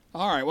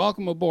All right,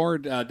 welcome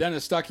aboard.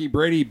 Dennis Stuckey,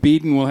 Brady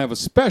Beaton will have a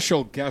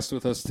special guest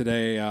with us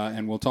today,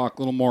 and we'll talk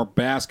a little more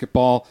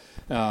basketball,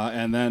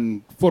 and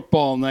then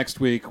football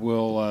next week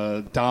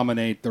will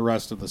dominate the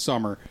rest of the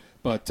summer.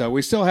 But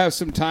we still have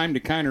some time to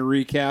kind of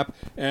recap,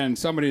 and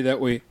somebody that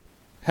we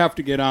have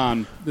to get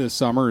on this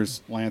summer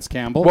is Lance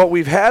Campbell. Well,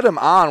 we've had him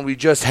on. We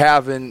just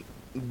haven't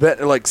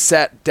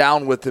sat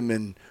down with him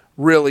and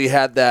really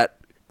had that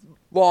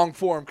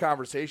long-form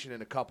conversation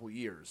in a couple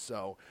years.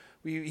 So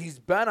he's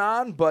been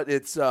on, but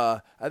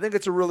I think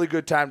it's a really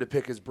good time to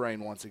pick his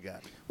brain once again.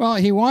 Well,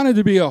 he wanted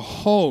to be a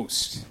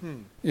host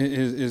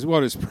is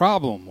what his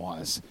problem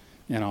was.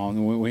 You know,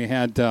 we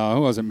had,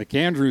 who was it,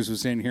 McAndrews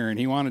was in here, and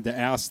he wanted to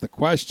ask the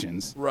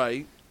questions.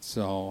 Right.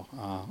 So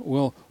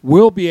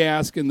we'll be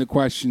asking the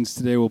questions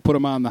today. We'll put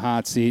him on the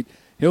hot seat.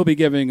 He'll be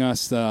giving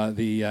us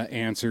the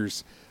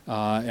answers,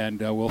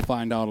 and we'll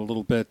find out a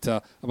little bit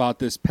about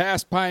this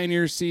past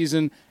Pioneer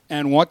season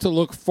and what to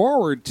look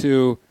forward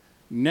to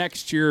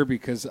next year,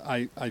 because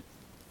I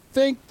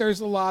think there's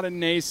a lot of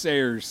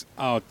naysayers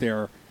out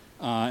there,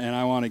 and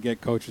I want to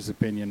get Coach's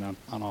opinion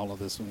on all of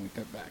this when we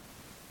get back.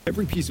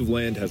 Every piece of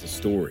land has a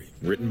story,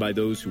 written by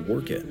those who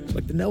work it,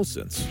 like the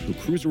Nelsons, who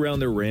cruise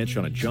around their ranch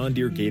on a John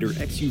Deere Gator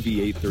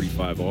XUV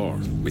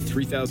 835R. With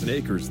 3,000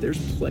 acres, there's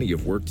plenty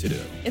of work to do.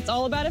 It's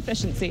all about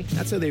efficiency.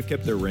 That's how they've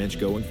kept their ranch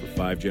going for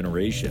 5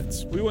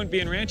 generations. We wouldn't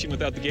be in ranching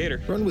without the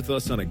Gator. Run with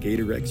us on a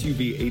Gator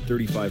XUV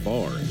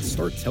 835R and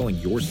start telling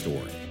your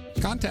story.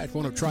 Contact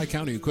one of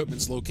Tri-County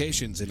Equipment's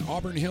locations in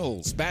Auburn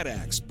Hills, Bad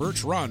Axe,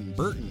 Birch Run,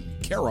 Burton,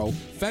 Caro,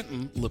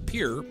 Fenton,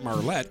 Lapeer,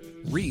 Marlette,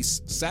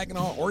 Reese,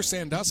 Saginaw, or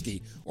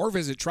Sandusky, or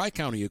visit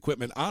Tri-County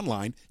Equipment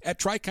online at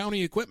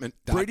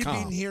tricountyequipment.com. Brady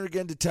Beaton here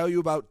again to tell you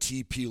about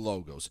TP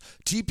Logos.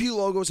 TP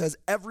Logos has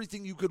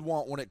everything you could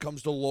want when it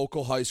comes to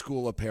local high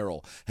school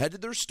apparel. Head to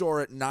their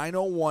store at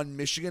 901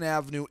 Michigan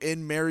Avenue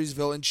in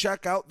Marysville and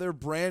check out their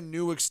brand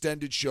new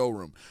extended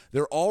showroom.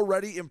 Their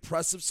already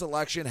impressive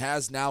selection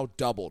has now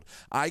doubled.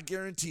 I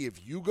guarantee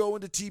if you go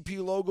into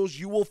TP Logos,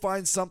 you will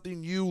find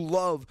something you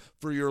love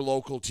for your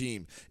local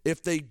team.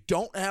 If they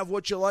don't have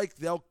what you like,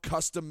 they'll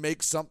custom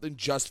make something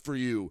just for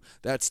you.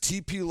 That's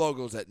TP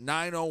Logos at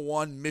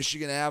 901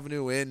 Michigan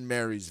Avenue in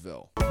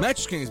Marysville.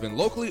 Mattress King has been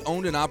locally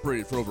owned and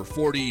operated for over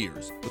 40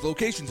 years. With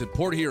locations in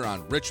Port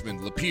Huron,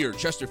 Richmond, Lapeer,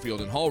 Chesterfield,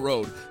 and Hall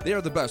Road, they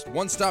are the best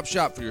one-stop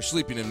shop for your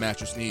sleeping and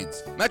mattress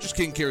needs. Mattress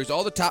King carries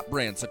all the top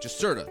brands such as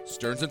Serta,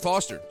 Stearns &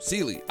 Foster,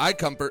 Sealy,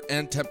 iComfort,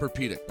 and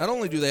Tempur-Pedic. Not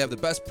only do they have the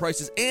best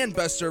prices and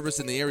best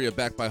service in the area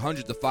backed by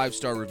hundreds of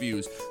 5-star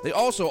reviews, they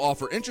also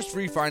offer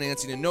interest-free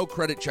financing and no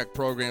credit check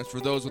programs for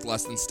those with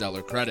less than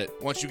stellar credit.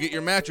 Once you get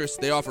your mattress,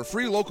 they offer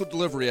free local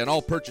delivery on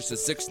all purchases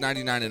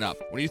 $6.99 and up.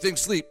 When you think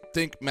sleep,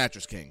 think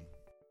Mattress King.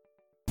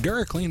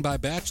 DuraClean by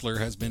Bachelor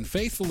has been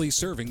faithfully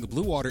serving the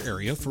Blue Water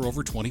area for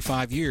over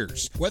 25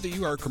 years. Whether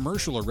you are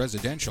commercial or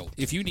residential,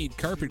 if you need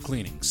carpet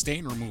cleaning,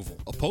 stain removal,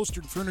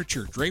 upholstered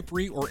furniture,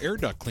 drapery, or air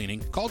duct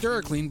cleaning, call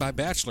DuraClean by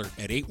Bachelor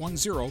at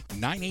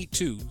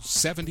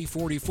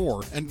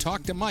 810-982-7044 and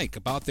talk to Mike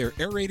about their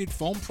aerated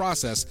foam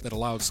process that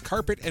allows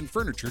carpet and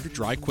furniture to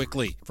dry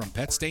quickly. From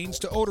pet stains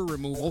to odor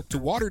removal to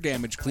water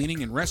damage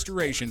cleaning and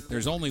restoration,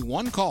 there's only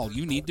one call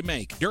you need to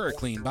make.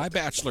 DuraClean by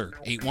Bachelor,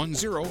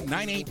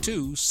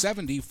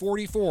 810-982-7044.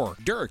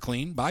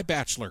 DuraClean by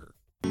Bachelor.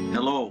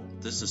 Hello,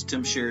 this is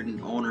Tim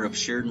Sheridan, owner of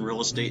Sheridan Real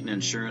Estate and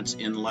Insurance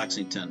in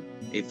Lexington,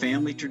 a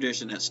family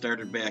tradition that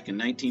started back in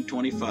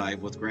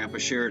 1925 with Grandpa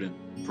Sheridan.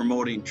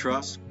 Promoting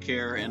trust,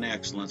 care, and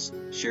excellence,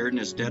 Sheridan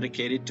is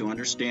dedicated to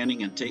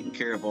understanding and taking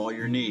care of all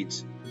your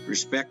needs.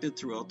 Respected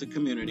throughout the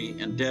community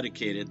and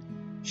dedicated,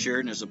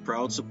 Sheridan is a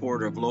proud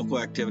supporter of local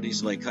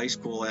activities like high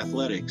school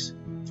athletics.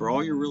 For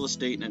all your real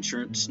estate and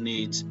insurance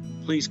needs,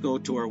 please go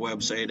to our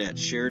website at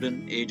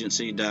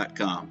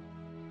SheridanAgency.com.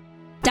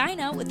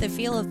 Dine out with the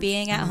feel of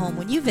being at home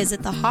when you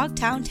visit the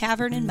Hogtown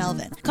Tavern in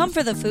Melvin. Come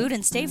for the food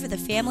and stay for the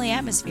family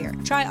atmosphere.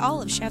 Try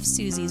all of Chef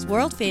Susie's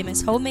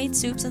world-famous homemade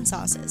soups and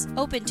sauces.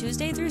 Open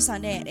Tuesday through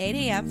Sunday at 8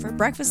 a.m. for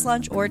breakfast,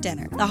 lunch, or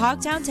dinner. The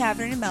Hogtown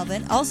Tavern in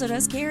Melvin also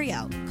does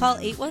carry-out. Call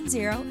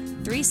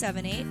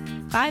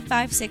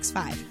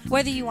 810-378-5565.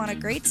 Whether you want a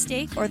great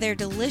steak or their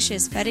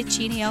delicious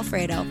fettuccine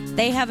Alfredo,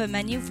 they have a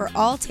menu for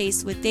all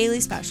tastes with daily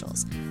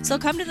specials. So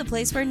come to the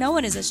place where no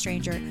one is a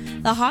stranger,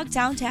 the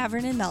Hogtown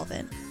Tavern in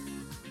Melvin.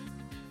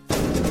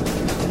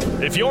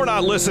 If you're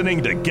not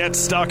listening to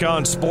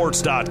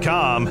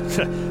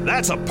GetStuckOnSports.com,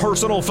 that's a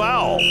personal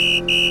foul.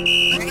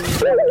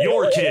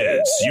 Your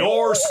kids,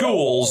 your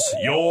schools,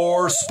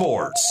 your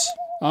sports.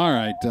 All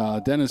right,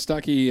 Dennis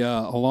Stuckey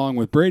along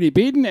with Brady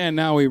Beaton, and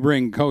now we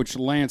bring Coach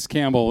Lance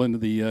Campbell into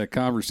the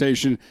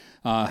conversation,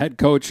 head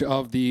coach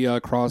of the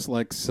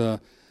Cros-Lex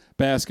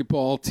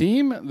basketball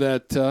team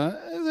that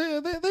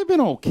they've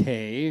been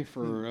okay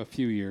for a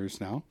few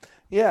years now.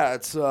 Yeah,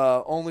 it's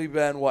only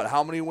been,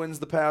 how many wins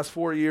the past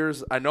 4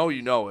 years? I know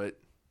you know it.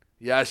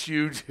 Yes,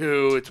 you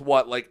do. It's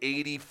like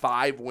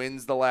 85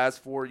 wins the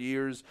last 4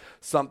 years,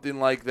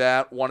 something like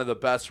that. One of the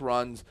best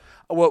runs.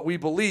 What we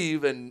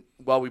believe, and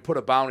we put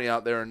a bounty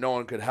out there and no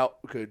one could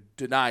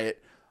deny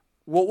it,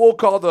 what we'll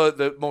call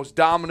the most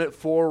dominant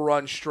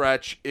 4-run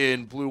stretch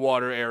in Blue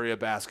Water area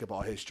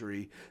basketball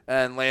history,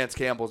 and Lance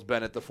Campbell's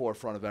been at the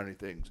forefront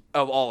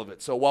of all of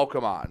it. So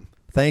welcome on.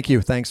 Thank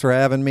you. Thanks for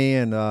having me,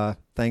 and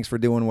thanks for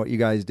doing what you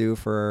guys do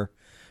for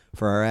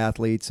our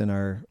athletes and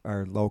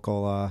our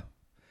local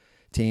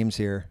teams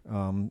here.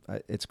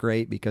 It's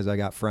great because I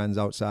got friends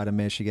outside of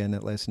Michigan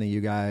that listen to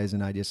you guys,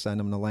 and I just send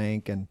them the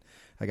link, and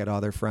I got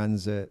other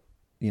friends that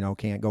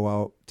can't go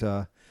out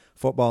to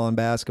football and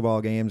basketball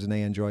games, and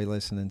they enjoy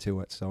listening to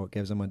it. So it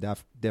gives them a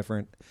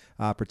different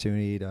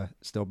opportunity to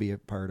still be a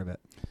part of it.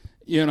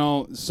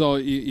 So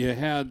you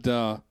had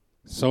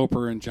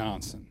Soper and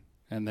Johnson,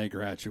 and they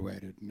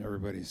graduated, and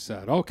everybody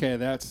said, okay,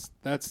 that's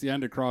the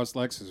end of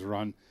Cros-Lex's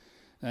run.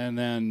 And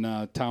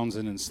then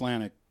Townsend and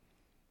Slanik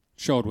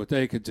showed what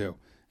they could do.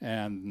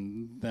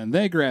 And then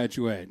they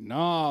graduate,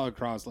 and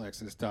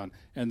Cros-Lex is done.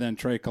 And then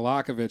Trey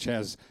Kolakovic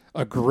has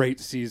a great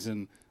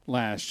season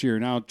last year.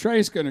 Now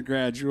Trey's going to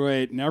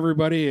graduate, and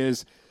everybody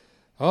is,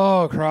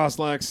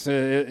 Cros-Lex,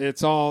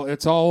 it's all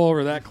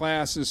over. That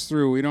class is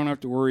through. We don't have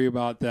to worry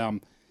about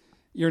them.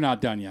 You're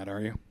not done yet, are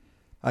you?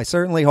 I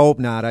certainly hope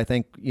not. I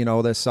think,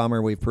 this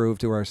summer we've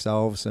proved to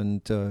ourselves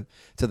and to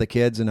the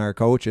kids and our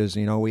coaches,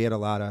 we had a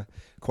lot of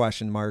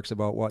question marks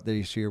about what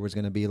this year was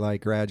going to be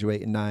like,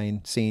 graduating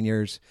 9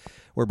 seniors.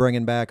 We're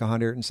bringing back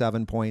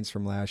 107 points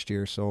from last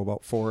year, so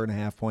about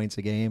 4.5 points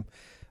a game.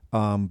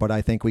 But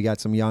I think we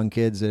got some young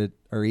kids that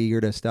are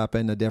eager to step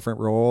into different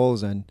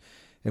roles, and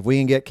if we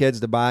can get kids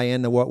to buy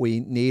into what we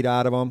need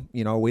out of them,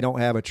 we don't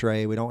have a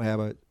Trey, we don't have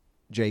a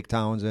Jake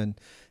Townsend,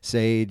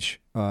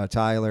 Sage,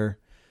 Tyler,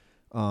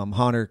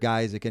 Hunter,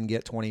 guys that can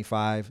get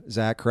 25,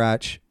 Zach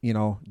Kretsch,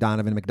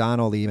 Donovan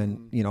McDonald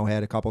even,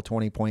 had a couple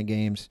 20-point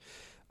games.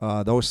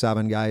 Those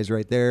 7 guys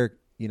right there,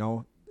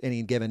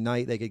 any given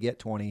night they could get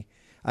 20.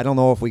 I don't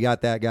know if we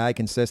got that guy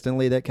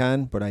consistently that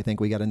can, but I think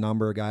we got a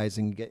number of guys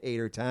that can get 8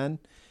 or 10.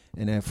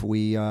 And if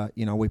we,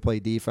 we play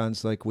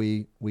defense like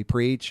we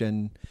preach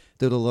and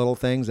do the little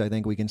things, I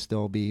think we can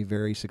still be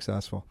very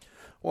successful.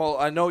 Well,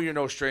 I know you're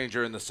no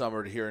stranger in the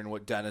summer to hearing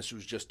what Dennis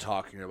was just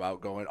talking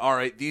about, going, all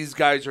right, these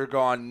guys are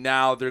gone,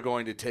 now they're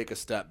going to take a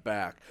step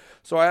back.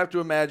 So I have to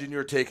imagine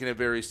you're taking a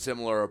very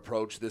similar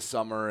approach this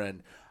summer,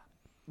 and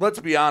let's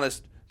be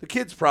honest, the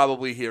kids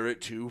probably hear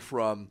it too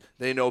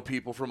they know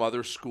people from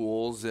other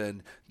schools,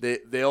 and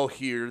they'll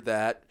hear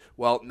that,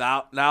 well,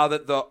 now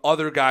that the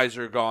other guys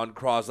are gone,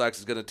 Cros-Lex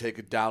is going to take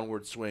a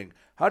downward swing.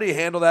 How do you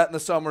handle that in the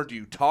summer? Do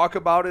you talk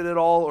about it at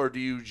all, or do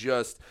you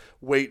just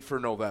wait for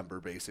November,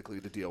 basically,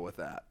 to deal with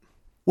that?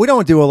 We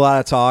don't do a lot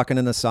of talking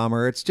in the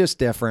summer. It's just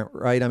different,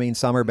 right? I mean,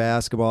 summer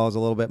basketball is a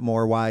little bit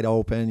more wide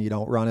open. You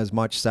don't run as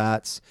much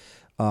sets.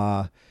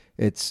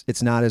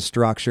 It's not as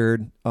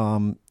structured.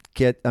 When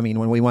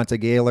we went to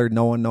Gaylord,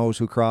 no one knows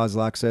who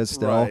Cros-Lex is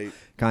still. Right.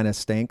 Kind of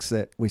stinks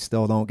that we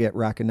still don't get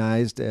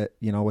recognized,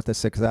 with the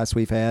success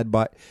we've had.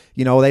 But,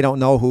 they don't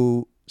know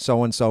who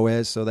so-and-so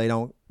is, so they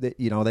don't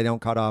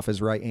cut off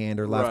his right hand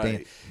or left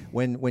hand.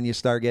 When you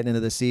start getting into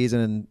the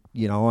season,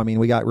 and,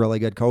 we got really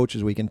good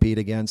coaches we compete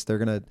against. They're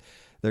going to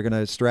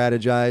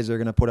strategize. They're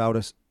going to put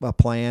out a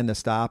plan to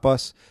stop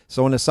us.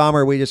 So in the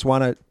summer, we just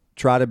want to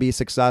try to be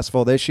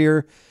successful this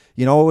year.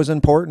 It was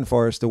important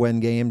for us to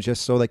win games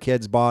just so the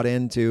kids bought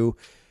into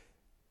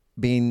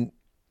being,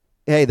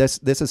 hey, this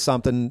is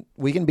something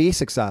we can be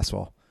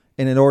successful.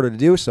 And in order to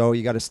do so,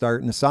 you got to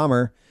start in the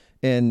summer.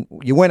 And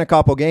you win a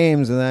couple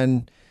games, and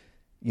then,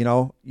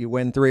 you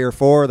win 3 or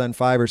 4, then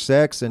 5 or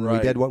 6, and we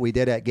did what we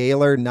did at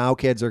Gaylord. Now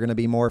kids are going to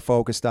be more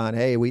focused on,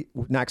 hey,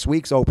 next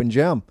week's open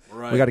gym.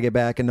 Right. We got to get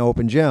back in the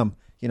open gym.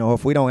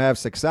 If we don't have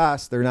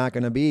success, they're not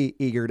going to be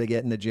eager to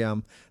get in the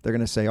gym. They're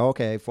going to say,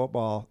 okay,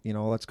 football,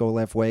 let's go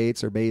lift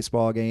weights, or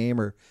baseball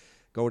game, or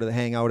go to the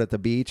hangout at the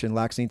beach in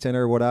Lexington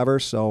or whatever.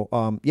 So,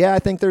 I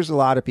think there's a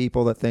lot of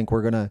people that think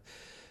we're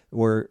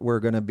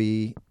going to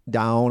be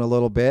down a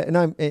little bit.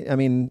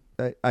 And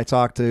I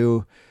talked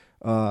to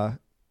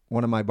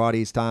one of my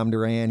buddies, Tom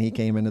Duran. He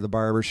came into the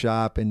barber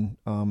shop, and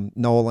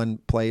Nolan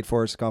played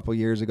for us a couple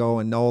years ago,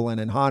 and Nolan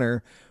and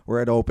Hunter were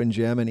at open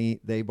gym, and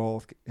they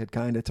both had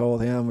kind of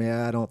told him,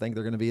 I don't think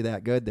they're going to be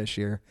that good this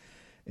year.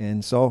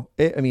 And so,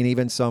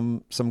 even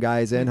some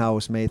guys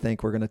in-house may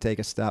think we're going to take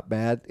a step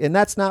back, and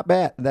that's not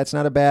bad. That's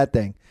not a bad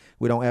thing.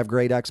 We don't have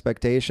great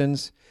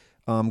expectations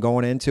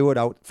going into it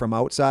from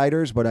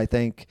outsiders, but I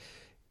think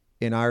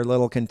in our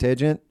little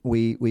contingent,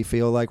 we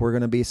feel like we're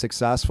going to be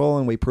successful,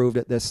 and we proved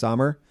it this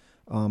summer.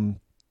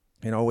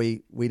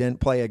 We didn't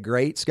play a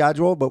great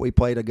schedule, but we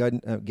played a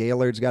good.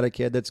 Gaylord's got a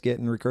kid that's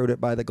getting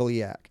recruited by the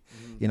GLIAC.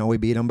 Mm-hmm. We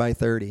beat them by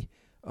 30.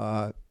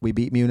 We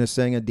beat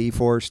Munising, a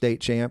D4 state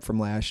champ from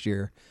last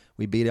year.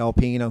 We beat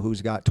Alpena,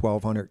 who's got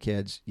 1,200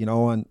 kids.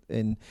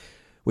 And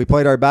we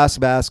played our best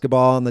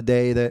basketball on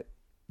the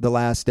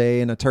last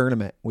day in a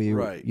tournament. We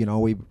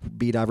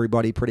beat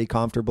everybody pretty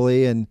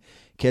comfortably, and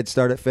kids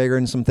started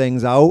figuring some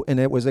things out, and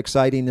it was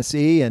exciting to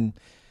see. And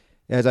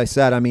as I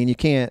said,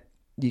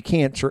 you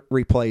can't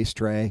replace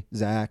Trey,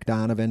 Zach,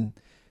 Donovan,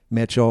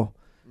 Mitchell,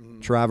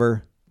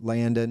 Trevor,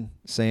 Landon,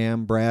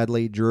 Sam,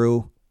 Bradley,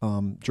 Drew.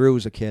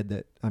 Drew's a kid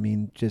that I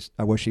mean, just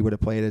I wish he would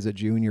have played as a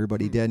junior,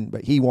 but he didn't.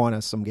 But he won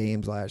us some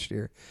games last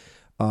year.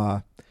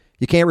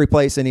 You can't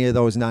replace any of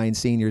those 9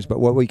 seniors, but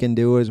what we can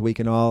do is we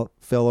can all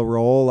fill a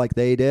role like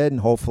they did,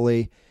 and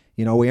hopefully,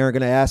 we aren't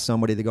going to ask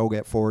somebody to go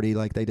get 40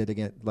 like they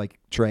did like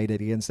Trey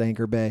did against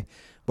Anchor Bay.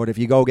 But if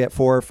you go get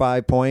 4 or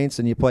 5 points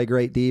and you play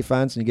great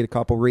defense and you get a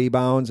couple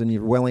rebounds and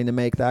you're willing to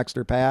make the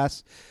extra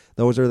pass,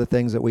 those are the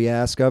things that we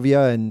ask of you.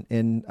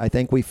 And I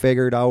think we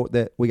figured out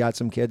that we got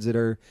some kids that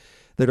are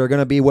going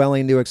to be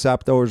willing to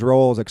accept those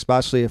roles,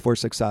 especially if we're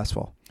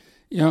successful.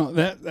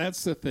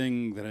 That's the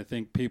thing that I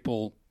think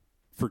people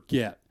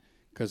forget,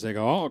 because they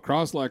go,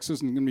 Cros-Lex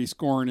isn't going to be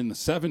scoring in the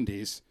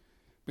 70s.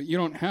 But you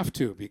don't have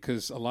to,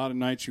 because a lot of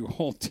nights you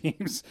hold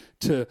teams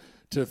to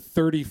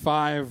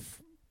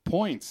 35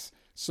 points.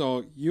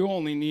 So you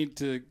only need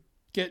to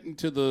get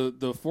into the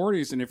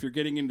 40s, and if you're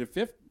getting into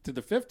to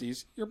the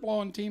 50s, you're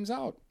blowing teams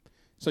out.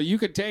 So you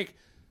could take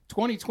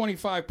 20,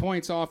 25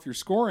 points off your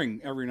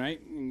scoring every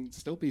night and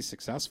still be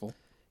successful.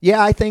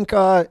 Yeah, I think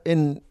I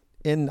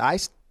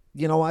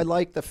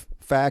like the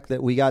fact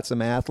that we got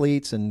some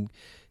athletes and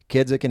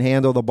kids that can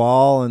handle the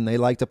ball, and they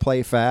like to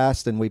play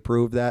fast, and we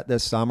proved that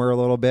this summer a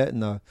little bit,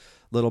 and the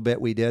little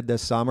bit we did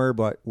this summer.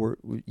 But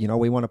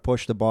we want to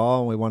push the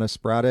ball and we want to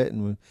spread it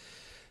and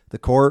the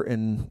court,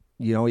 and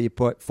you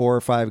put 4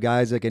 or 5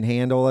 guys that can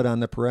handle it on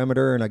the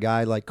perimeter, and a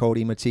guy like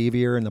Cody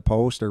Mativier in the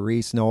post, or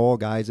Reese Knoll,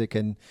 guys that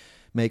can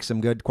make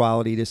some good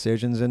quality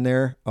decisions in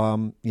there.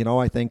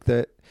 I think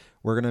that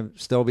we're going to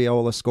still be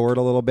able to score it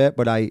a little bit,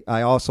 but I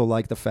also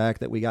like the fact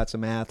that we got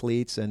some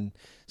athletes and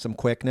some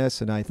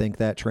quickness, and I think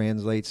that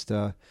translates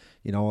to,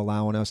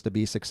 allowing us to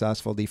be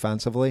successful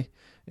defensively.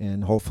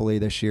 And hopefully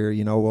this year,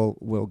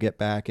 we'll get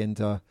back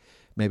into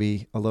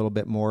maybe a little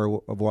bit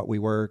more of what we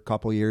were a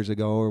couple years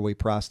ago, or we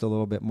pressed a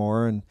little bit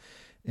more. And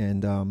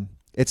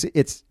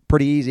it's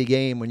pretty easy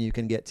game when you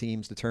can get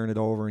teams to turn it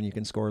over and you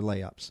can score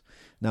layups.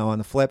 Now on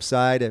the flip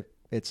side,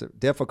 it's a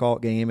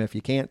difficult game if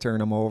you can't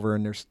turn them over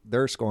and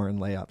they're scoring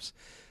layups.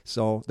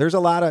 So there's a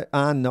lot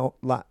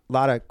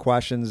of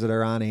questions that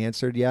are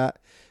unanswered yet.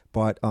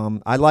 But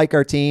I like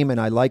our team,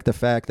 and I like the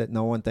fact that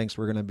no one thinks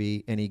we're going to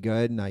be any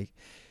good. And I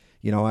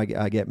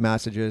get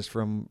messages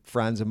from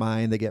friends of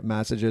mine. They get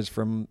messages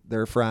from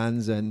their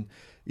friends, and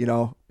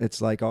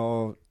it's like,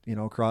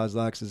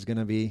 Cros-Lex is going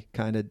to be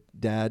kind of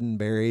dead and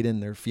buried,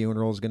 and their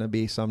funeral is going to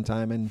be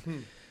sometime in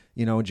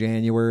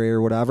January or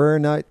whatever.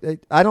 And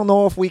I don't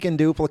know if we can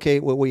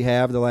duplicate what we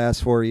have the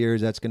last 4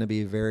 years. That's going to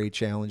be very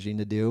challenging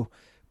to do.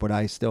 But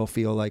I still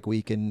feel like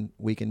we can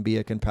be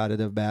a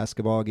competitive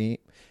basketball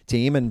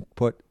team and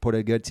put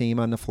a good team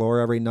on the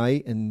floor every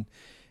night and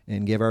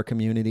give our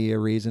community a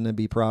reason to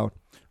be proud.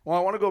 Well,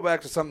 I want to go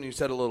back to something you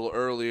said a little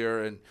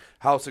earlier, and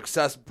how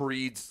success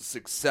breeds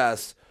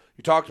success.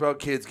 You talked about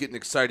kids getting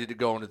excited to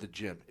go into the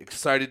gym,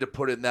 excited to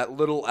put in that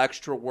little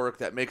extra work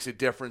that makes a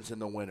difference in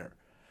the winter.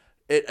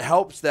 It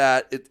helps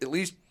that, at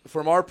least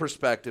from our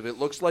perspective, it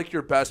looks like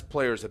your best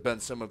players have been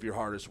some of your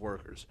hardest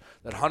workers.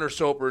 That Hunter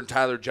Soper and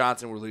Tyler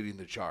Johnson were leading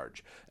the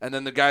charge. And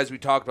then the guys we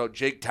talked about,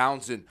 Jake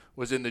Townsend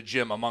was in the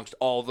gym amongst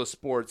all the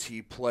sports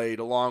he played,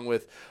 along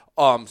with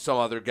some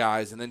other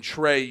guys. And then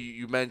Trey,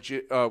 you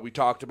mentioned, we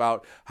talked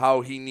about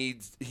how he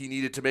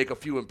needed to make a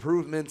few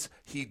improvements.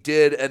 He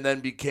did, and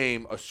then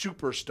became a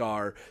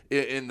superstar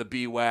in the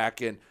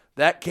BWAC. And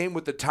that came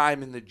with the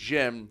time in the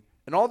gym.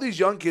 And all these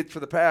young kids for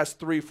the past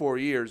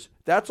 3-4 years,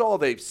 that's all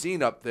they've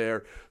seen up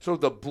there. So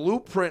the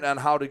blueprint on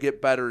how to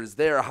get better is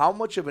there. How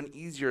much of an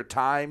easier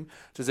time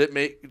does it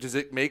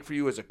make for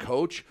you as a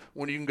coach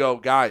when you can go,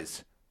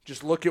 guys,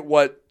 just look at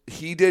what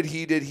he did,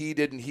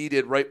 and he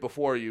did right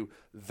before you.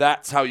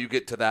 That's how you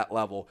get to that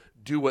level.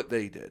 Do what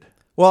they did.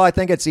 Well, I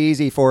think it's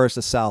easy for us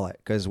to sell it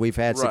because we've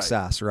had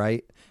success,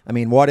 right? I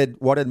mean, what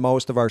did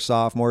most of our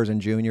sophomores and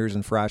juniors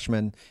and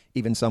freshmen,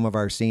 even some of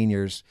our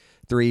seniors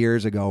 3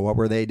 years ago, what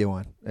were they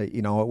doing?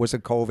 It was a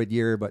COVID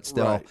year, but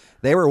still,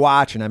 they were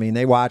watching. I mean,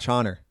 they watch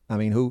Hunter. I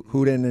mean,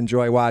 who didn't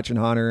enjoy watching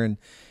Hunter,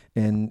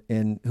 and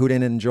who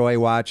didn't enjoy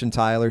watching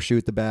Tyler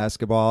shoot the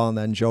basketball, and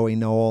then Joey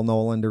Knoll,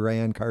 Nolan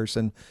Duran,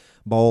 Carson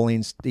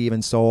Bowling,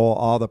 Steven Soul,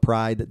 all the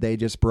pride that they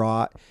just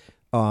brought.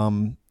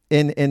 And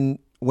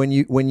when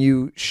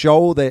you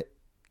show that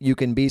you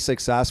can be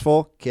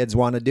successful, kids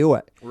want to do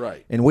it.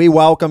 Right. And we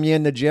welcome you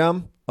in the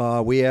gym.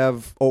 We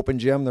have open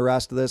gym the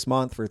rest of this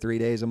month for 3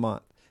 days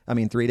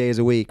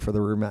a week for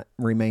the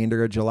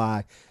remainder of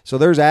July. So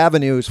there's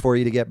avenues for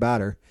you to get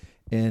better.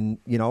 And,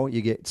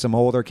 you get some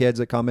older kids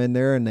that come in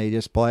there and they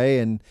just play,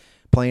 and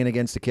playing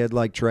against a kid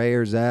like Trey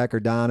or Zach or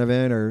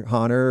Donovan or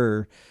Hunter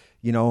or,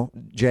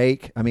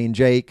 Jake. I mean,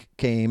 Jake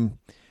came,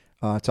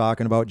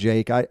 talking about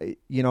Jake.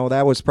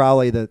 That was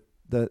probably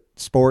the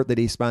sport that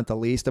he spent the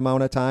least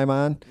amount of time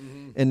on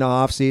in the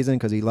off season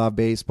because he loved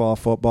baseball,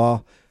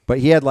 football. But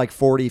he had like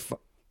 40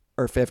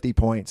 or 50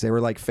 points. They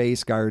were like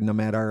face guarding him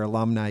at our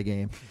alumni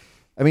game.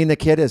 I mean, the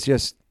kid is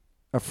just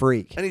a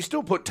freak. And he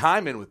still put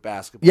time in with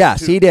basketball.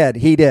 Yes, too.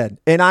 He did.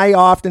 And I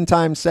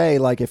oftentimes say,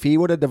 like, if he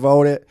would have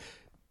devoted,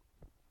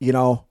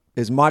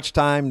 as much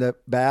time to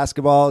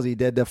basketball as he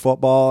did to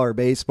football or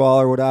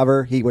baseball or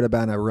whatever, he would have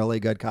been a really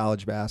good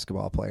college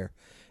basketball player.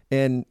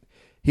 And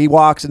he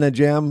walks in the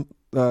gym,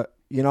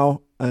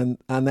 and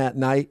on that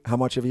night, how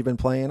much have you been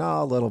playing?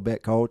 Oh, a little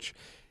bit, coach.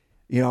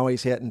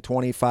 He's hitting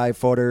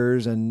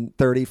 25-footers and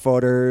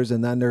 30-footers,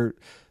 and then they're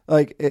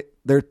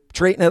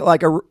treating it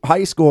like a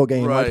high school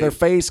game, right. like they're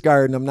face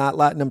guarding him, not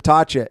letting him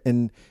touch it.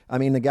 And I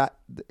mean, the guy,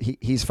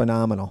 he's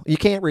phenomenal. You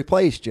can't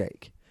replace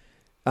Jake.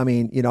 I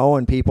mean,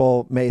 and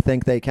people may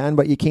think they can,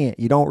 but you can't.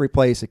 You don't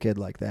replace a kid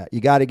like that.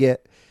 You got to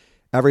get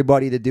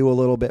everybody to do a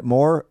little bit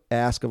more,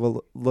 ask of a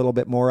little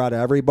bit more out of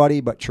everybody.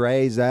 But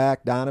Trey,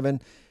 Zach,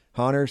 Donovan,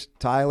 Hunter,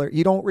 Tyler,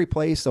 you don't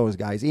replace those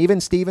guys. Even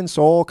Steven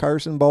Soul,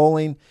 Carson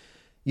Bowling,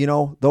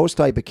 those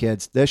type of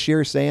kids. This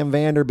year, Sam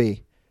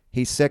Vanderby,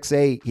 he's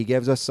 6'8". He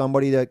gives us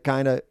somebody to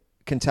kind of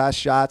contest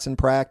shots in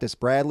practice.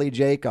 Bradley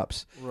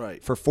Jacobs,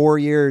 right. For 4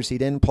 years, he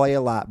didn't play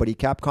a lot, but he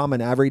kept coming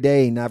every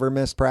day. He never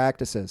missed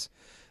practices.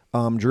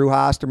 Drew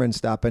Hosterman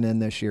stepping in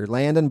this year.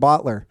 Landon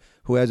Butler,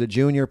 who as a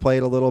junior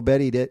played a little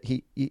bit.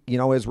 He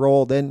his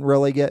role didn't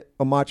really get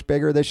much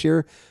bigger this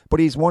year, but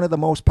he's one of the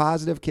most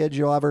positive kids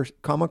you'll ever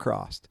come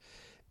across.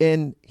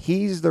 And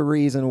he's the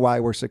reason why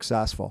we're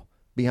successful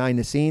behind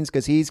the scenes,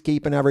 because he's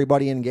keeping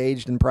everybody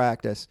engaged in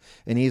practice,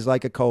 and he's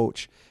like a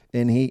coach.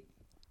 And he,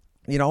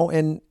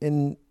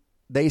 and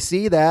they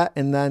see that,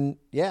 and then,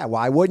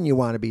 why wouldn't you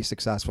want to be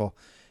successful?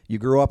 You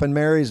grew up in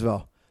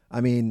Marysville.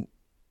 I mean,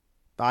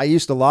 I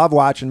used to love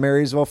watching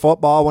Marysville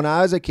football when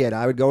I was a kid.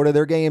 I would go to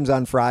their games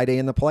on Friday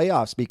in the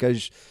playoffs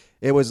because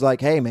it was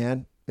like, hey,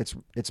 man,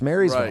 it's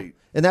Marysville. Right.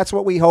 And that's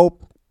what we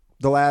hope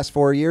the last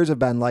 4 years have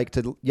been like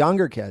to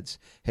younger kids.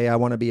 Hey, I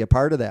want to be a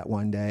part of that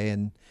one day.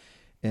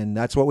 And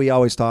that's what we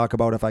always talk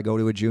about if I go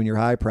to a junior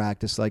high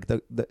practice. Like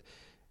the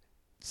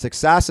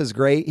success is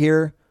great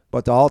here,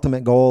 but the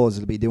ultimate goal is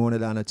to be doing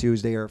it on a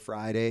Tuesday or a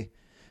Friday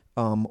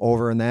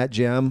over in that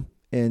gym.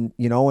 And,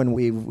 and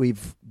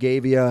we've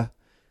gave you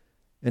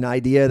an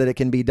idea that it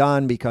can be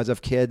done because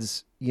of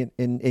kids,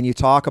 and you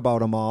talk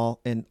about them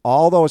all, and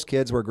all those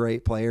kids were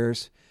great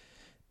players.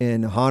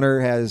 And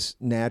Hunter has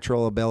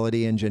natural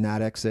ability and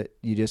genetics that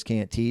you just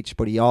can't teach,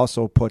 but he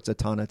also puts a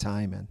ton of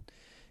time in.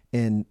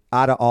 And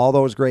out of all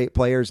those great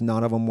players,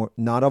 none of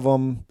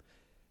them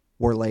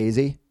were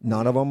lazy.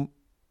 None of them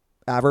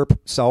ever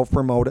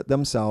self-promoted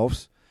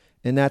themselves.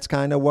 And that's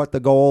kind of what the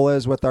goal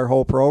is with our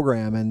whole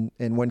program.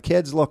 And when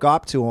kids look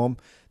up to them,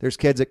 there's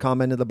kids that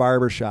come into the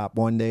barbershop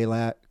one day,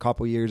 a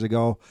couple years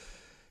ago.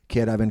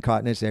 Kid, I've been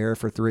cutting his hair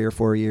for 3 or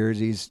 4 years.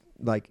 He's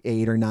like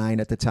 8 or 9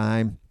 at the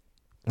time.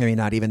 I mean,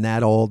 not even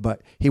that old,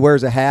 but he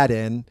wears a hat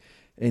and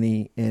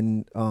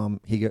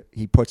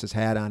he puts his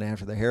hat on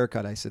after the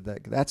haircut. I said,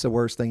 that's the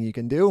worst thing you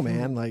can do,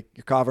 man. Like,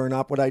 you're covering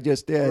up what I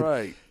just did.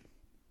 Right.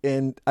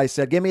 And I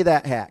said, give me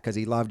that hat, because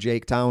he loved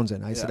Jake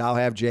Townsend. I said, I'll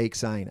have Jake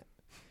sign it.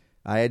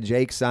 I had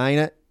Jake sign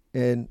it,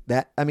 and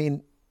that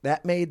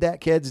made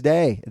that kid's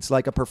day. It's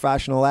like a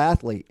professional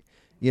athlete,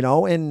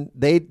 and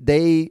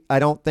they I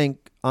don't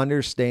think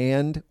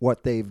understand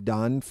what they've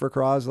done for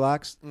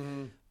Cros-Lex.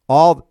 Mm-hmm.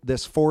 All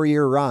this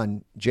 4-year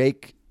run,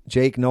 Jake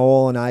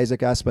Knoll and Isaac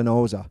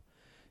Espinoza,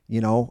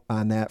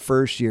 on that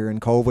first year in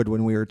COVID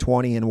when we were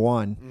 20-1,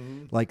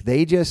 mm-hmm. Like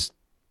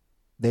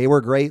they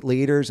were great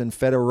leaders and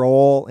fit a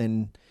role,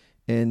 and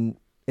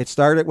it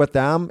started with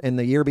them. And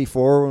the year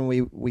before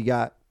when we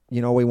got,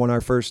 we won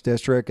our first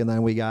district, and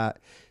then we got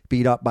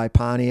beat up by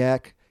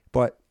Pontiac.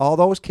 But all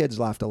those kids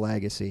left a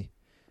legacy.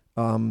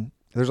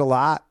 There's a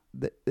lot,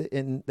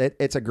 and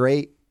it's a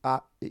great,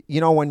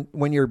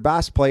 when your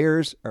best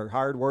players are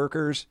hard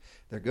workers,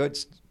 they're good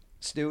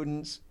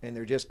students, and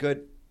they're just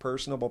good,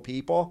 personable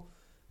people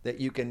that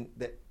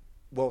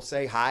will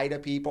say hi to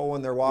people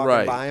when they're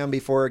walking by them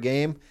before a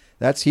game.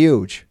 That's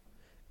huge.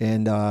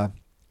 And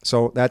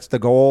so that's the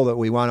goal, that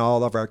we want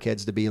all of our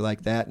kids to be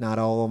like that. Not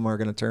all of them are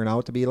going to turn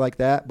out to be like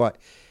that, but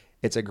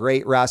it's a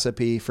great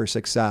recipe for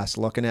success.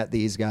 Looking at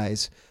these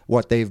guys,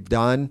 what they've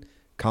done,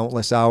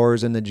 countless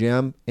hours in the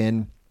gym.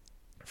 And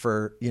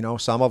for,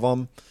 some of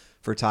them,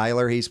 for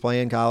Tyler, he's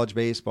playing college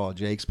baseball.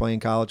 Jake's playing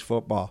college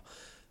football.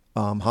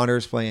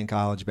 Hunter's playing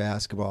college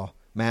basketball.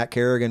 Matt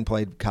Kerrigan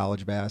played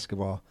college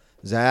basketball.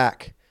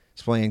 Zach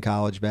is playing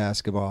college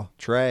basketball.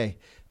 Trey,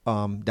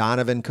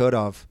 Donovan could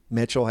have.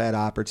 Mitchell had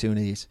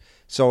opportunities.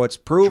 So it's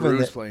proven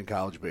Drew's that playing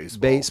college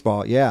baseball.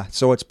 Baseball, yeah.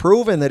 So it's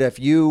proven that if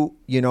you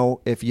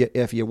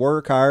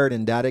work hard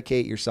and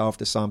dedicate yourself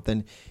to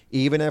something,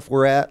 even if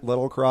we're at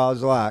Little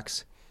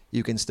Cros-Lex,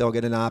 you can still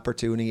get an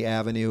opportunity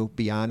avenue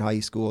beyond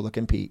high school to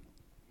compete.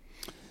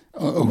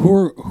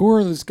 Who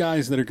are those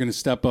guys that are going to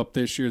step up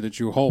this year that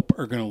you hope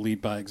are going to lead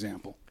by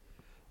example?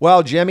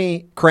 Well,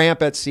 Jimmy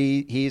Krampitz,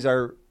 he's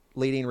our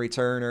leading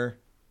returner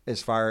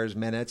as far as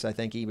minutes. I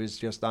think he was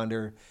just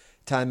under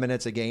 10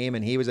 minutes a game,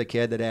 and he was a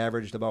kid that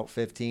averaged about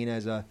 15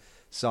 as a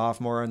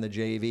sophomore in the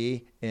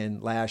JV.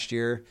 And last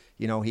year,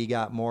 he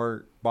got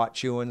more butt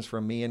chewings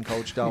from me and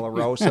Coach De La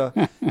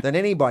Rosa than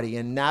anybody,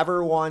 and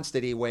never once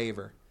did he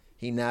waver.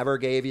 He never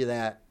gave you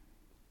that,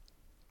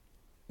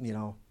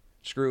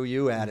 screw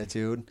you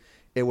attitude.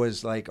 It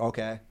was like,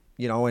 okay,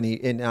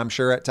 and I'm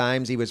sure at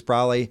times he was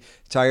probably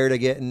tired of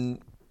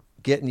getting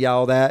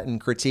yelled at and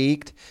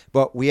critiqued,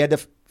 but we had to.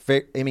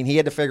 He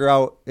had to figure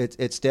out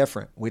it's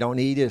different. We don't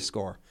need you to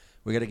score.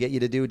 We got to get you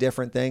to do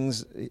different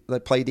things,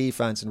 like play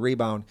defense and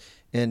rebound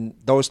and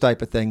those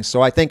type of things.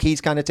 So I think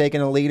he's kind of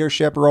taken a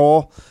leadership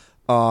role.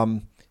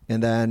 And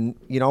then,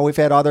 we've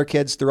had other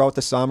kids throughout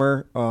the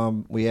summer.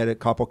 We had a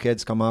couple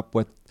kids come up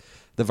with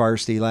the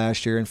varsity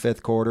last year in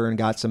fifth quarter and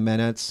got some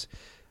minutes.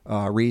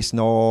 Reese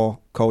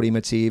Knoll, Cody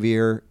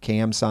Mativier,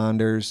 Cam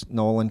Saunders,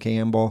 Nolan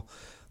Campbell.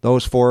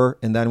 Those four,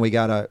 and then we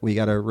got a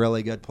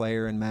really good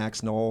player in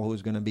Max Knoll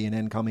who's going to be an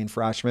incoming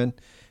freshman,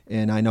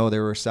 and I know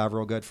there were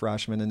several good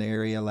freshmen in the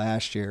area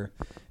last year,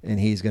 and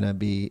he's going to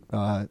be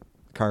a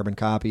carbon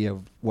copy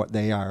of what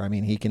they are. I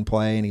mean, he can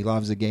play and he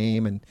loves the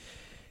game, and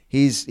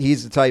he's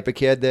the type of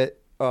kid that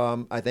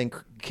I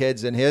think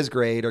kids in his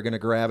grade are going to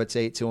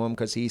gravitate to him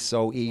because he's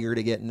so eager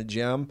to get in the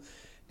gym,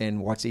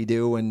 and what's he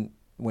do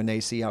when they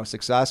see how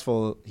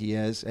successful he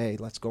is? Hey,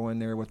 let's go in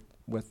there with.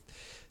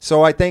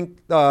 So I think,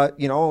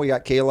 we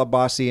got Caleb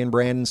Bussey and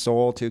Brandon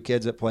Soul, two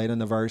kids that played in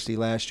the varsity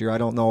last year. I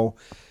don't know,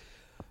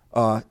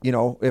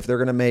 if they're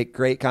going to make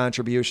great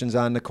contributions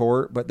on the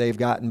court, but they've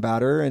gotten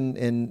better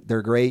and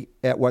they're great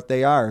at what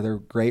they are. They're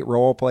great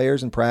role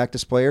players and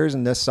practice players.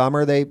 And this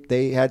summer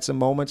they had some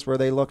moments where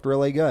they looked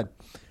really good.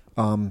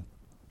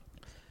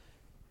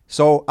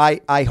 So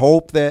I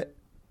hope that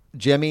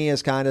Jimmy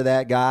is kind of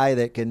that guy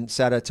that can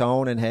set a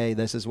tone and, hey,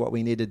 this is what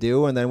we need to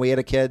do. And then we had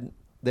a kid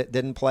that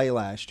didn't play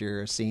last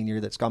year, a senior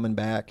that's coming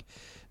back,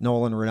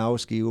 Nolan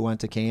Ranowski, who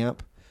went to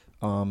camp,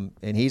 and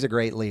he's a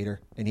great leader,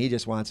 and he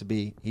just wants to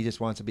be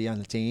on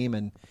the team,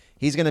 and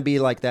he's going to be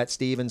like that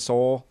Steven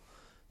Soul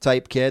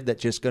type kid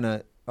that's just going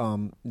to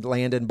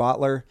Landon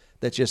Butler,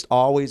 that's just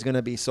always going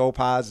to be so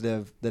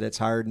positive that it's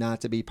hard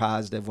not to be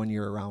positive when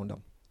you're around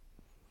him.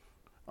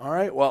 All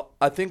right, well,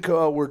 I think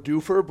we're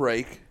due for a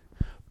break.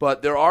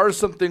 But there are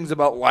some things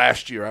about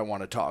last year I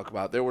want to talk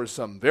about. There were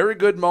some very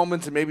good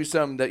moments and maybe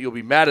some that you'll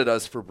be mad at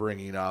us for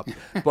bringing up,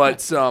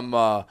 but some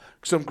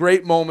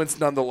great moments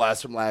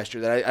nonetheless from last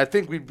year that I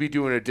think we'd be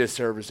doing a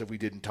disservice if we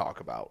didn't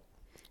talk about.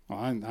 Well,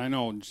 I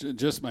know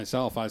just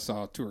myself, I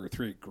saw 2 or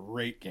 3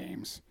 great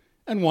games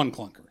and one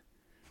clunker.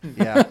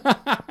 Yeah.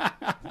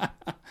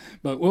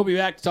 But we'll be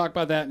back to talk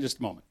about that in just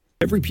a moment.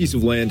 Every piece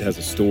of land has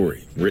a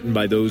story written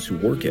by those who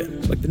work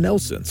it, like the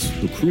Nelsons,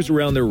 who cruise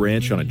around their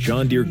ranch on a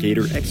John Deere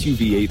Gator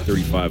XUV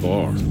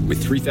 835R.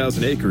 With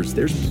 3,000 acres,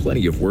 there's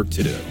plenty of work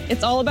to do.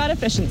 It's all about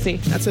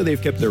efficiency. That's how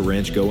they've kept their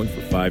ranch going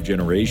for 5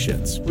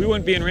 generations. We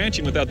wouldn't be in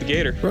ranching without the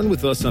Gator. Run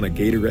with us on a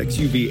Gator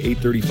XUV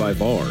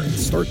 835R and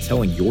start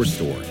telling your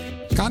story.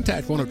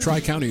 Contact one of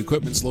Tri-County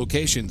Equipment's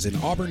locations in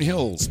Auburn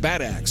Hills,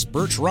 Bad Axe,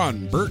 Birch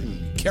Run,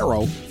 Burton,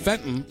 Caro,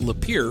 Fenton,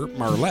 Lapeer,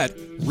 Marlette,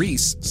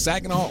 Reese,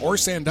 Saginaw, or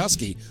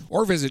Sandusky,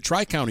 or visit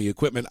Tri-County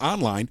Equipment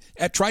online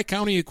at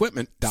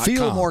tricountyequipment.com.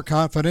 Feel more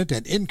confident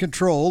and in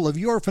control of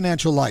your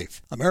financial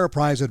life.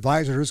 Ameriprise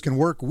Advisors can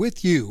work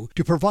with you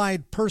to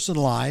provide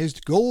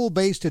personalized,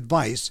 goal-based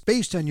advice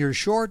based on your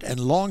short and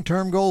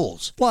long-term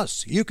goals.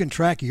 Plus, you can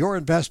track your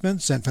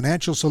investments and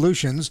financial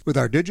solutions with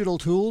our digital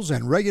tools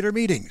and regular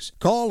meetings.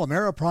 Call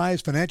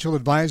Ameriprise Financial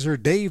Advisor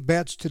Dave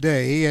Betts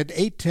today at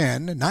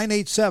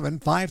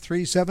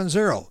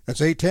 810-987-5370.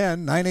 That's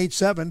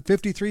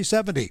 810-987-5370.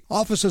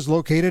 Office is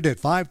located at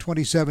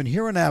 527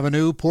 Huron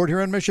Avenue, Port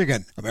Huron,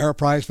 Michigan.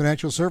 Ameriprise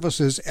Financial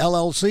Services,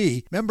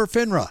 LLC, member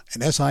FINRA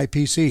and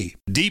SIPC.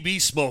 DB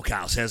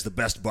Smokehouse has the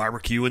best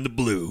barbecue in the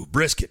blue.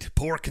 Brisket,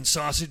 pork, and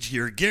sausage,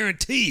 you're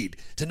guaranteed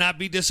to not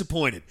be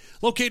disappointed.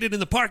 Located in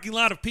the parking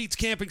lot of Pete's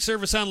Camping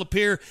Service on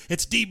Lapeer,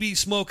 it's DB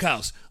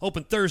Smokehouse.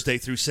 Open Thursday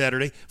through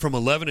Saturday from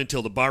 11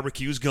 until the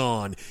barbecue's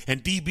gone.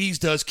 And DB's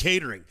does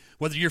catering.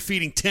 Whether you're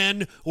feeding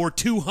 10 or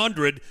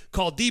 200,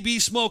 call DB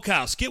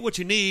Smokehouse. Get what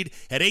you need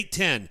at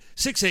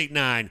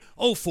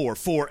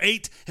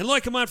 810-689-0448 and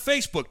like them on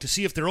Facebook to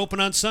see if they're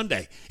open on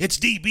Sunday. It's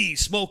DB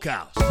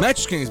Smokehouse.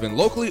 Mattress King has been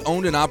locally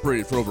owned and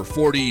operated for over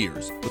 40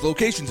 years. With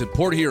locations in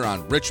Port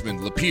Huron, Richmond,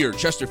 Lapeer,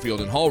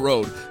 Chesterfield, and Hall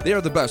Road, they are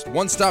the best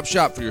one-stop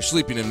shop for your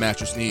sleeping and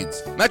mattress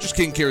needs. Mattress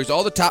King carries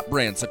all the top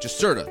brands such as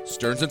Serta,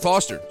 Stearns &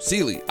 Foster,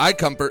 Sealy,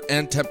 iComfort,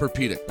 and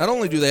Tempur-Pedic. Not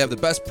only do they have the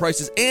best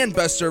prices and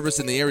best service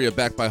in the area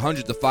backed by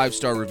hundreds of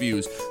 5-star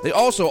reviews, they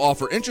also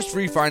offer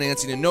interest-free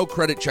financing and no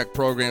credit check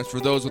programs for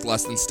those with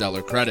less than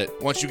stellar credit.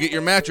 Once you get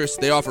your mattress,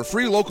 they offer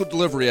free local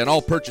delivery on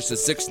all purchases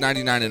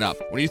 $6.99 and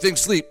up. When you think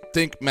sleep,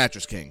 think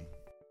Mattress King.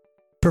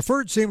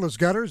 Preferred Seamless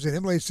Gutters in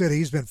Imlay City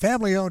has been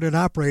family-owned and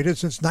operated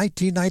since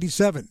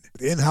 1997.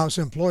 With in-house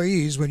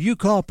employees, when you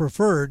call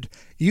Preferred,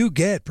 you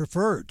get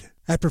Preferred.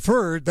 At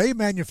Preferred, they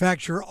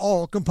manufacture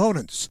all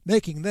components,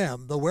 making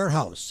them the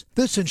warehouse.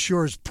 This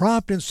ensures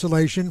prompt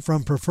installation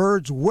from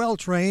Preferred's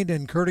well-trained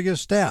and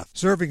courteous staff,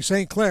 serving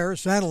St. Clair,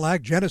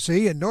 Sanilac,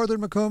 Genesee, and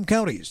northern Macomb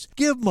counties.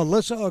 Give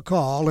Melissa a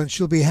call and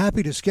she'll be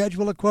happy to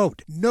schedule a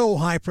quote. No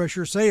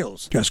high-pressure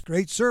sales, just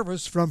great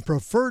service from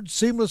Preferred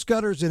Seamless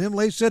Gutters in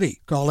Imlay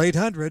City. Call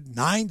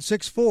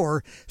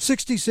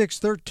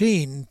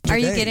 800-964-6613 today. Are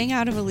you getting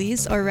out of a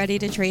lease or ready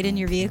to trade in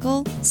your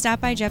vehicle? Stop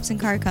by Jepson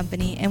Car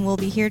Company and we'll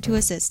be here to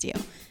assist you.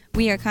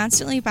 We are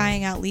constantly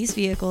buying out lease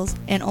vehicles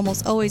and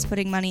almost always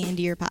putting money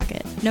into your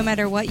pocket. No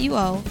matter what you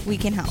owe, we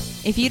can help.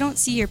 If you don't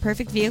see your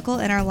perfect vehicle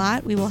in our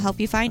lot, we will help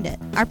you find it.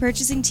 Our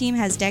purchasing team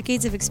has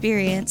decades of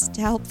experience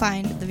to help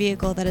find the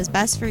vehicle that is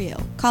best for you.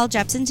 Call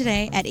Jepson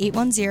today at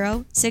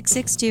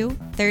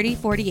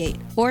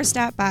 810-662-3048 or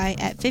stop by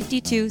at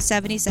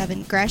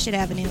 5277 Gratiot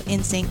Avenue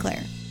in St.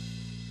 Clair.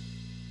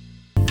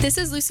 This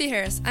is Lucy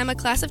Harris. I'm a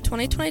class of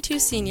 2022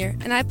 senior,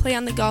 and I play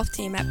on the golf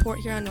team at Port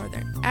Huron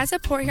Northern. As a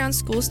Port Huron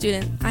school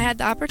student, I had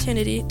the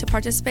opportunity to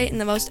participate in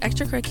the most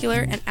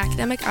extracurricular and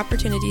academic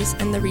opportunities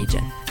in the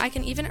region. I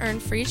can even earn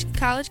free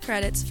college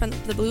credits from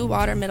the Blue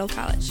Water Middle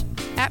College.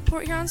 At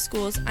Port Huron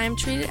schools, I am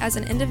treated as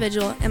an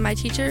individual, and my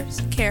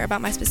teachers care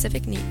about my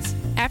specific needs.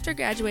 After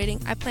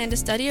graduating, I plan to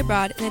study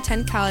abroad and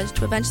attend college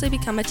to eventually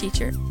become a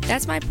teacher.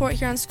 That's my Port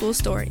Huron school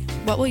story.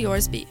 What will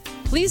yours be?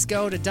 Please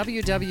go to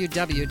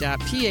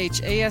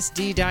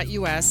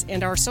www.phasd.us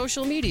and our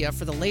social media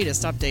for the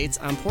latest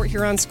updates on Port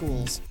Huron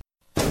schools.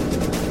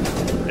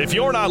 If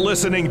you're not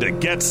listening to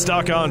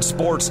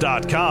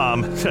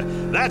GetStuckOnSports.com,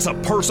 that's a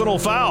personal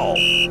foul.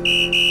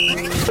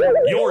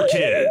 Your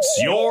kids,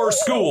 your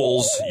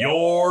schools,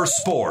 your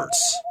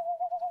sports.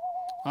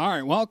 All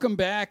right, welcome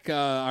back.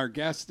 Our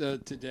guest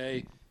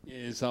today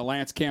is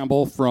Lance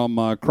Campbell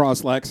from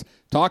Cros-Lex.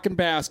 Talking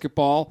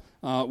basketball,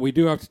 we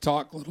do have to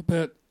talk a little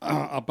bit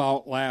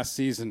about last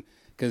season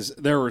because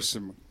there were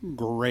some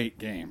great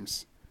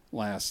games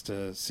last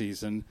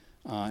season,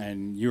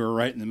 and you were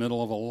right in the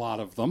middle of a lot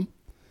of them.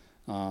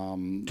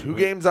 2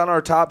 games on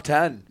our top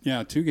 10.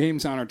 Yeah, 2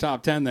 games on our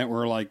top 10 that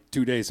were like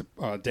 2 days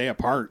a day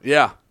apart.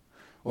 Yeah.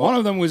 One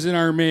of them was in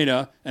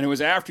Armada, and it was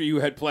after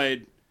you had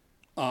played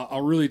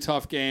a really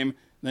tough game.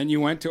 Then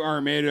you went to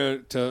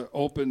Armada to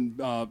open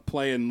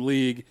play in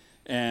league,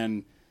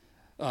 and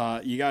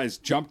you guys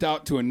jumped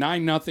out to a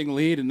 9-0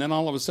 lead, and then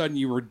all of a sudden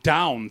you were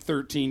down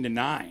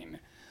 13-9.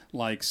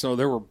 Like, so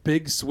there were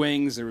big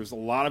swings. There was a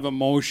lot of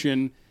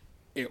emotion.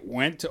 It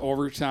went to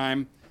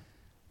overtime.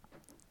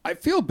 I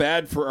feel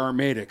bad for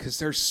Armada because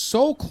they're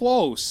so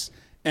close,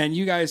 and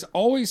you guys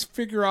always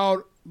figure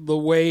out the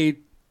way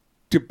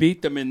to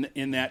beat them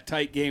in that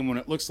tight game when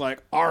it looks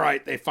like, all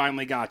right, they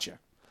finally got you.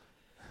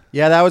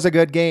 Yeah, that was a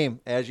good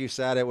game. As you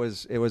said, it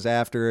was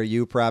after a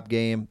U-Prop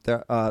game.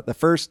 The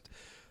first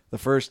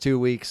 2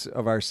 weeks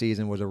of our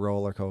season was a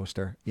roller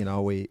coaster. You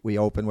know, we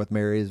opened with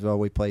Marysville.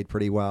 We played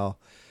pretty well.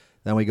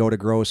 Then we go to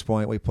Grosse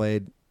Pointe. We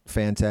played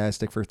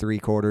fantastic for 3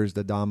 quarters.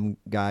 The dumb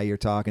guy you're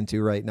talking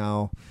to right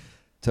now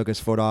took his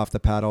foot off the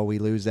pedal. We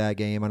lose that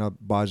game on a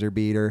buzzer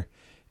beater.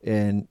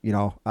 And, you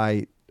know,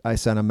 I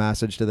sent a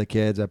message to the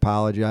kids. I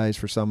apologize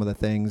for some of the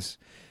things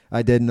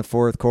I did in the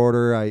fourth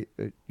quarter.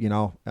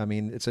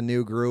 It's a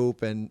new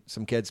group and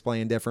some kids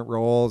playing different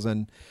roles.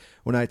 And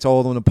when I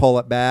told them to pull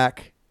it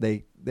back,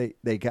 they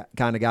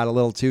kind of got a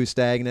little too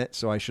stagnant.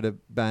 So I should have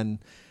been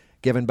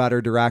given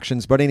better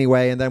directions. But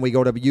anyway, and then we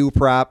go to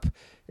U-Prep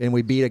and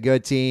we beat a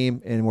good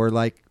team. And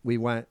we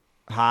went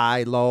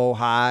high, low,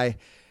 high.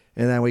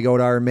 And then we go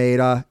to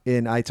Armada,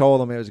 and I told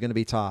them it was going to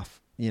be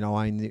tough. You know,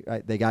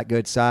 they got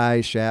good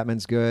size.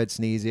 Chapman's good.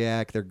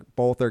 Sneziak,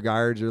 both their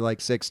guards are like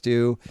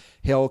 6'2".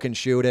 Hill can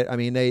shoot it. I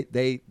mean,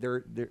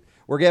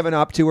 we're giving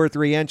up 2 or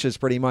 3 inches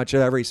pretty much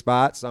at every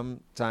spot,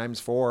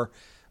 sometimes 4.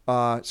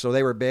 So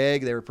they were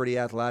big. They were pretty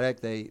athletic.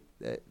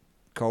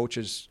 Coach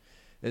is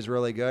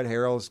really good.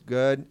 Harold's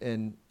good,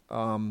 and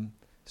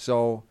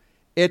so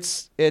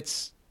it's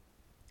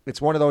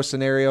one of those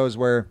scenarios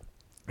where,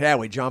 yeah,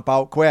 we jump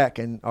out quick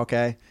and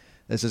okay,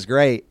 this is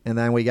great, and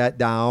then we got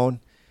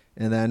down.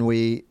 And then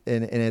and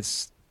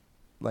it's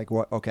like,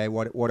 what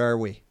are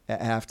we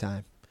at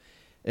halftime?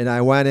 And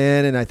I went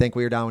in, and I think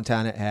we were down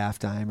 10 at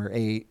halftime or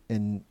 8,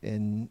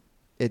 and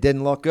it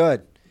didn't look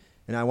good.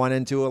 And I went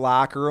into a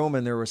locker room,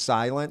 and there was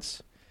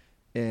silence.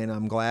 And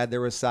I'm glad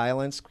there was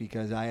silence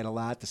because I had a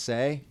lot to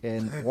say.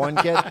 And one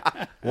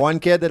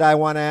kid that I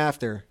went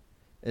after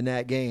in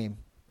that game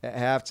at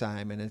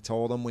halftime, and I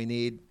told him we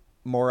need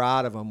more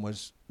out of him,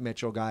 was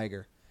Mitchell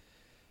Geiger.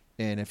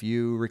 And if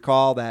you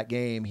recall that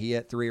game, he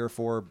hit 3 or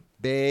 4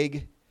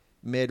 big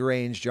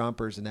mid-range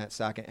jumpers in that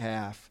second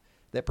half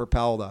that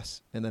propelled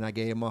us. And then I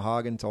gave him a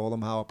hug and told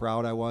him how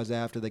proud I was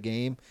after the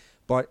game.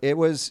 But it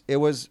was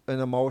an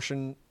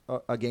emotion,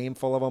 a game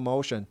full of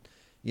emotion,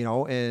 you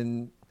know.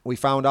 And we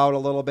found out a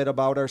little bit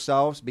about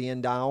ourselves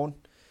being down,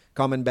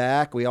 coming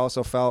back. We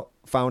also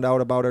found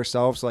out about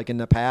ourselves, like in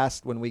the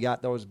past when we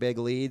got those big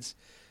leads,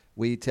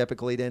 we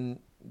typically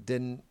didn't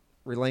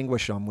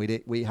relinquish them.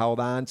 We held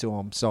on to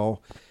them.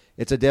 So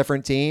it's a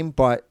different team,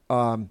 but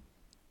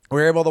we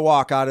were able to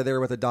walk out of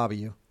there with a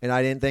W. And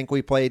I didn't think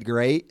we played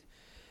great,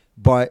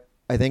 but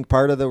I think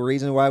part of the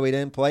reason why we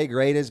didn't play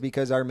great is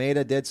because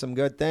Armada did some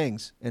good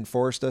things and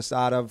forced us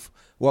out of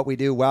what we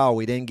do well.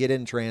 We didn't get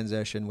in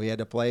transition. We had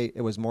to play.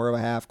 It was more of a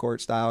half-court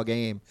style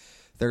game.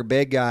 Their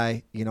big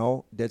guy, you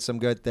know, did some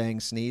good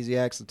things.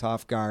 Sneziak's a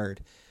tough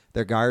guard.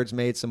 Their guards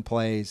made some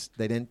plays.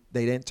 They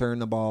didn't turn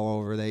the ball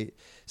over.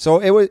 So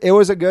it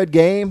was a good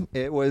game.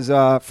 It was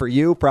for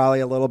you probably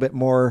a little bit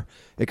more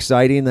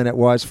exciting than it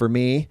was for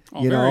me.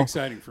 Very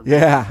exciting for me.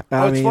 Yeah,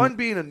 it's fun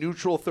being a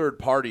neutral third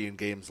party in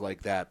games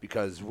like that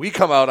because we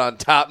come out on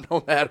top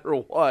no matter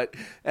what.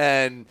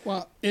 And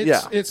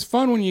it's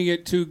fun when you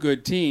get two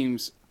good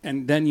teams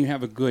and then you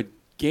have a good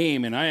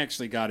game. And I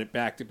actually got it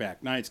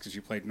back-to-back nights because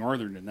you played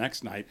Northern the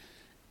next night,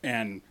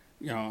 and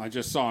I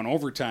just saw an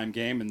overtime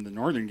game, and the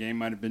Northern game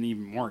might have been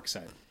even more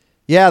exciting.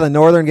 Yeah, the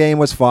Northern game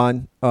was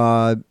fun.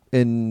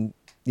 And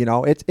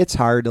it's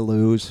hard to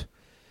lose.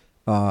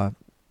 But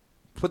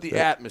the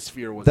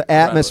atmosphere was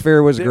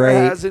atmosphere was great.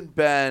 There hasn't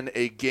been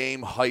a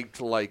game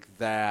hyped like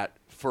that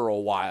for a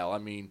while. I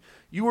mean,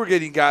 you were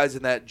getting guys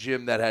in that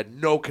gym that had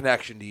no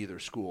connection to either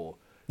school.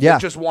 Yeah,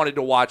 just wanted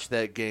to watch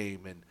that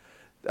game. And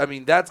I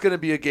mean, that's going to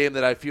be a game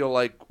that I feel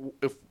like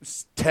if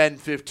 10,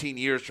 15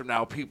 years from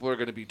now, people are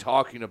going to be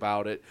talking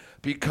about it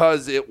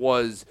because it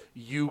was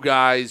you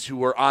guys who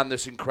were on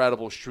this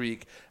incredible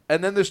streak.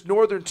 And then this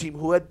Northern team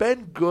who had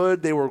been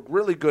good. They were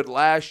really good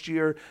last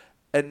year.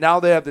 And now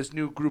they have this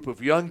new group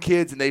of young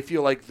kids, and they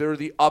feel like they're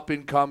the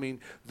up-and-coming.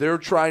 They're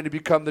trying to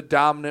become the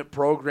dominant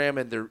program,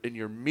 and they're in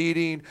your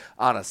meeting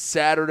on a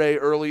Saturday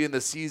early in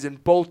the season.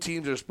 Both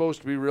teams are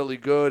supposed to be really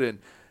good. And,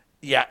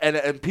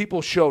 and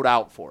people showed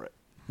out for it.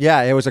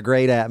 Yeah, it was a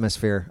great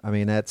atmosphere. I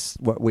mean, that's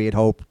what we had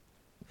hoped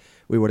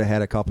we would have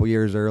had a couple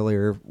years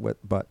earlier,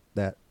 but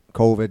that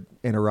COVID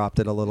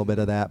interrupted a little bit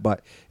of that.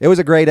 But it was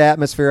a great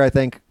atmosphere, I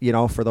think,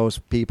 for those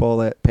people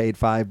that paid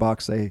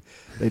 $5,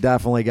 they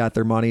definitely got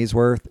their money's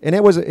worth. And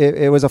it was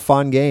a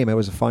fun game. It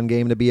was a fun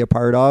game to be a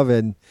part of,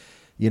 and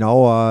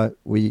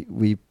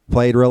we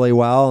played really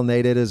well, and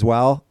they did as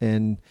well.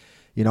 And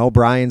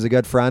Brian's a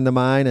good friend of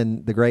mine,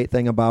 and the great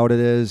thing about it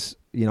is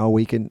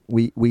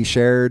we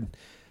shared.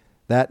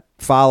 That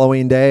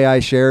following day,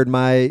 I shared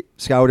my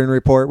scouting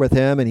report with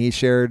him, and he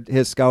shared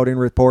his scouting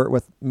report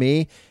with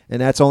me,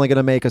 and that's only going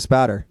to make us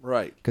better.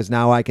 Right. Because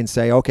now I can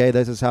say, okay,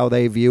 this is how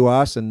they view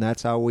us, and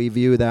that's how we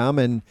view them,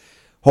 and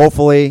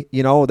hopefully,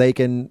 he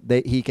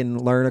can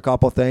learn a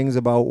couple things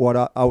about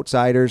what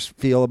outsiders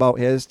feel about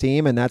his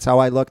team, and that's how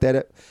I looked at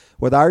it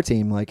with our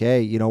team. Like, hey,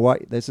 you know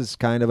what? This is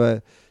kind of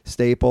a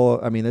staple.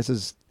 I mean,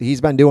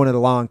 he's been doing it a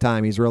long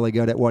time. He's really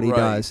good at what he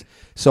does.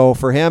 So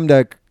for him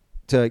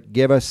to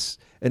give us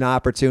an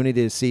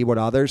opportunity to see what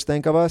others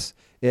think of us,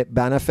 it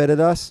benefited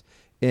us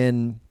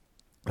in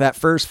that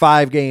first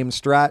 5-game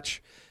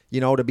stretch.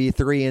 To be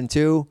 3-2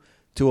 to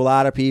a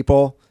lot of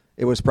people,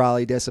 it was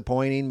probably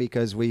disappointing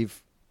because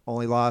we've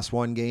only lost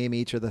one game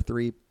each of the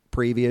 3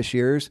 previous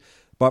years.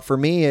 But for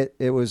me,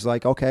 it was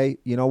like, okay,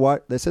 you know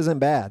what? This isn't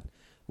bad.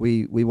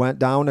 We went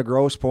down to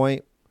Grosse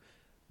Pointe.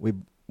 We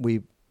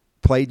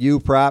played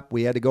U-Prep.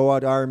 We had to go out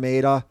to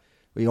Armada.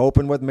 We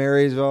opened with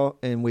Marysville,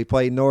 and we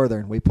played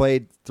Northern. We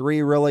played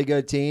 3 really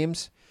good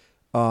teams.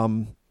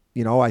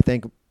 I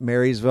think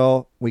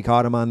Marysville, we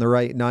caught them on the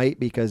right night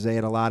because they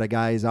had a lot of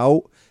guys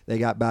out. They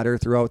got better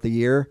throughout the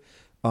year.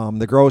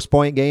 The Grosse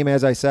Pointe game,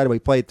 as I said, we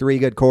played 3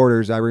 good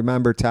quarters. I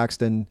remember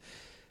texting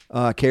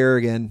Bill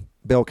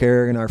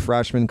Kerrigan, our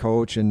freshman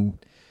coach,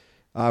 and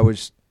I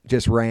was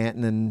just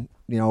ranting and,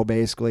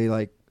 basically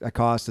like, it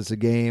cost us a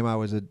game. I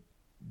was a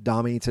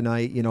dummy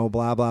tonight,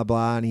 blah, blah,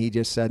 blah. And he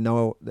just said,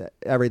 no,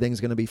 everything's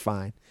going to be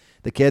fine.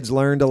 The kids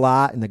learned a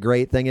lot. And the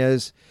great thing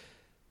is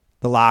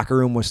the locker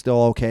room was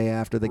still okay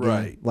after the game.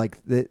 Right. Like,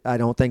 I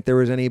don't think there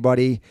was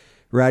anybody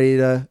ready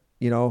to,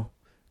 go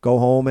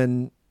home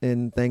and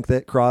think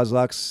that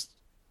Cros-Lex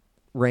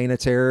reign of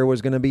terror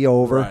was going to be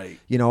over. Right.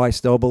 I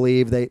still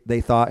believe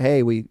they thought,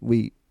 hey,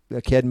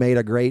 the kid made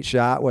a great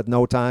shot with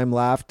no time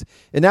left.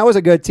 And that was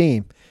a good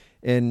team.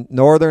 And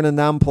Northern and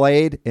them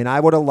played. And I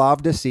would have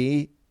loved to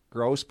see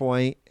Grosse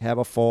Pointe have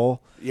a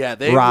full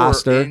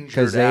roster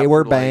because they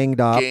were banged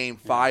up. Game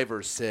 5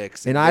 or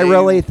 6, and I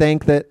really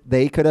think that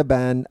they could have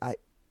been.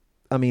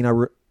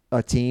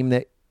 A team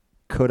that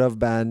could have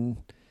been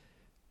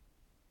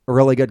a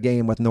really good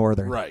game with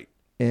Northern, right?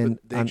 And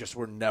but they just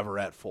were never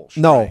at full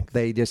strength. No,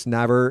 they just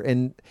never.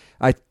 And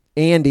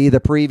Andy, the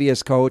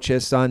previous coach,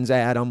 his son's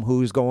Adam,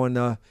 who's going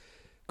to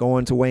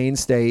Wayne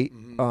State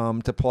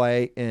to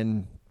play,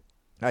 and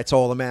I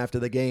told him after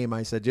the game,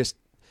 I said, just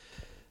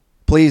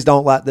please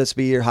don't let this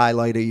be your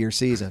highlight of your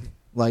season.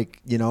 Like,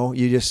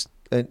 you just,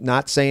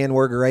 not saying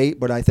we're great,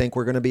 but I think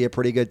we're going to be a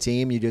pretty good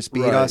team. You just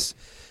beat us.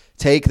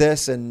 Take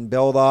this and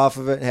build off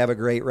of it and have a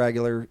great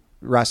regular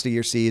rest of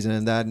your season.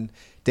 And then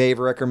Dave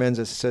Rickerman's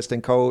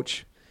assistant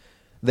coach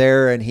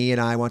there, and he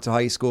and I went to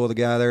high school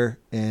together.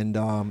 And,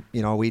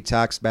 we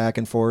text back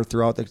and forth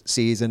throughout the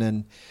season,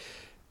 and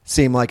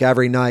seemed like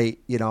every night,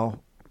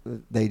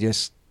 they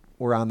just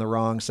were on the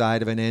wrong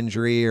side of an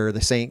injury, or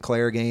the St.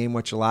 Clair game,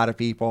 which a lot of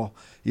people,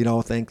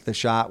 think the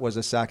shot was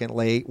a second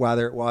late,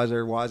 whether it was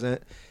or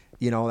wasn't.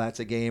 That's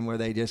a game where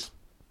they just,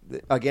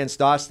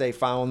 against us, they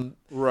found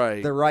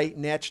the right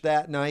niche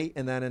that night,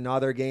 and then in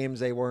other games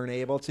they weren't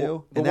able to.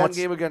 Well, the one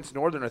game against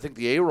Northern, I think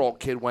the A-Roll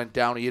kid went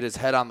down. He hit his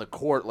head on the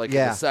court in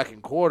the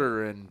second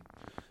quarter, and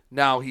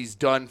now he's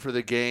done for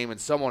the game,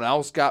 and someone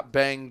else got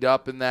banged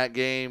up in that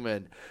game,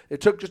 and it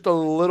took just a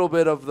little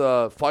bit of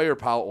the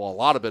firepower, well, a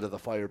lot of bit of the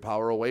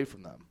firepower away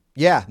from them.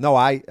 Yeah, no,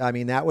 I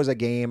mean, that was a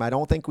game. I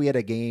don't think we had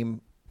a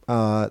game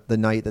the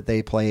night that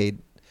they played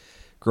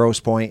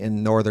Grosse Pointe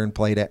and Northern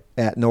played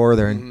at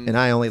Northern, and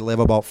I only live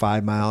about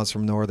 5 miles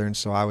from Northern,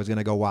 so I was going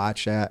to go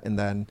watch that, and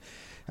then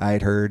I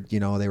had heard,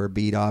 they were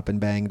beat up and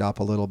banged up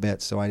a little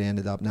bit, so I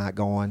ended up not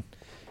going.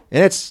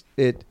 And it's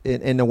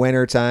in the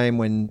wintertime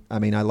when, I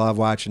love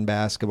watching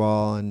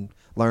basketball and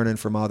learning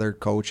from other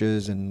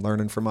coaches and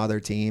learning from other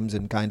teams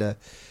and kind of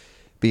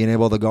being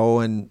able to go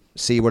and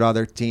see what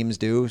other teams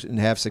do and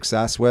have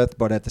success with.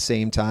 But at the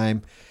same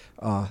time,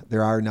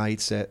 there are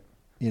nights that,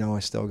 I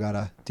still got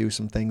to do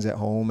some things at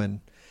home, and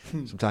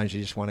sometimes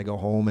you just want to go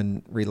home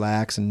and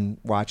relax and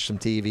watch some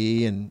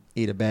TV and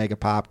eat a bag of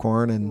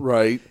popcorn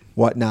and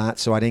whatnot.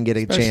 So I didn't get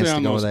a chance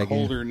to go to that game. Especially on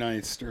those colder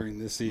nights during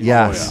the season.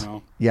 Yes,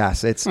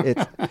 yes. It's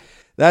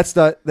that's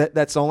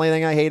the only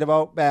thing I hate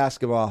about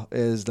basketball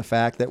is the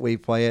fact that we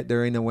play it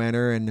during the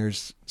winter, and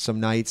there's some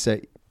nights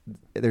that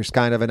there's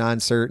kind of an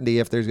uncertainty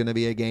if there's going to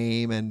be a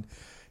game, and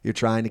you're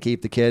trying to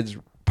keep the kids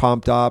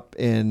pumped up.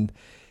 And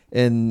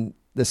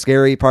the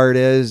scary part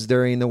is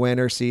during the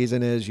winter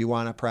season is you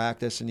want to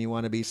practice and you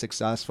want to be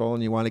successful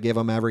and you want to give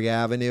them every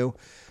avenue.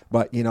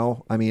 But,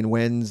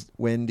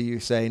 when do you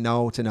say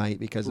no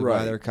tonight because the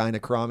weather kind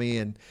of crummy?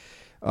 And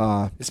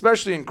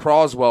especially in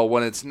Croswell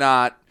when it's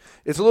not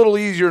 – it's a little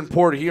easier in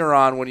Port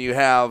Huron when you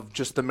have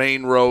just the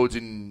main roads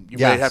and you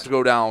might have to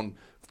go down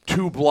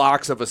 2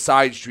 blocks of a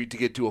side street to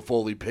get to a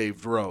fully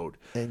paved road.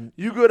 And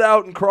you go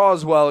out in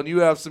Croswell and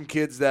you have some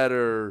kids that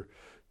are –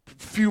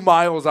 few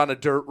miles on a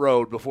dirt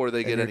road before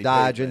they get any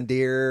dodging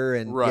deer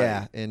and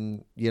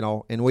and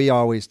and we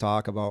always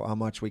talk about how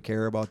much we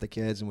care about the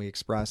kids and we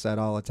express that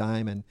all the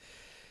time, and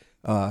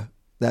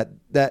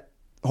that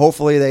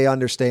hopefully they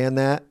understand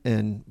that.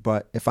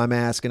 But if I'm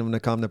asking them to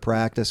come to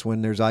practice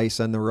when there's ice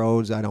on the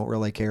roads, I don't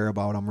really care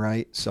about them,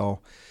 right?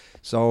 So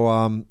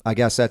I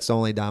guess that's the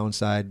only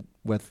downside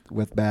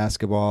with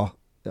basketball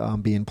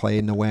being played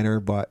in the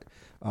winter. But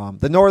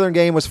the Northern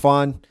game was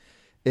fun.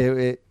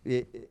 It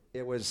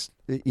was,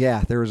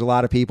 there was a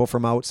lot of people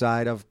from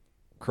outside of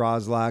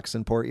Cros-Lex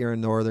and Port Huron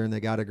Northern.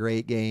 They got a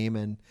great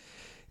game,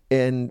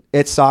 and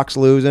it sucks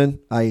losing.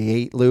 I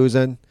hate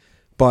losing,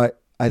 but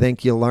I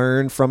think you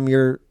learn from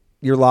your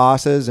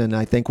losses, and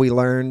I think we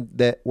learned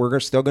that we're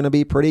still going to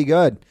be pretty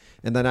good.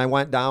 And then I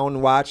went down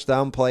and watched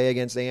them play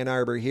against Ann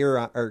Arbor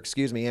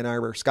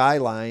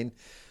Skyline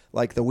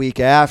like the week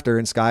after,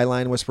 and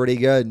Skyline was pretty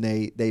good,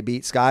 and they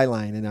beat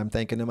Skyline, and I'm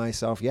thinking to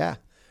myself, we're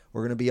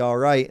going to be all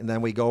right. And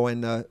then we go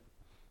into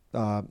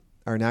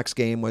our next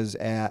game was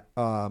at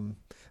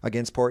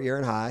against Port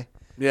Huron High.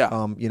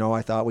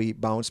 I thought we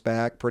bounced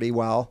back pretty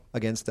well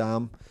against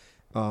them.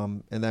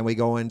 And then we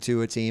go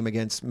into a team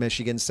against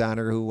Michigan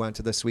Center, who went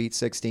to the Sweet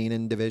 16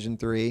 in Division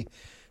III,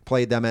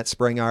 played them at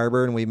Spring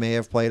Arbor, and we may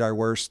have played our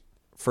worst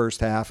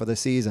first half of the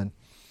season.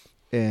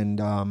 And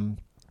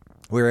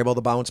we were able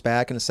to bounce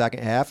back in the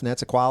second half, and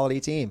that's a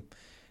quality team.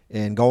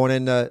 And going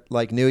into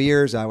like New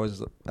Year's, I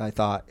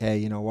thought, hey,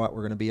 you know what,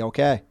 we're going to be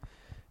okay.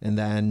 And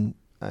then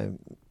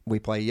we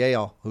play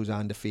Yale, who's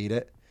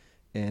undefeated,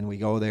 and we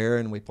go there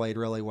and we played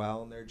really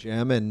well in their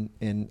gym,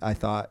 and I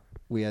thought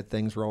we had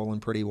things rolling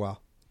pretty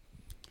well.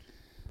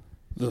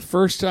 The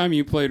first time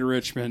you played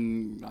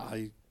Richmond,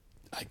 I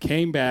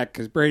came back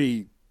because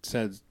Brady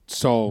said,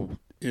 so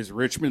is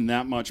Richmond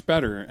that much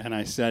better? And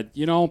I said,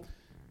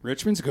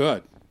 Richmond's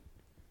good.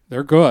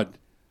 They're good.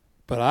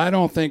 But I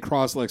don't think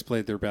Cros-Lex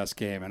played their best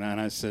game. And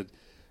I said,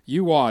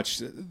 you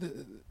watch,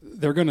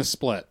 they're going to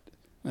split.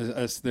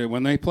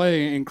 When they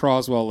play in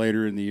Croswell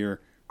later in the year,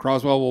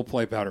 Croswell will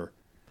play better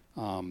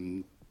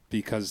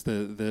because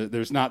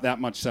there's not that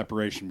much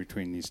separation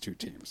between these two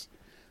teams.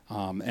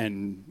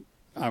 And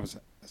I was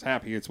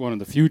happy. It's one of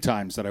the few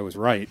times that I was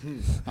right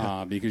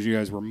because you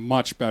guys were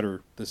much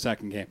better the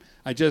second game.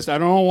 I don't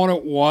know what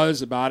it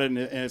was about it, and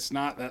it's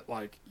not that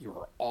like you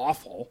were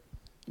awful.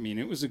 I mean,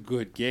 it was a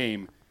good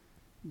game,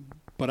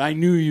 but I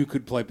knew you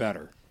could play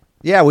better.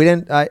 Yeah, we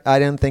didn't. I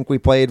didn't think we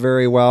played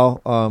very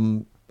well.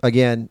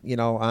 Again,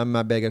 I'm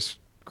my biggest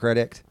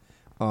critic.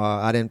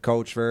 I didn't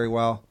coach very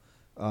well.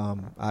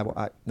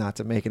 I not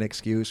to make an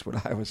excuse,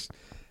 but I was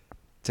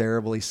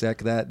terribly sick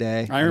that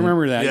day. I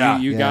remember that. Yeah.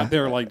 You got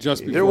there like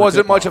just before. There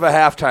wasn't much of a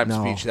halftime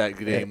speech that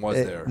game, was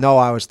there? No,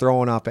 I was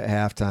throwing up at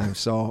halftime,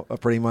 so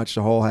pretty much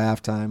the whole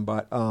halftime.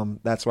 But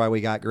that's why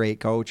we got great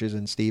coaches,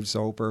 and Steve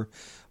Soper,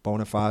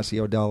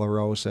 Bonifacio De La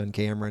Rosa, and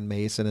Cameron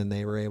Mason, and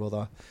they were able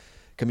to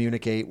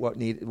communicate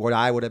what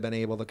I would have been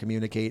able to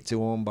communicate to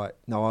them. But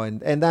no,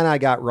 and then I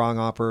got rung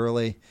up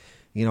early,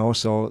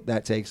 so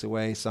that takes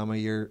away some of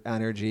your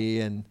energy.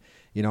 And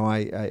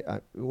I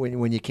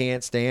when you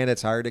can't stand,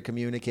 it's hard to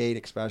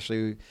communicate,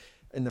 especially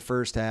in the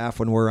first half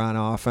when we're on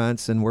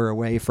offense and we're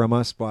away from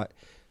us. But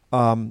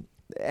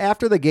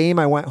after the game,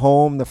 I went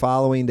home the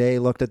following day,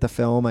 looked at the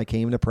film. I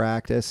came to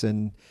practice,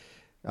 and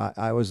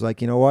I was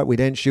like, you know what, we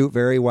didn't shoot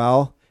very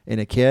well. And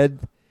a kid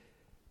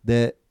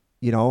that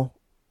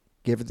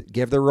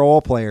give the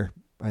role player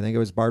I think it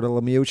was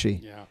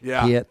Bartolomucci.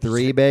 Yeah. He hit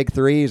 3 big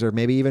threes, or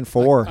maybe even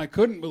 4. I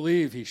couldn't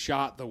believe he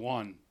shot the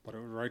one, but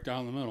it was right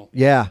down the middle.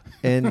 Yeah,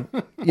 and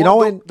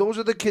those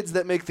are the kids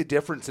that make the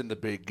difference in the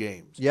big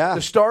games. Yeah.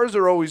 The stars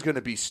are always going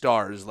to be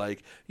stars.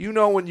 Like,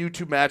 when you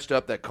two matched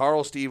up that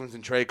Carl Stevens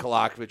and Trey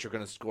Kolakovic are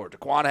going to score.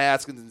 Daquan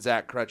Haskins and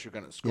Zach Kretsch are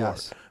going to score.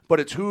 Yes. But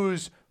it's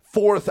whose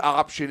fourth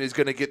option is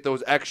going to get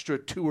those extra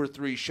 2 or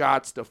 3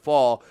 shots to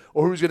fall,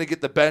 or who's going to get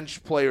the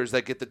bench players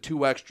that get the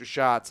 2 extra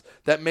shots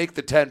that make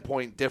the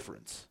 10-point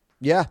difference.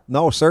 Yeah,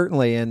 no,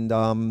 certainly.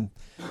 And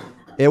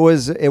it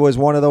was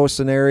one of those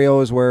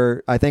scenarios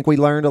where I think we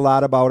learned a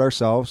lot about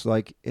ourselves,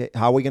 like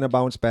how are we going to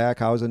bounce back?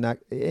 How's the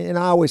next? And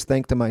I always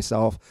think to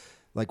myself,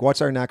 like,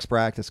 what's our next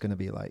practice going to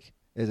be like?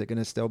 Is it going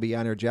to still be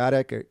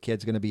energetic? Are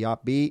kids going to be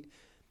upbeat?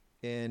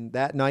 And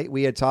that night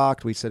we had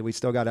talked. We said we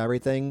still got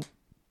everything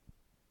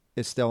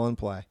is still in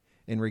play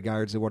in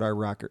regards to what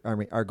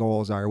our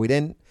goals are.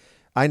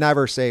 I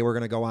never say we're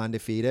going to go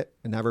undefeated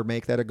and never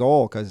make that a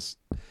goal, because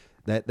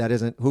that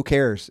isn't, who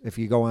cares if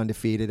you go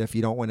undefeated if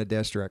you don't win a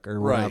district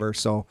or whatever. Right.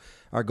 So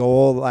our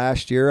goal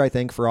last year, I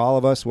think for all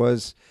of us,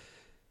 was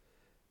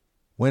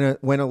win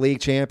a league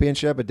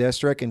championship, a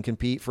district, and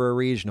compete for a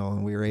regional.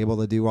 And we were able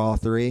to do all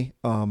 3.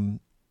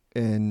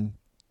 And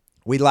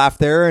we left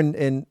there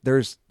and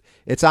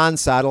it's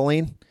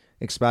unsettling,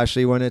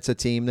 especially when it's a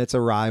team that's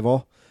a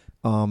rival.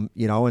 And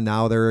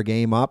now they're a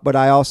game up. But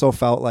I also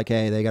felt like,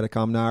 hey, they got to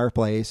come to our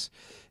place.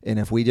 And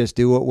if we just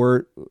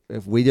do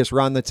if we just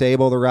run the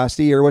table the rest of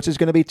the year, which is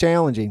going to be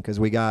challenging because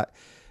we got,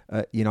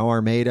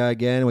 Armada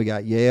again, we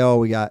got Yale,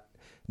 we got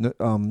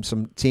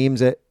some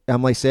teams at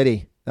Emily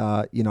City,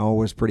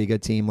 was a pretty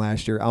good team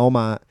last year.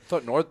 Almont. I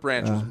thought North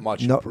Branch was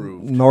much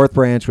improved. North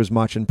Branch was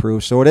much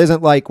improved. So it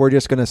isn't like we're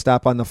just going to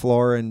step on the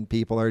floor and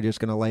people are just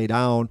going to lay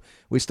down.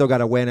 We still got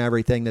to win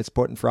everything that's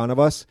put in front of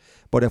us.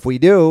 But if we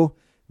do,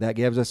 that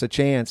gives us a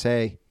chance.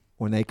 Hey,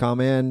 when they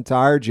come in to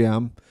our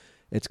gym,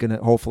 it's going to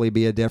hopefully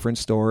be a different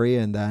story.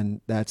 And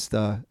then that's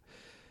the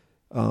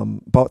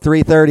about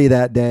 3:30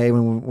 that day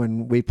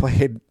when we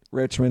played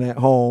Richmond at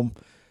home,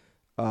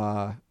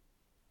 I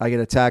get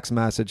a text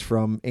message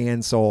from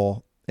Ann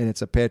Soul, and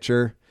it's a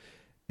picture,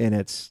 and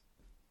it's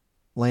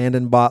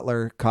Landon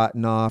Butler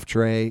cutting off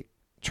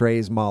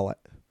Trey's mullet.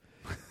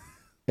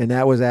 And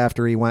that was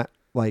after he went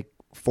like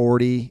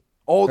 40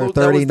 or 39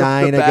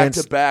 that was the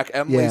against back-to-back.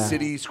 Emily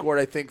City scored,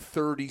 I think,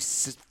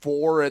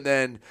 34, and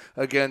then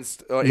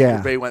against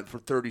Anchor Bay went for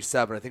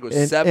 37. I think it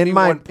was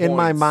 71 points. In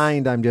my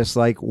mind, I'm just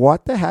like,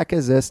 what the heck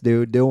is this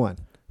dude doing?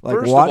 Like,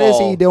 First what of all,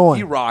 is he doing?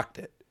 He rocked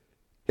it.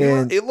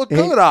 And it looked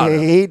good on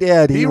him. He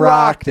did. He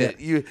rocked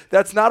it.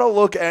 That's not a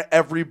look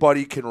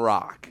everybody can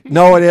rock.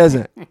 No, it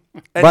isn't.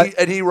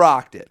 And he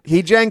rocked it.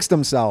 He jinxed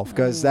himself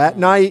because that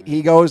night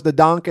he goes to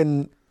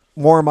Duncan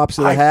warm-ups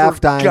at the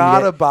halftime.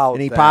 Forgot about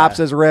and he that. pops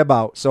his rib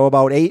out. So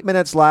about 8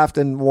 minutes left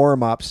in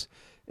warm-ups,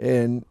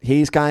 and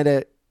he's kind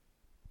of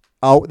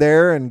out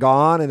there and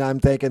gone, and I'm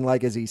thinking,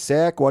 like, is he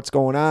sick? What's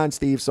going on?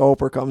 Steve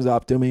Soper comes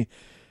up to me.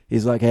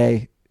 He's like,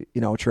 hey,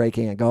 Trey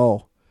can't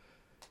go.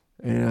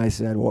 And I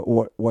said,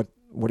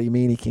 what do you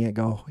mean he can't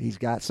go? He's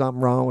got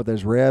something wrong with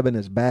his rib and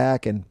his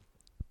back. And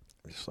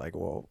I'm just like,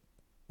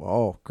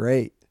 whoa,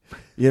 great.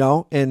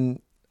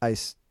 And I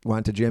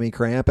went to Jimmy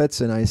Krampitz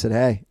and I said,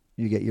 hey,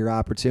 you get your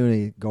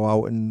opportunity. Go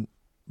out and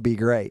be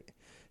great.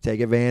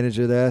 Take advantage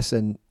of this.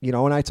 And,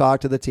 and I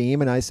talked to the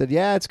team and I said,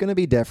 yeah, it's going to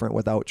be different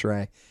without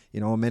Trey.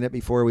 A minute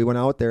before we went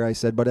out there, I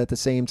said, but at the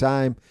same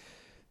time,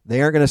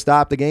 they aren't going to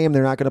stop the game.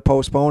 They're not going to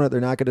postpone it. They're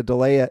not going to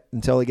delay it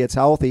until he gets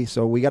healthy.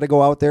 So we got to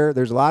go out there.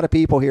 There's a lot of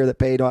people here that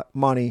paid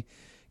money,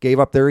 gave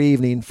up their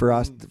evening for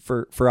us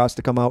for us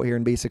to come out here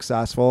and be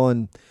successful.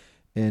 And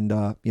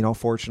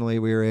fortunately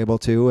we were able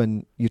to.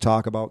 And you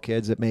talk about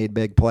kids that made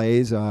big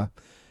plays.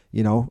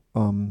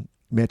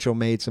 Mitchell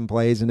made some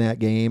plays in that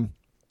game.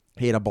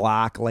 He had a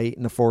block late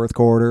in the fourth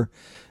quarter.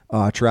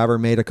 Trevor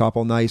made a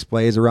couple nice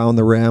plays around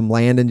the rim.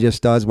 Landon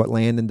just does what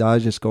Landon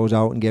does, just goes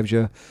out and gives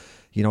you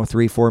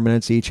 3-4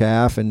 minutes each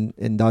half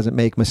and doesn't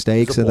make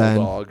mistakes. And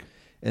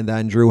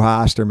then Drew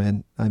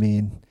Hosterman,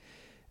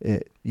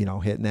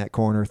 hitting that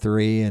corner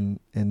 3.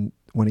 And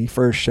when he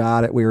first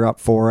shot it, we were up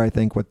 4, I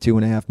think, with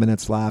 2.5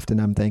 minutes left. And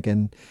I'm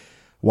thinking,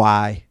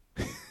 why?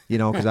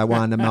 Because I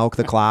wanted to milk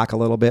the clock a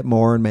little bit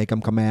more and make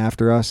him come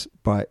after us.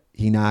 But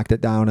he knocked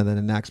it down. And then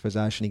the next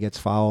possession, he gets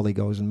fouled. He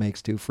goes and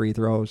makes 2 free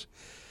throws.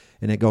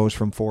 And it goes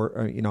from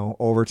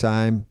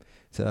overtime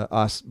to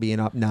us being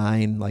up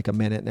 9, like a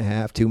minute and a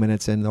half, 2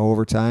 minutes into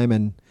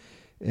overtime.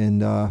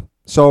 And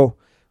so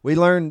we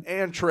learned.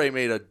 And Trey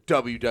made a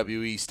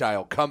WWE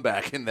style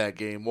comeback in that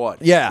game.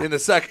 What? Yeah. In the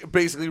second,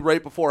 basically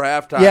right before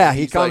halftime. Yeah,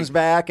 he comes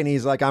back and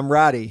he's like, I'm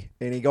ready.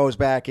 And he goes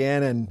back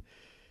in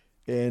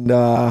and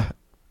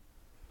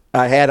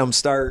I had him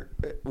start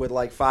with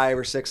like 5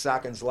 or 6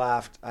 seconds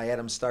left. I had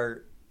him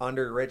start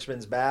under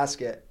Richmond's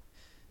basket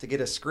to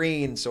get a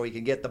screen so he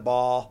can get the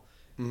ball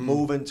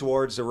moving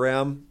towards the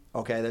rim.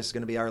 Okay, this is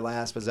going to be our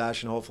last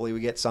possession. Hopefully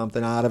we get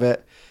something out of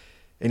it.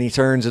 And he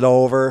turns it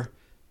over,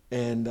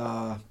 and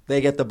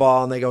they get the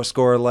ball, and they go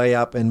score a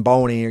layup. And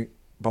Boney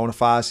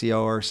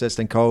Bonifacio, our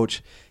assistant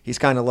coach, he's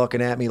kind of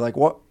looking at me like,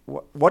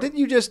 what did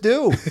you just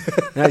do?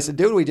 And I said,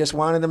 dude, we just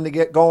wanted them to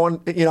get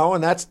going,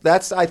 and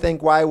that's I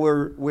think why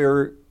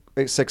we're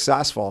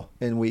successful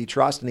and we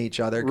trust in each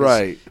other.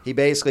 Right. He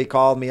basically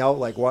called me out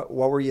like, what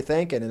were you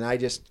thinking? And I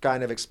just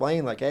kind of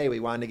explained like, hey, we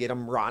wanted to get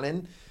him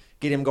running,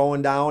 get him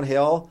going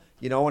downhill,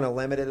 in a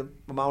limited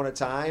amount of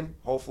time,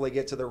 hopefully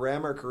get to the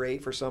rim or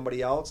create for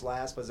somebody else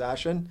last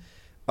possession.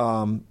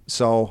 And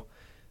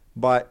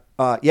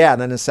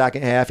then the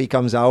second half he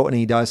comes out and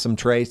he does some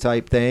Trey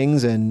type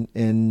things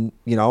and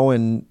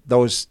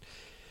those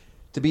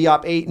to be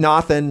up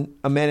 8-0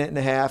 a minute and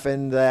a half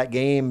into that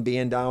game,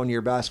 being down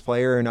your best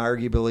player and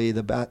arguably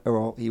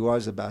he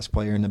was the best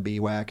player in the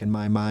BWAC in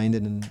my mind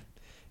and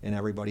in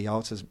everybody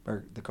else's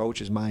or the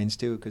coach's minds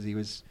too, because he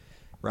was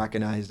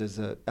recognized as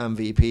the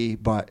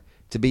MVP. But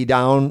to be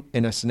down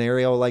in a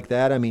scenario like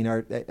that, I mean,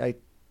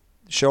 it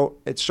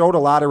showed a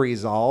lot of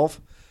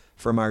resolve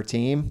from our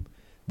team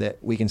that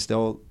we can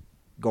still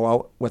go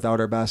out without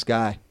our best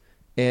guy.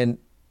 And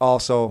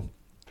also,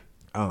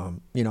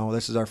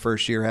 this is our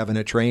first year having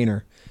a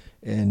trainer.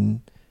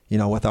 And,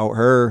 without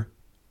her,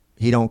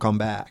 he don't come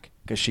back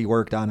because she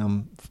worked on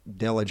him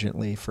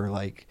diligently for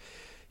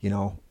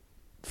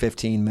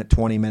 15,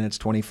 20 minutes,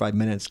 25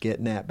 minutes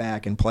getting that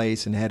back in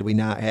place. And had we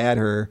not had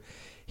her,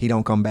 he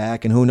don't come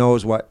back. And who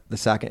knows what the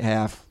second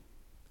half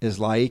is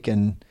like.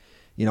 And,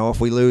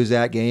 if we lose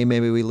that game,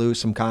 maybe we lose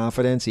some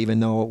confidence, even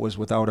though it was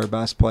without our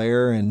best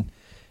player. And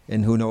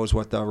who knows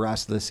what the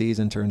rest of the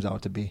season turns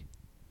out to be.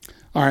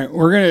 All right,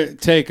 we're going to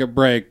take a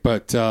break,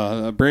 but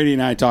Brady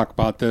and I talk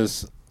about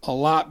this a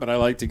lot, but I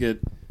like to get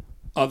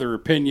other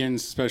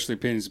opinions, especially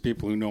opinions of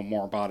people who know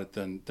more about it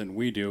than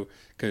we do,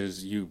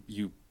 because you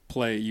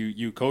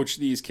coach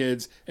these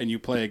kids and you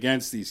play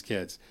against these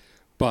kids.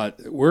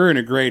 But we're in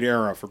a great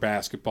era for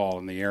basketball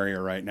in the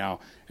area right now,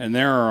 and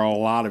there are a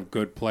lot of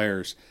good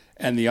players.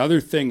 And the other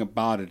thing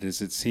about it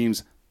is it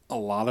seems a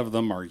lot of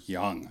them are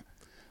young.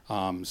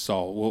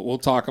 So we'll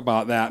talk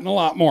about that and a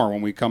lot more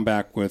when we come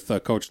back with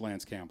Coach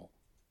Lance Campbell.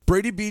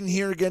 Brady Beaton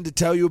here again to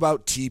tell you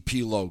about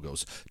TP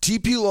Logos.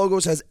 TP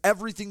Logos has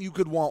everything you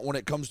could want when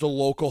it comes to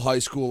local high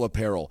school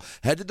apparel.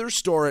 Head to their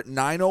store at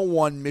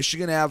 901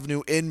 Michigan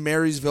Avenue in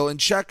Marysville and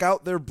check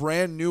out their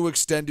brand new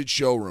extended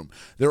showroom.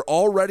 Their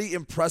already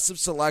impressive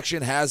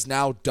selection has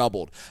now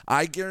doubled.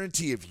 I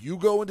guarantee if you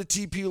go into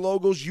TP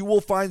Logos, you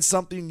will find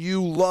something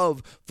you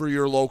love for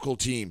your local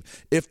team.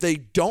 If they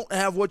don't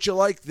have what you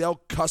like,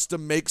 they'll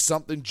custom make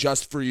something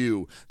just for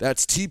you.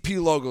 That's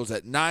TP Logos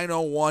at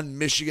 901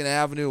 Michigan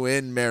Avenue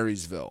in Marysville.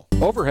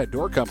 Overhead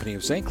Door Company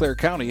of St. Clair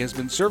County has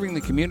been serving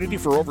the community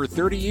for over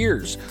 30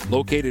 years.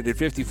 Located at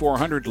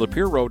 5400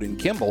 Lapeer Road in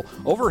Kimball,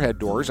 Overhead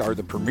Doors are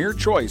the premier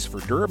choice for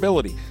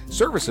durability,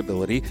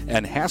 serviceability,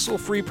 and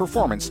hassle-free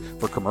performance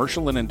for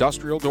commercial and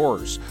industrial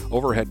doors.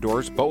 Overhead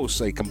Doors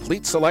boasts a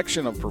complete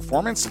selection of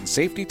performance and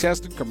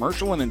safety-tested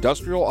commercial and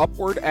industrial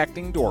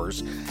upward-acting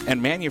doors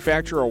and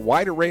manufacture a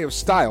wide array of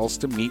styles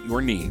to meet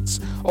your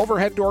needs.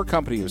 Overhead Door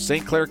Company of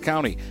St. Clair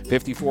County,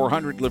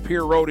 5400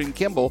 Lapeer Road in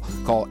Kimball.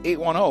 Call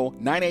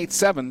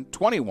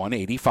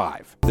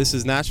 810-987-2185. This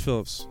is Nash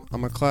Phillips.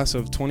 I'm a class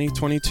of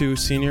 2022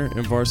 senior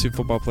and varsity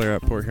football player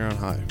at Port Huron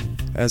High.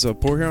 As a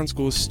Port Huron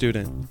School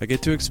student, I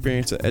get to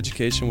experience an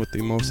education with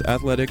the most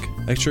athletic,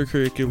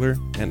 extracurricular,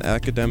 and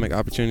academic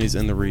opportunities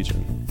in the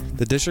region.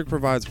 The district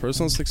provides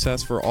personal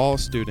success for all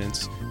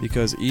students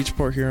because each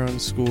Port Huron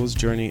school's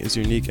journey is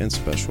unique and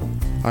special.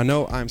 I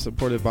know I'm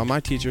supported by my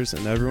teachers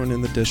and everyone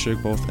in the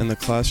district, both in the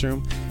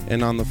classroom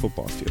and on the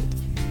football field.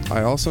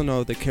 I also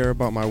know they care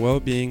about my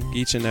well-being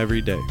each and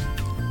every day.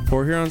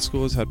 Port Huron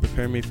Schools had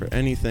prepared me for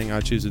anything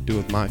I choose to do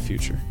with my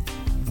future.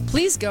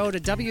 Please go to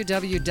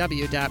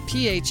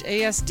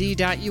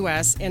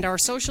www.phasd.us and our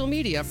social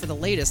media for the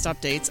latest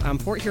updates on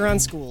Port Huron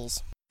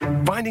Schools.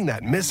 Finding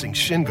that missing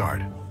shin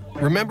guard,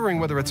 remembering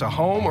whether it's a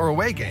home or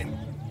away game,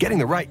 getting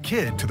the right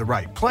kid to the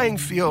right playing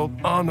field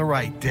on the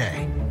right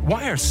day.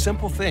 Why are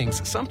simple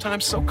things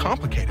sometimes so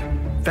complicated?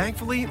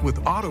 Thankfully,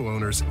 with auto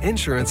owners,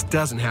 insurance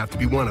doesn't have to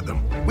be one of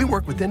them. We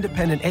work with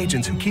independent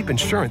agents who keep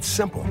insurance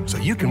simple so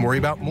you can worry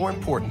about more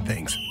important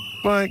things,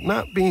 like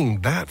not being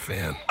that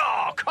fan.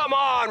 Oh, come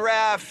on,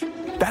 ref!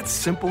 That's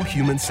simple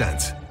human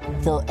sense.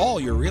 For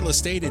all your real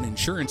estate and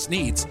insurance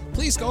needs,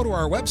 please go to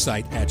our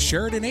website at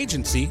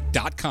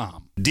SheridanAgency.com.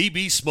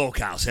 DB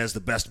Smokehouse has the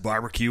best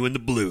barbecue in the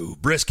blue.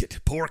 Brisket,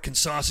 pork, and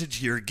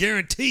sausage, you're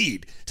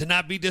guaranteed to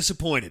not be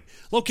disappointed.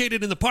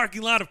 Located in the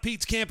parking lot of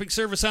Pete's Camping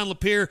Service on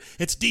Lapeer,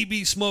 it's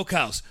DB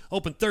Smokehouse.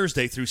 Open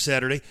Thursday through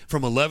Saturday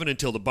from 11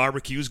 until the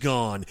barbecue's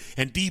gone.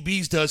 And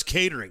DB's does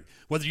catering.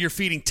 Whether you're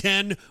feeding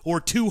 10 or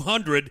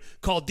 200,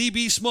 call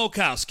DB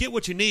Smokehouse. Get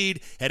what you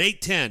need at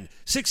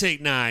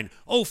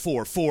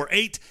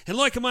 810-689-0448 and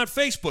like them on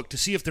Facebook to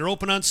see if they're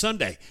open on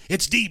Sunday.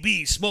 It's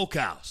DB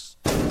Smokehouse.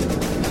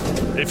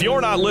 If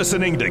you're not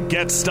listening to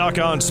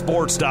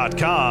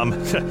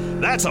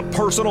GetStuckOnSports.com, that's a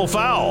personal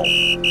foul.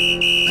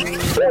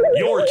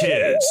 Your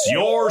kids,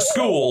 your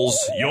schools,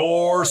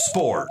 your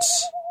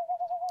sports.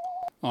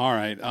 All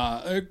right.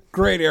 A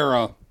great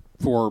era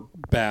for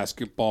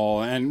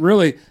basketball. And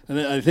really,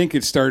 I think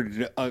it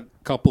started a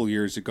couple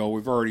years ago.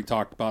 We've already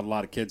talked about a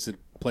lot of kids that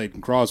played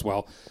in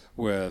Croswell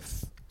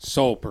with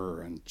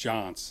Soper and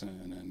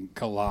Johnson and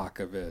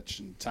Kalakovich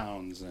and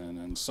Townsend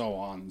and so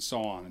on and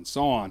so on and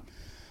so on.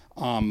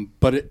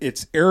 But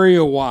it's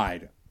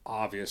area-wide.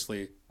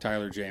 Obviously,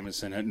 Tyler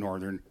Jamison at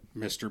Northern,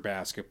 Mr.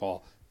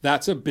 Basketball.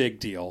 That's a big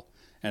deal.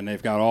 And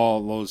they've got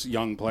all those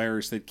young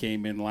players that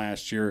came in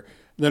last year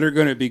that are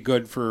going to be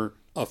good for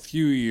a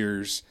few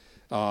years.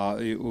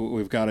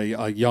 We've got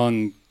a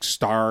young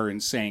star in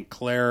St.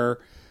 Clair.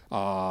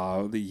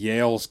 The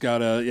Yale's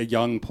got a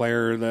young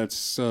player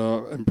that's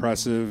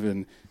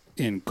impressive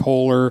in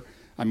Kohler.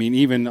 I mean,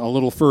 even a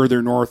little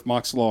further north,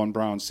 Muxlow and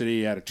Brown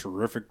City had a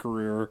terrific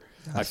career.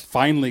 Yes. I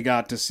finally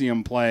got to see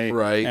him play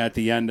at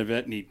the end of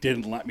it, and he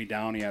didn't let me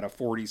down. He had a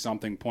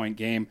 40-something point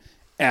game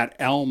at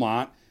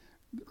Elmont.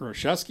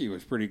 Roszewski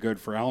was pretty good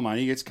for Elmont.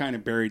 He gets kind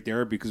of buried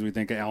there because we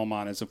think of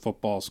Elmont as a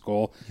football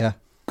school. Yeah.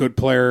 Good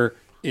player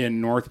in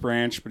North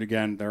Branch, but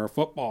again, they're a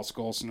football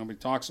school, so nobody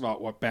talks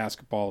about what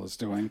basketball is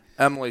doing.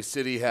 Emily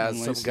City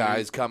has some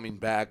guys coming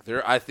back.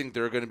 I think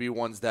they're going to be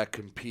ones that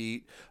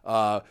compete.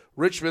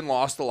 Richmond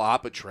lost a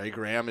lot, but Trey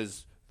Graham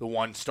is the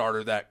one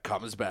starter that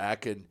comes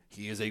back, and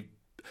he is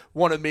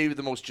one of maybe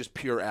the most just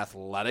pure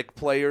athletic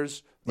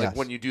players. Like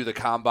when you do the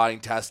combine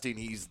testing,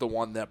 he's the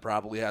one that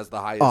probably has the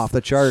highest off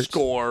the charts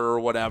score or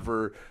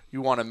whatever you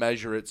want to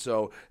measure it.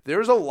 So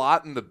there's a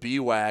lot in the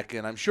BWAC,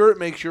 and I'm sure it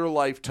makes your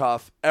life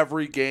tough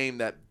every game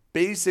that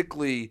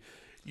basically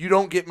you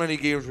don't get many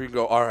games where you can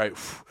go, all right,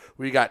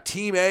 we got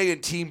Team A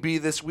and Team B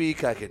this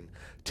week. I can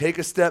take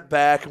a step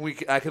back, and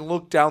I can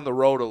look down the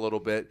road a little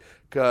bit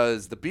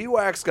because the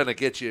BWAC's going to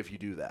get you if you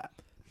do that.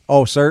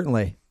 Oh,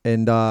 certainly.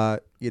 And,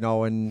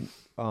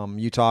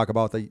 you talk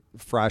about the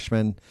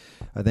freshmen.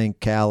 I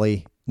think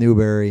Callie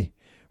Newberry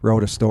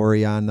wrote a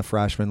story on the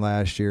freshmen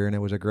last year, and it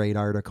was a great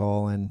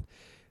article. And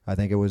I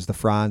think it was the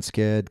Franz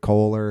kid,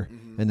 Kohler,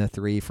 and the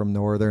 3 from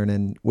Northern.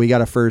 And we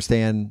got a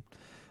firsthand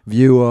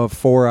view of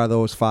 4 out of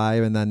those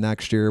 5. And then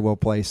next year we'll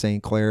play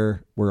St.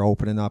 Clair. We're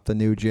opening up the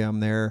new gym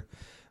there,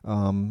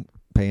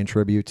 paying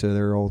tribute to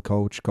their old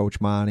coach,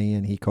 Coach Monty,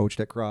 and he coached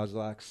at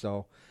Cros-Lex.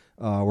 So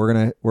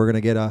we're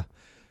gonna get a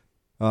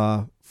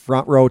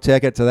front row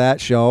ticket to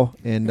that show,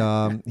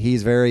 and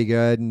he's very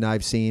good, and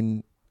I've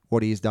seen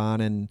what he's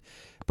done. And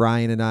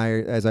Brian and I,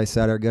 as I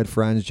said, are good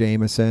friends,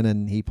 Jameson,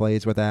 and he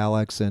plays with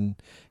Alex, and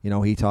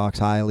he talks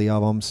highly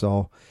of him.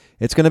 So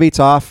it's going to be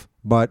tough.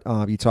 But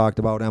you talked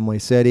about Emily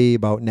City,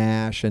 about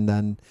Nash, and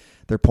then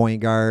their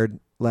point guard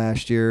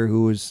last year,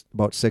 who was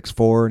about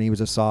 6'4", and he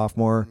was a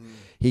sophomore.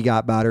 He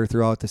got better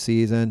throughout the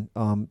season.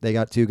 They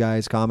got 2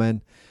 guys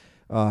coming.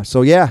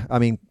 So yeah, I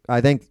mean,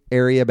 I think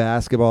area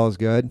basketball is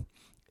good.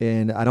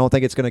 And I don't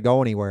think it's going to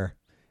go anywhere.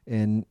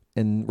 In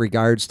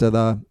regards to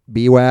the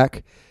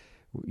BWAC,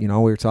 we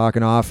were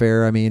talking off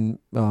air. I mean,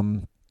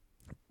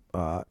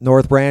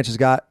 North Branch has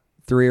got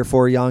 3 or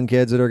 4 young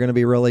kids that are going to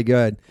be really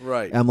good.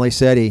 Right. Emily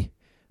City,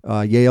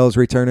 Yale's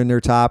returning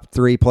their top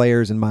 3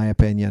 players, in my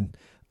opinion.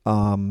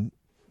 Elmont,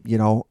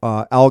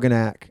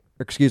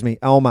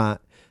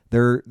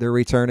 they're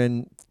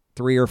returning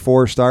 3 or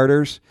 4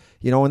 starters.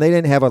 And they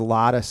didn't have a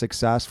lot of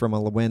success from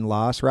a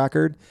win-loss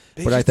record.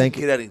 But I think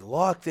didn't get any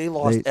luck. They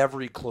lost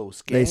every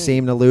close game. They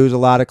seem to lose a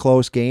lot of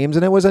close games,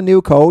 and it was a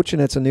new coach,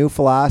 and it's a new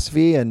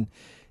philosophy. And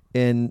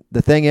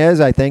the thing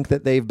is, I think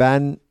that they've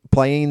been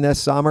playing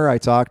this summer. I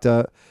talked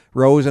to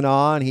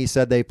Rosenaw, and he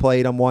said they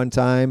played them one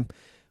time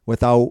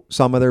without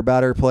some of their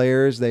better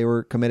players. They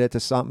were committed to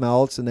something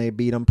else, and they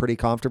beat them pretty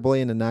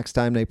comfortably. And the next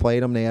time they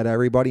played them, they had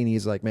everybody, and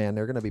he's like, man,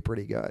 they're going to be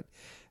pretty good.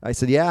 I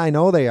said, yeah, I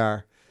know they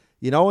are.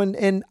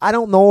 And I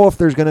don't know if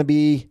there's going to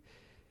be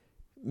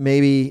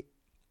Yale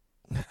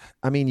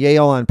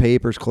on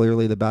paper is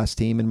clearly the best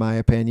team in my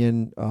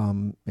opinion.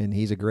 And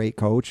he's a great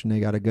coach, and they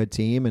got a good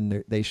team,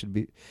 and they should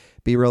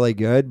be really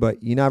good,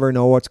 but you never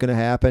know what's going to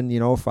happen,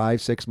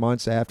 5-6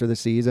 months after the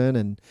season.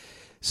 And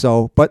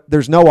so, but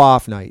there's no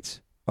off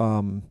nights,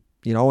 and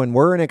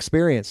we're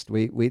inexperienced.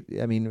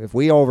 If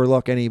we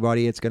overlook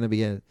anybody, it's going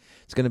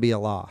to be a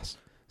loss.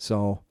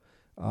 So,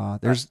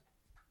 there's,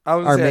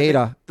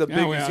 Armada. I was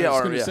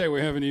going to say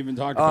we haven't even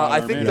talked about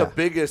Armada. I think the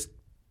biggest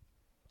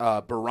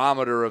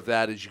barometer of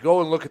that is you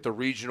go and look at the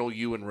regional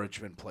you and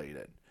Richmond played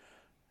in.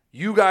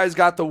 You guys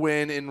got the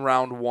win in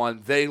round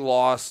 1. They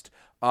lost,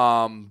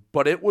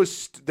 but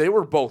they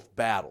were both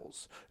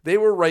battles. They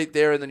were right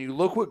there, and then you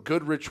look what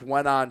Goodrich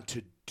went on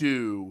to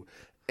do,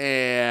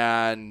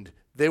 and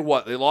they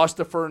lost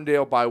to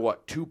Ferndale by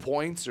 2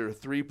 points or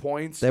 3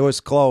 points? It was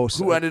close.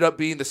 Who ended up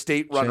being the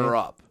state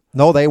runner-up.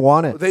 No, they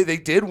won it. They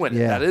did win it.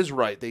 Yeah. That is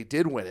right. They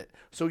did win it.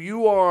 So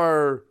you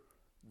are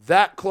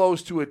that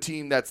close to a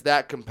team that's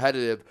that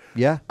competitive.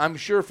 Yeah. I'm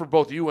sure for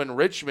both you and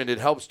Richmond, it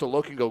helps to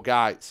look and go,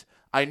 guys,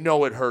 I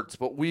know it hurts,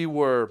 but we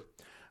were,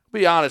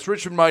 be honest,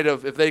 Richmond might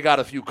have, if they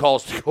got a few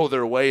calls to go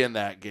their way in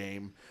that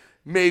game,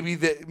 maybe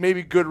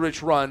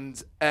Goodrich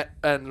runs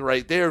and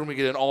right there, and we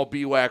get an all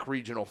BWAC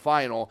regional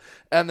final.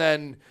 And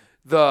then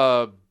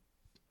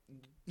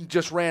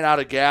just ran out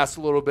of gas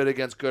a little bit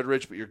against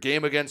Goodrich, but your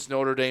game against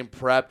Notre Dame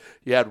Prep,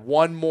 you had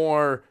one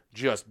more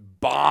just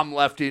bomb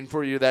left in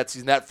for you that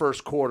season. That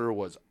first quarter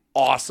was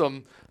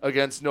awesome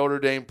against Notre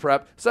Dame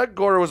Prep. Second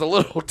quarter was a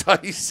little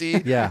dicey,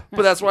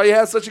 but that's why you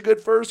had such a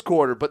good first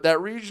quarter. But that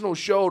regional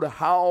showed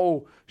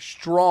how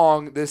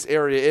strong this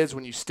area is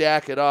when you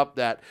stack it up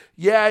that,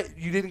 you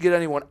didn't get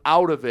anyone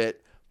out of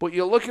it, but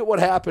you look at what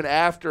happened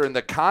after, and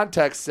the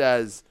context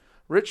says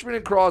Richmond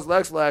and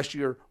Cros-Lex last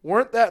year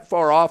weren't that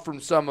far off from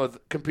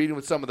competing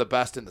with some of the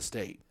best in the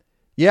state.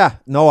 Yeah,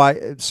 no,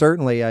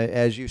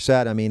 as you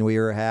said, I mean, we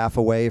were half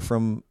away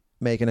from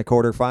making a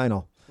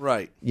quarterfinal.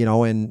 Right.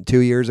 And 2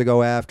 years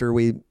ago after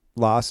we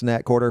lost in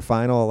that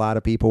quarterfinal, a lot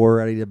of people were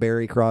ready to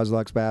bury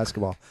Cros-Lex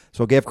basketball.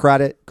 So give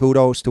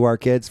kudos to our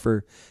kids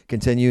for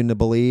continuing to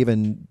believe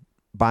and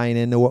buying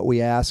into what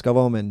we ask of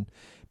them and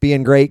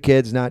being great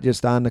kids, not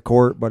just on the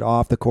court, but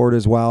off the court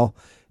as well.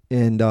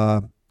 And,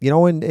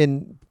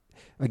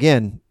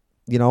 again,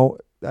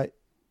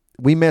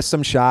 we missed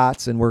some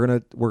shots, and we're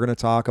gonna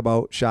talk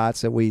about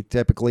shots that we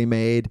typically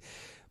made.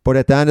 But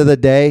at the end of the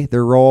day,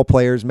 their role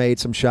players made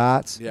some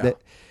shots. Yeah.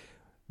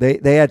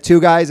 They had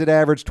two guys that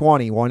averaged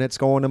 20. One that's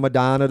going to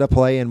Madonna to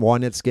play, and one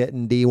that's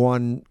getting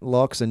D1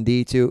 looks and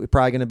D2.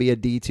 Probably going to be a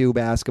D2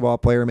 basketball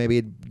player, maybe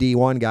a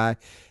D1 guy.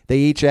 They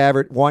each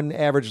one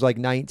averaged like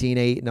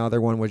 19.8, and the other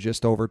one was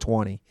just over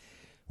 20.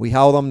 We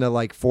held them to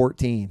like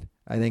 14.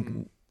 I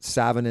think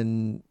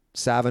 7-7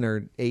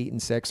 or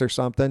 8-6 or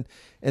something.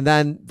 And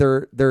then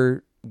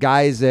they're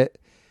guys that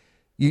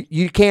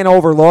you can't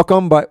overlook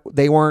them, but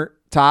they weren't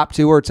top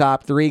 2 or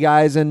top 3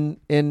 guys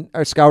in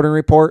our scouting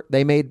report.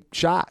 They made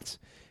shots.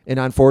 And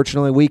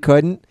unfortunately, we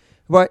couldn't.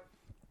 But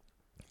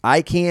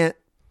I can't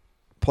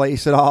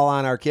place it all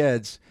on our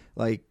kids.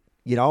 Like,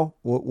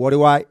 what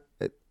do I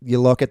 – you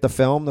look at the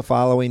film the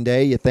following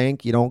day, you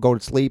think, you don't go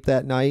to sleep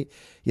that night.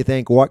 You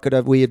think, what could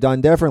we have done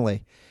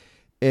differently?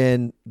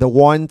 And the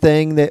one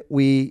thing that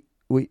we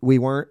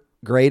weren't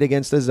great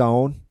against the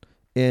zone,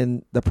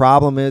 and the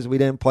problem is we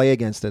didn't play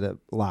against it a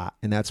lot.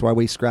 And that's why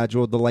we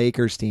scheduled the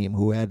Lakers team,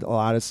 who had a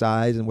lot of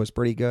size and was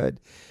pretty good.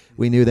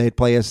 We knew they'd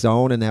play a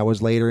zone, and that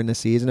was later in the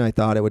season. I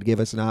thought it would give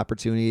us an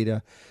opportunity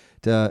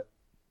to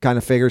kind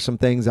of figure some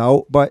things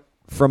out. But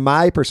from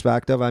my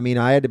perspective, I mean,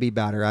 I had to be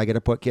better. I got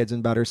to put kids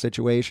in better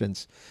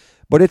situations.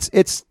 But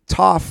it's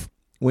tough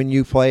when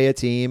you play a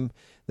team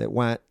that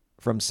went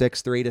from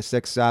 6'3" to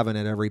 6'7"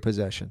 at every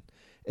position.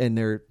 And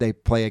they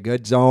play a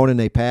good zone, and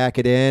they pack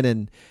it in.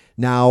 And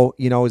now,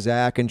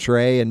 Zach and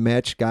Trey and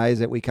Mitch, guys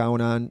that we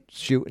count on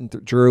shooting,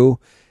 Drew,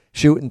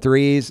 shooting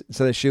threes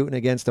instead of shooting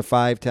against a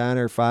 5'10"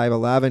 or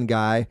 5'11"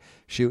 guy,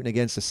 shooting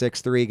against a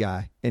 6'3"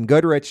 guy. And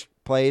Goodrich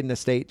played in the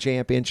state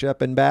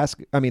championship in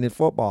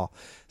football.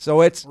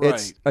 So it's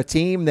a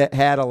team that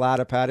had a lot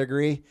of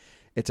pedigree.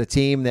 It's a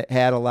team that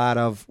had a lot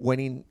of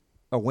winning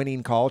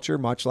culture,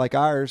 much like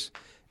ours.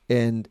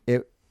 And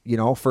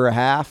for a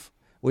half,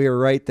 we were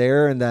right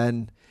there. And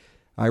then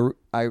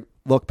I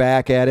look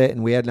back at it,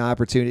 and we had an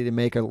opportunity to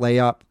make a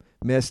layup,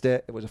 missed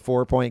it. It was a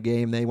 4-point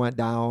game. They went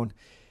down.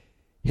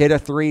 Hit a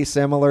 3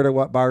 similar to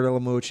what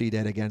Bartolomucci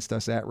did against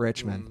us at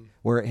Richmond,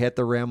 where it hit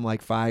the rim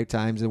like 5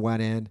 times and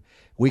went in.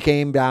 We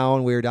came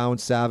down. We were down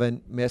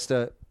 7, missed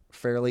a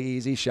fairly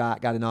easy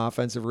shot, got an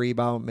offensive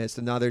rebound, missed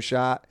another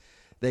shot.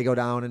 They go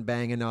down and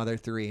bang another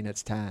 3, and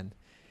it's 10.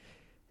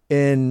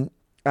 And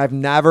I've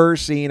never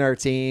seen our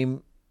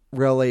team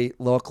really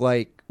look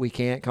like we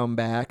can't come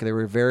back. There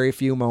were very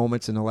few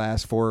moments in the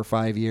last 4 or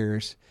 5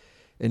 years.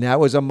 And that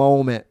was a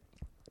moment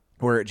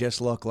where it just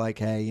looked like,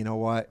 hey, you know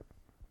what?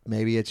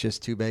 Maybe it's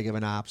just too big of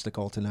an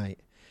obstacle tonight,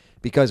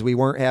 because we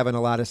weren't having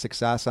a lot of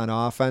success on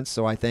offense.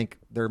 So I think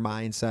their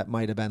mindset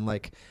might have been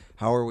like,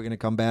 how are we going to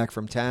come back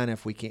from 10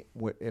 if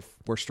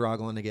we're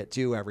struggling to get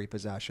 2 every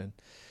possession?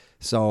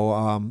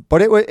 So,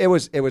 but it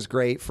was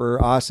great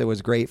for us. It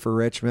was great for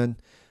Richmond.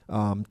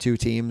 2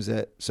 teams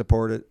that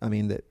supported. I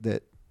mean,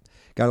 that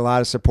got a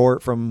lot of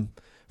support from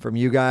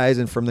you guys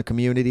and from the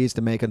communities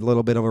to make a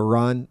little bit of a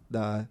run.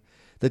 The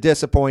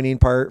disappointing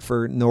part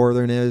for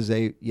Northern is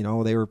they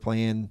were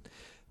playing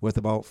with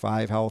about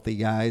 5 healthy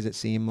guys, it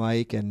seemed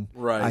like. And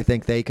I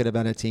think they could have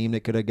been a team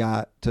that could have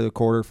got to the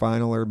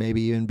quarterfinal or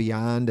maybe even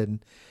beyond.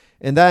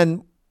 And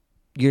then,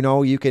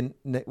 you can,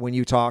 when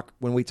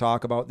we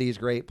talk about these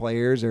great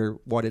players or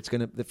what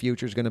the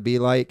future's going to be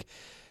like,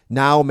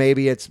 now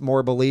maybe it's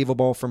more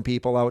believable from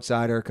people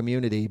outside our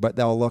community, but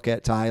they'll look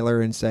at Tyler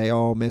and say,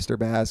 oh, Mr.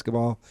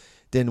 Basketball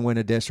didn't win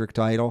a district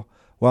title.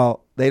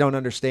 Well, they don't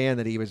understand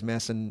that he was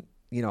missing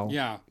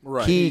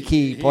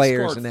key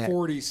players in that. He scored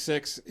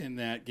 46 in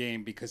that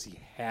game because he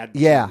had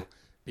to,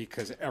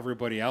 because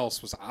everybody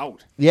else was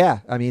out. Yeah,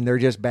 I mean, they're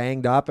just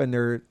banged up and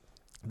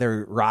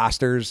their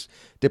rosters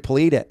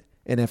depleted.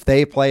 And if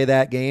they play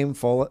that game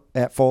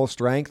at full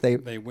strength,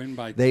 they win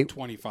by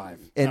 25.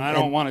 And I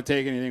don't want to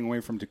take anything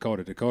away from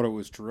Dakota. Dakota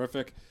was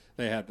terrific.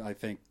 They had, I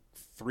think,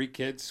 3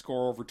 kids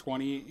score over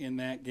 20 in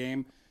that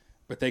game,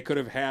 but they could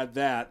have had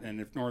that.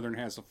 And if Northern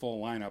has a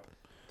full lineup,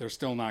 they're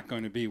still not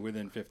going to be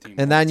within 15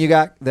 And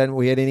points. then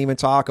we didn't even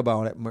talk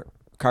about it.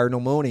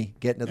 Cardinal Mooney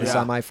getting to the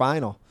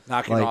semifinal.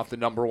 knocking like, off the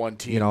number one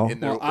team you know.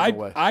 in their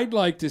way. I'd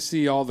like to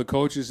see all the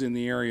coaches in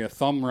the area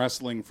thumb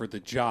wrestling for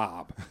the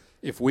job.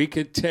 If we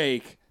could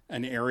take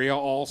an area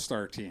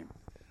all-star team,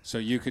 so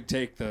you could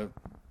take the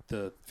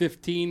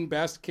 15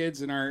 best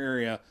kids in our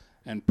area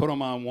and put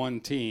them on one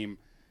team,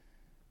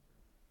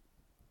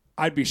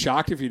 I'd be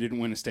shocked if you didn't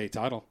win a state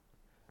title.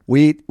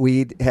 We'd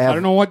have. I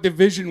don't know what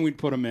division we'd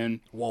put them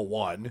in. Well,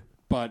 one.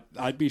 But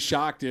I'd be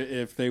shocked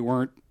if they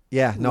weren't.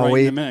 Yeah, no, right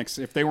in the mix.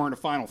 If they weren't a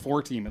Final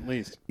Four team, at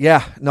least.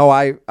 Yeah, no,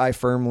 I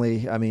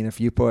firmly. I mean,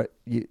 if you put,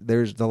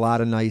 there's a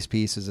lot of nice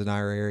pieces in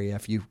our area.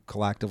 If you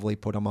collectively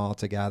put them all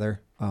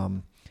together,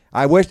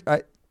 I wish.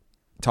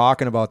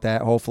 Talking about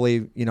that, hopefully,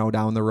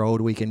 down the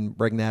road we can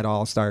bring that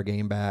All-Star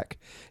game back.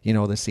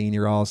 The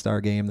senior All-Star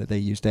game that they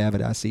used to have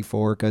at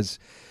SC4, because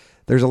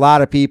there's a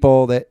lot of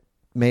people that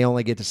may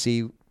only get to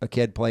see a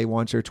kid play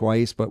once or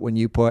twice, but when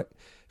you put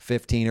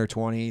 15 or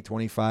 20,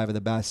 25 of the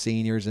best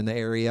seniors in the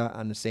area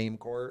on the same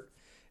court,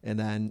 and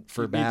then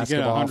for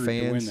basketball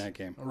fans to win that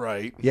game.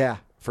 Right. Yeah,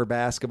 for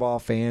basketball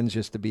fans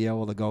just to be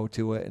able to go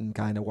to it and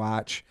kind of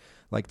watch,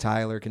 like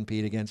Tyler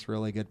compete against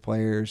really good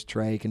players,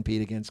 Trey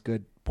compete against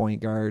good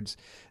point guards,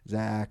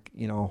 Zach,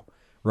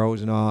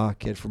 Rosenaw,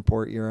 kid from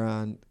Port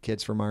Huron,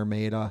 kids from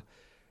Armada,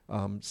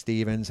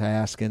 Stevens,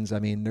 Haskins. I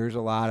mean, there's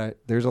a lot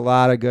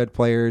of good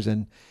players,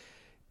 and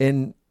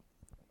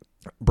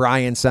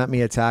Brian sent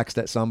me a text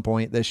at some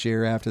point this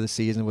year after the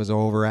season was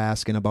over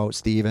asking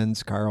about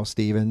Carl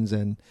Stevens,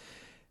 and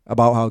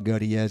about how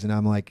good he is. And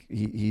I'm like,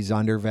 he's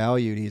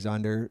undervalued. He's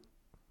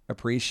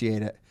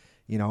underappreciated.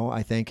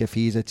 I think if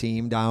he's a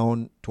team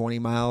down 20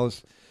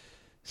 miles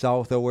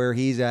south of where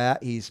he's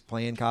at, he's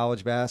playing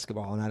college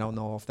basketball. And I don't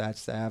know if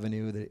that's the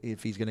avenue that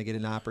if he's going to get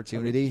an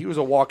opportunity. I mean, he was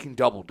a walking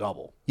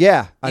double-double.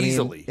 Yeah.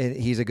 Easily. And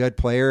he's a good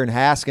player. And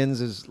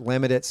Haskins is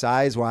limited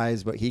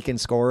size-wise, but he can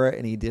score it,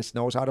 and he just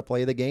knows how to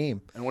play the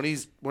game. And when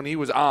he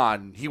was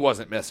on, he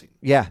wasn't missing.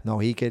 Yeah. No,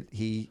 he could.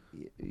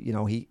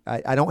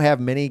 I don't have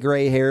many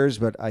gray hairs,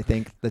 but I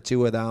think the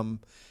two of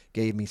them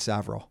gave me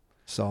several.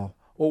 So.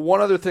 Well,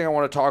 one other thing I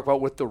want to talk about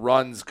with the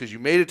runs, because you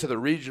made it to the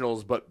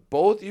regionals, but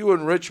both you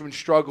and Richmond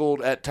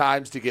struggled at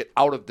times to get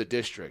out of the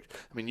district.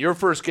 I mean, your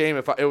first game,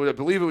 I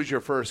believe it was your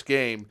first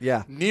game,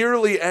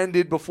 nearly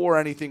ended before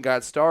anything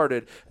got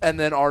started, and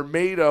then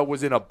Armada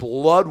was in a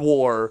blood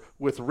war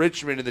with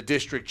Richmond in the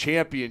district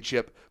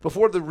championship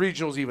before the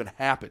regionals even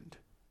happened.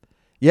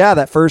 Yeah,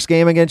 that first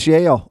game against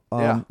Yale.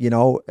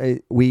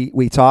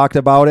 We talked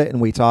about it,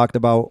 and we talked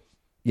about,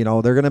 they're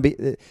going to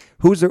be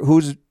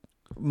who's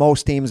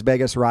most teams'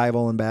 biggest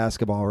rival in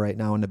basketball right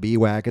now in the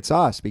BWAC. It's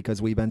us,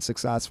 because we've been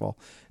successful,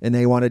 and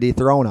they want to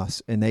dethrone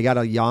us. And they got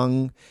a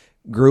young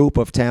group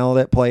of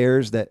talented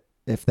players that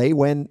if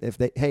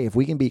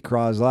we can beat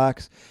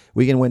Cros-Lex,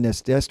 we can win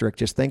this district.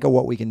 Just think of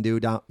what we can do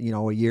down,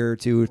 a year or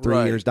 2 or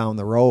 3 years down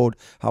the road,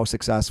 how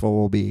successful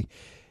we'll be.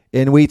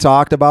 And we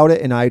talked about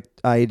it, and I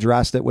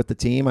addressed it with the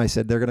team. I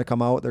said, they're going to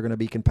come out, they're going to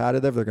be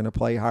competitive, they're going to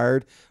play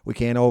hard. We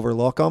can't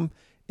overlook them.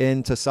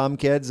 And to some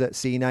kids that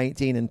see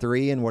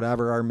 19-3 and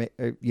whatever,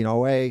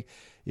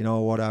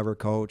 whatever,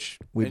 coach,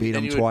 we beat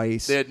them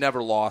twice. They had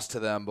never lost to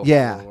them before.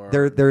 Yeah,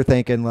 they're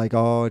thinking like,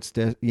 oh, it's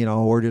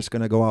we're just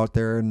going to go out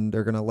there and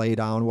they're going to lay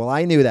down. Well,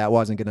 I knew that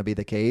wasn't going to be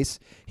the case.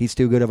 He's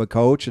too good of a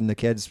coach, and the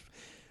kids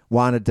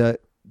wanted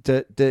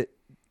to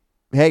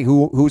hey,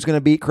 who's going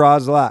to beat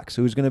Cros-Lex?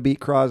 Who's going to beat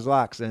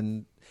Cros-Lex?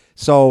 And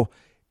so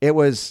it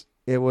was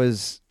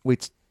we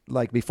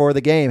like before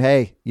the game,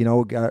 hey,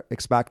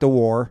 expect a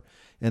war.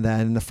 And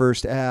then in the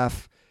first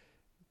half,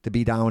 to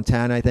be down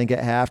 10, I think, at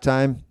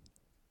halftime,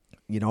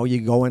 you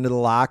go into the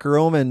locker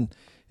room, and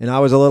I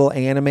was a little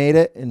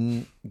animated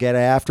and get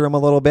after him a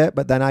little bit.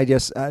 But then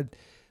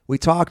we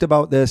talked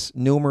about this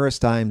numerous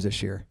times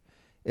this year.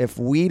 If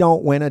we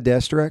don't win a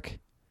district,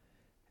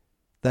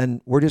 then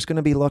we're just going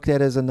to be looked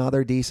at as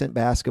another decent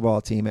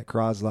basketball team at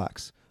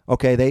Cros-Lex.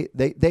 Okay,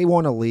 they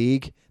won a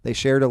league. They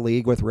shared a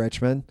league with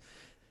Richmond.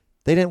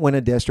 They didn't win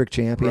a district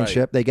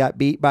championship. Right. They got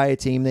beat by a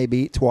team they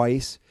beat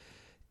twice.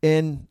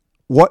 And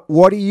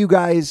what do you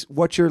guys,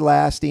 what's your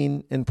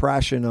lasting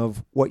impression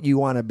of what you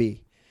want to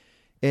be?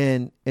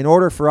 And in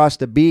order for us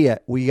to be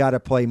it, we got to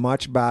play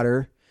much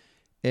better,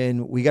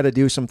 and we got to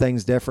do some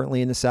things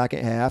differently in the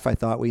second half. I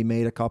thought we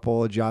made a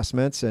couple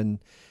adjustments, and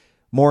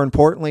more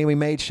importantly, we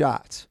made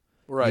shots.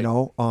 Right.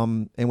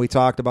 And we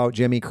talked about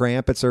Jimmy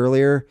Krampitz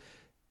earlier,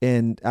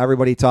 and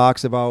everybody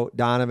talks about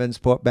Donovan's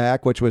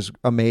putback, which was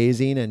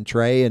amazing, and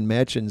Trey and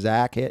Mitch and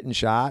Zach hitting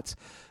shots.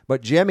 But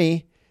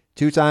Jimmy,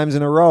 2 times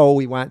in a row,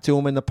 we went to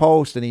him in the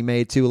post, and he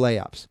made 2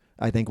 layups.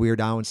 I think we were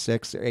down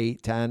 6 or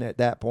 8, 10 at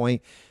that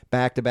point.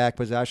 Back-to-back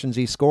possessions,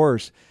 he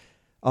scores.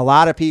 A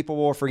lot of people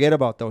will forget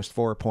about those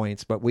 4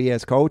 points, but we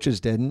as coaches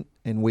didn't,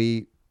 and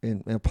we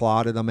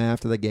applauded him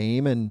after the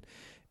game. And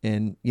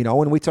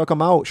when we took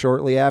him out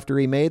shortly after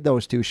he made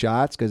those 2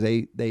 shots, because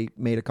they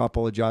made a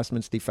couple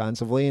adjustments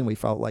defensively, and we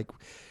felt like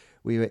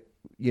we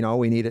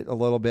needed a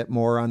little bit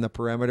more on the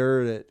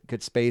perimeter that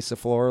could space the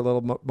floor a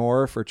little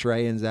more for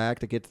Trey and Zach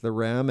to get to the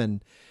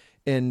rim.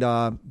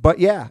 But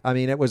yeah, I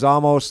mean, it was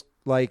almost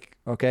like,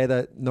 okay,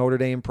 the Notre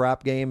Dame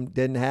prep game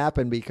didn't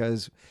happen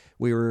because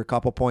we were a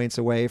couple points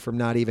away from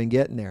not even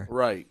getting there.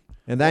 Right.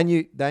 And then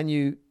you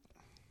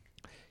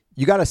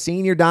got a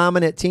senior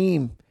dominant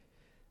team.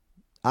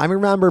 I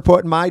remember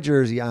putting my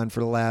jersey on for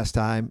the last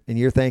time, and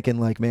you're thinking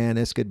like, man,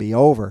 this could be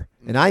over.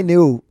 And I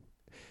knew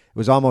it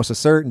was almost a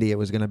certainty it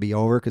was going to be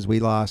over because we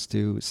lost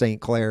to St.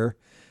 Clair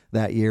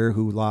that year,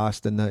 who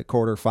lost in the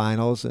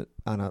quarterfinals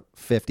on a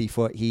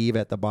 50-foot heave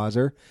at the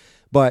buzzer.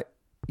 But,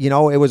 it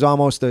was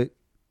almost the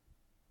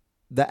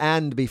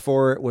end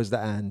before it was the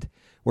end.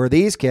 Where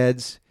these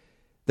kids,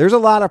 there's a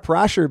lot of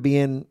pressure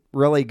being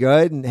really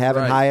good and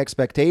having high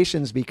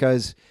expectations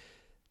because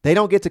they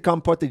don't get to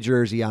come put the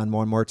jersey on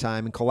one more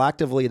time. And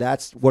collectively,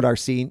 that's what our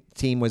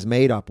team was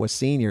made up, was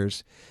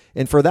seniors.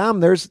 And for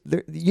them,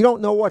 you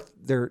don't know what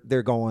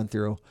they're going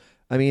through.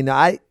 I mean,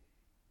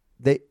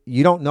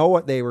 you don't know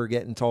what they were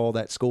getting told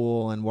at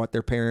school and what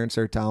their parents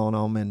are telling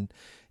them. And,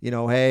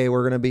 hey,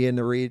 we're going to be in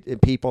the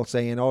people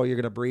saying, oh, you're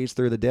going to breeze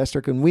through the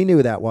district. And we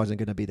knew that wasn't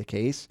going to be the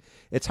case.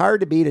 It's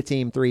hard to beat a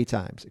team 3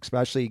 times,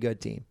 especially a good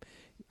team.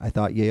 I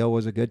thought Yale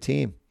was a good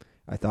team.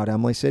 I thought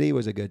Emily City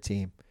was a good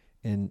team.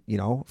 And,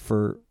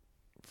 for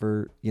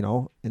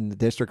in the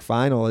district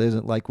final, it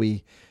isn't like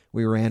we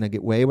ran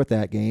away with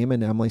that game,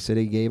 and Emily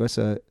City gave us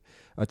a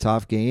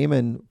tough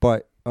game.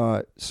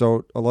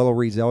 So a little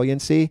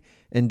resiliency.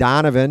 And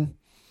Donovan,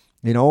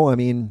 we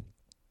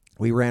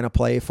ran a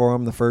play for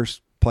him the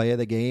first play of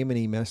the game, and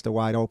he missed a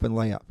wide open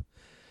layup.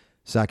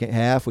 Second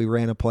half, we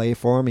ran a play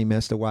for him. He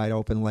missed a wide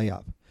open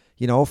layup.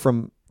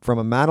 From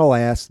a mental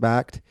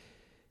aspect,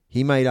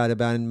 he might not have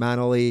been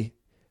mentally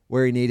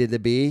where he needed to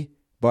be,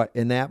 but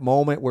in that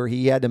moment where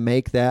he had to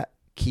make that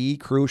key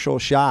crucial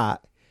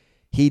shot,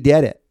 he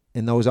did it.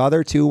 And those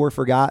other 2 were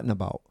forgotten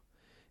about.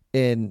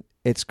 And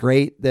it's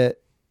great that,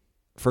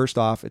 first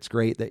off, it's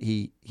great that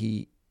he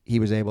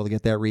was able to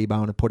get that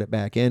rebound and put it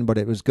back in, but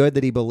it was good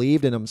that he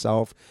believed in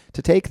himself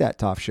to take that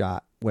tough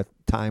shot with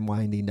time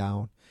winding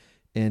down.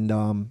 And,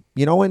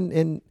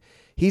 and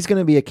he's going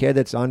to be a kid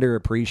that's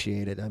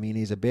underappreciated. I mean,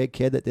 he's a big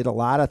kid that did a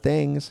lot of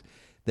things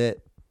that,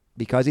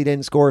 because he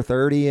didn't score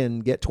 30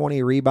 and get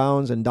 20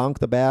 rebounds and dunk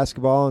the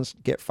basketball and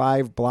get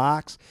 5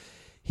 blocks,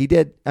 he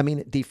did. I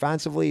mean,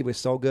 defensively, he was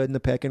so good in the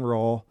pick and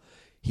roll.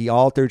 He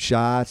altered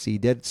shots. He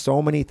did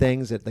so many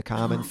things that the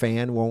common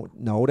fan won't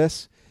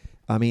notice.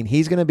 I mean,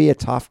 he's going to be a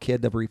tough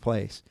kid to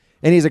replace.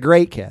 And he's a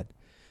great kid.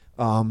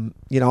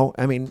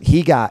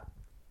 He got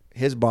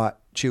his butt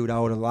chewed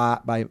out a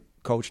lot by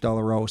Coach De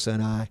La Rosa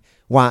and I,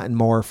 wanting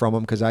more from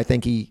him, because I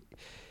think he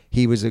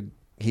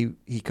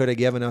could have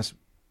given us,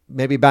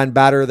 maybe been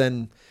better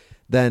than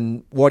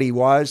what he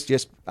was.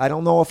 Just, I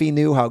don't know if he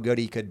knew how good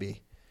he could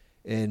be.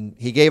 And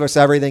he gave us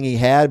everything he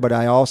had, but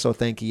I also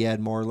think he had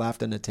more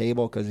left on the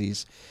table because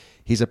he's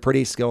a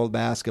pretty skilled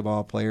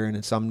basketball player. And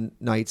in some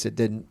nights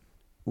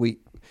we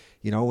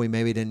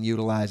maybe didn't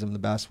utilize him the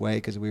best way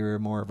because we were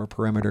more of a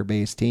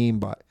perimeter-based team.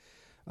 But,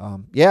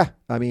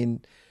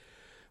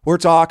 we're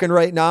talking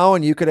right now,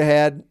 and you could have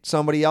had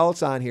somebody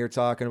else on here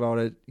talking about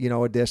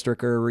a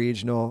district or a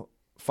regional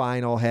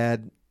final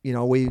had,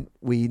 we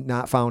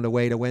not found a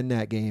way to win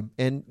that game.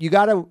 And you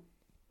got to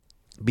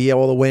be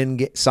able to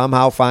win,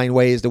 somehow find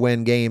ways to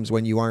win games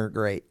when you aren't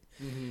great.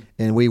 Mm-hmm.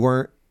 And we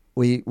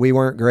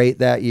weren't great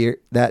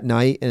that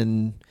night,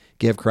 and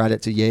give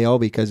credit to Yale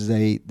because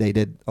they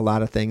did a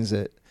lot of things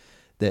that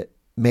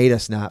made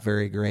us not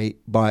very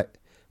great, but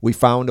we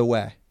found a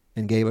way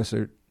and gave us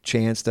a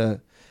chance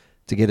to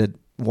get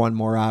one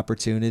more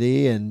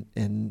opportunity, and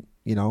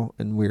we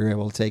were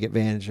able to take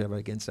advantage of it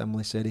against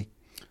Emily City.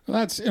 Well,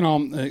 that's,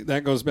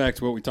 that goes back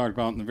to what we talked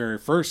about in the very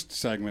first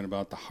segment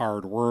about the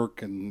hard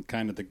work and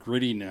kind of the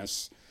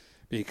grittiness,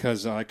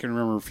 because I can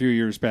remember a few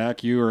years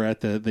back, you were at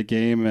the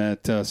game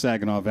at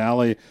Saginaw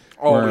Valley.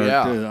 Oh,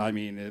 yeah.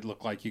 It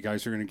looked like you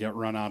guys were going to get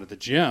run out of the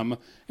gym,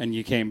 and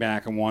you came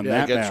back and won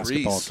that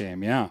basketball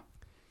game. Yeah.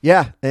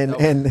 Yeah,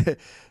 and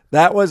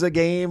that was a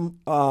game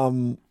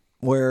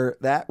where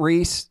that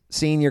Reese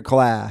senior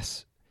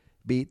class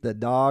beat the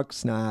dog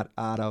snot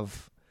out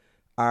of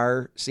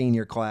our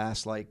senior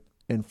class, like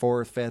in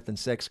 4th, 5th, and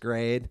 6th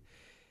grade.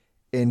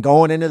 And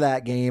going into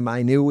that game,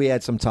 I knew we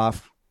had some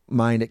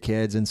tough-minded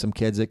kids and some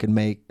kids that could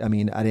make. I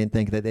mean, I didn't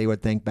think that they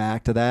would think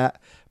back to that.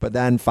 But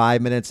then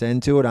 5 minutes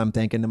into it, I'm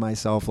thinking to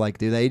myself, like,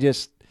 do they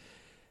just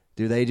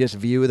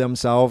view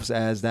themselves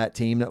as that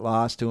team that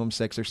lost to them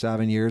 6 or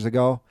 7 years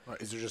ago?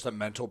 Is there just a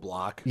mental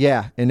block?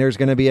 Yeah, and there's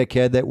going to be a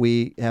kid that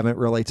we haven't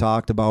really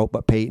talked about,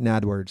 but Peyton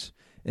Edwards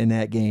in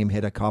that game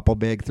hit a couple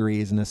big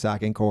threes in the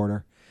second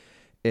quarter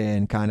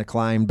and kind of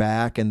climbed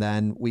back, and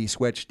then we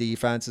switched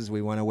defenses.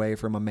 We went away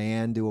from a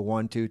man to a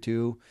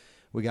 1-2-2.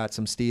 We got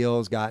some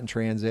steals, got in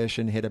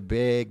transition, hit a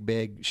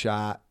big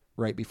shot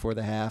right before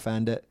the half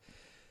ended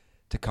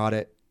to cut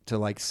it to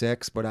like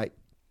 6, but I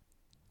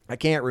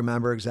can't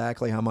remember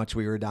exactly how much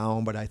we were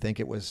down, but I think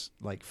it was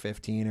like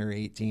 15 or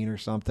 18 or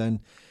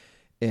something,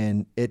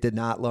 and it did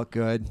not look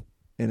good.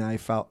 And I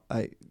felt,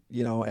 at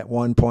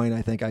one point,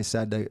 I think I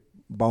said to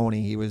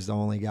Boney, he was the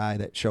only guy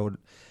that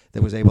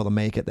was able to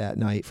make it that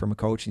night from a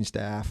coaching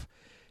staff.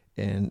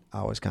 And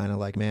I was kind of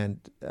like, man,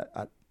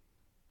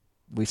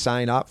 we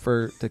sign up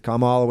to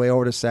come all the way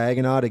over to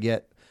Saginaw to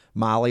get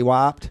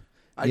mollywopped.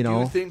 I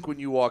do think when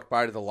you walked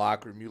by to the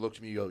locker room, you looked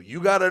at me and go, you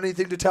got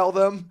anything to tell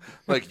them?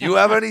 Like, you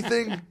have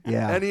anything?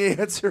 Yeah. Any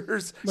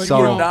answers? But So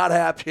you're not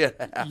happy at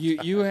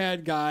halftime. You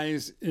had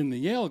guys in the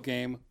Yale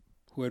game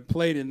who had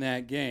played in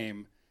that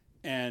game,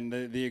 and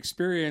the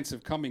experience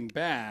of coming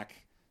back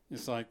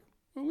is like,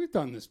 well, we've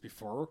done this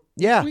before.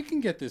 Yeah. We can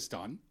get this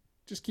done.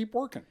 Just keep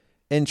working.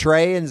 And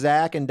Trey and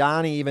Zach and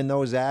Donnie, even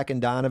though Zach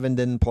and Donovan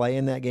didn't play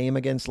in that game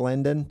against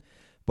Linden,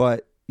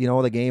 but,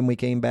 the game we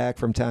came back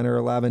from 10 or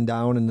 11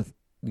 down and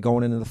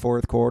going into the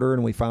fourth quarter,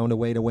 and we found a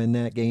way to win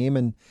that game.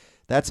 And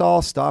that's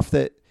all stuff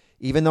that,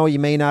 even though you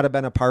may not have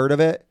been a part of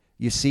it,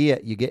 you see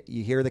it.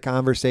 You hear the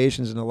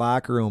conversations in the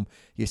locker room.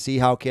 You see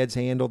how kids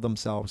handled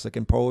themselves, the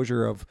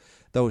composure of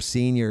those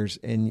seniors,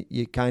 and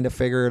you kind of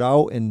figure it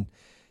out. And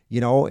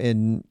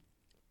and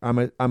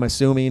I'm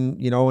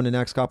assuming in the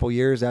next couple of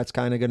years that's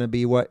kind of going to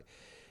be what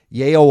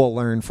Yale will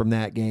learn from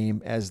that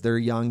game as their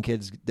young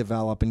kids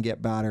develop and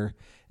get better.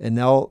 And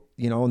they'll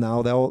be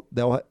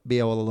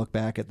able to look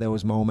back at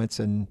those moments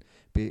and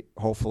be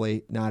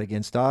hopefully not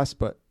against us,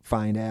 but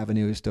find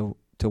avenues to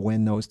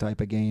win those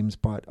type of games.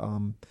 But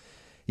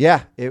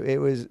there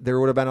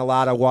would have been a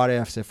lot of what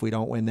ifs if we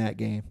don't win that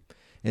game,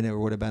 and there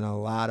would have been a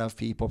lot of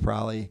people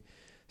probably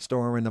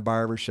storming the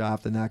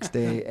barbershop the next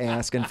day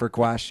asking for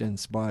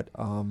questions. But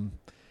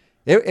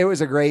it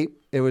was a great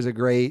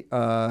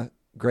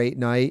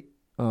night,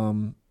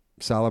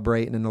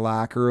 celebrating in the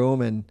locker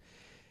room,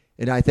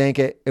 and I think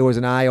it was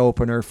an eye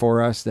opener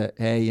for us that,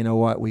 hey, you know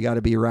what, we got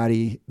to be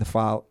ready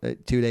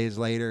 2 days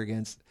later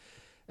against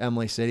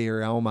Emily City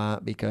or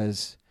Elmont,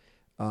 because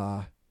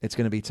it's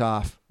going to be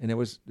tough.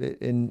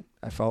 And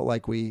I felt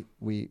like we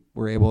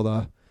were able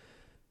to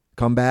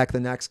come back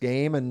the next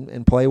game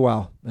and play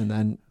well, and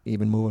then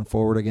even moving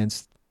forward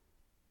against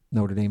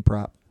Notre Dame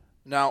Prep.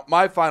 Now,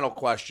 my final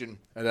question,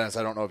 and Dennis,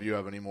 I don't know if you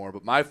have any more,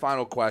 but my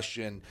final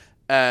question,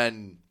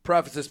 and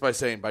preface this by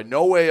saying, by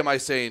no way am I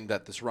saying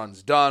that this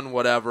run's done,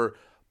 whatever,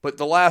 but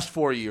the last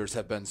 4 years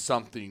have been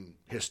something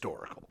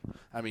historical.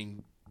 I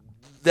mean,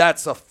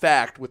 that's a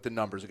fact with the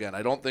numbers. Again,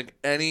 I don't think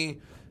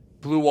any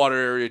Blue Water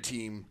area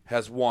team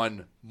has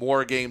won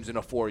more games in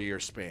a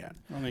 4-year span.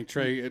 I think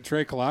Trey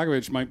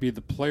Kolagovich might be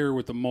the player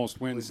with the most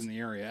wins in the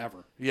area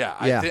ever. Yeah.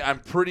 I'm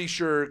pretty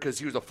sure, because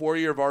he was a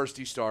 4-year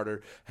varsity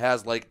starter,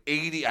 has like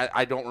 80.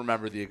 I don't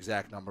remember the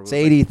exact number. It's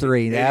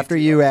 83. Like 82. After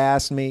you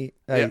asked me,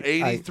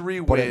 83 I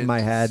wins. put it in my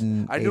head,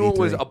 and I knew it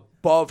was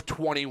above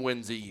 20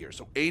 wins a year.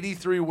 So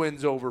 83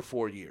 wins over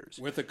 4 years.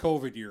 With a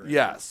COVID year.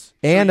 Yes.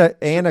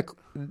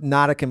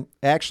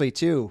 Actually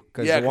two,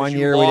 because 1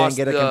 year we didn't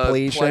get a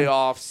completion.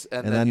 Playoffs,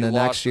 and then the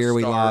next year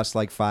we lost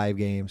like 5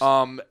 games.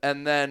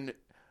 And then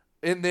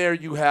in there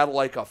you had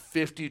like a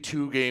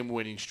 52-game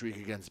winning streak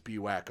against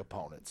BWAC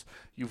opponents.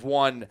 You've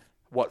won,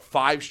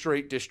 5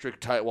 straight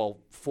district titles? Well,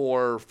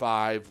 4 or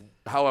 5.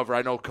 However,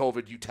 I know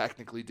COVID, you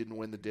technically didn't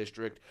win the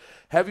district.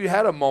 Have you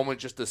had a moment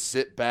just to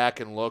sit back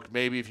and look,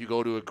 maybe if you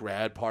go to a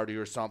grad party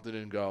or something,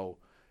 and go,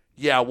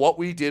 yeah, what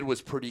we did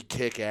was pretty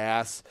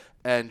kick-ass,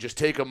 and just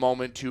take a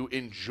moment to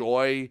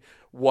enjoy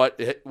what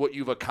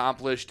you've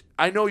accomplished?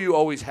 I know you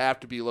always have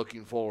to be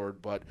looking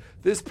forward, but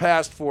this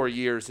past 4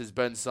 years has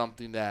been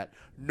something that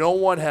no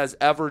one has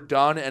ever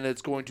done, and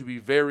it's going to be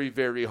very,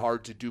 very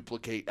hard to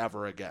duplicate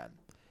ever again.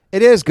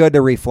 It is good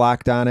to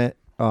reflect on it,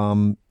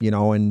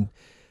 and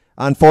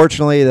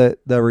unfortunately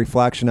the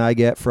reflection I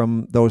get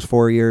from those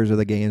 4 years are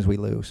the games we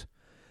lose,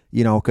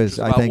 because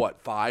I think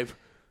 5?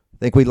 I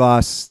think we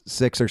lost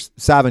 6 or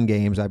 7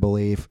 games, I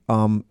believe.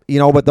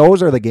 But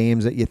those are the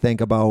games that you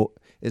think about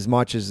as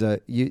much as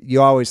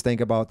you always think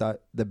about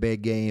the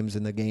big games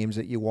and the games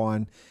that you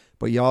won,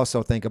 but you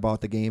also think about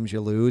the games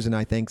you lose. And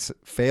I think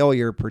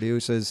failure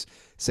produces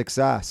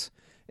success,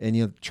 and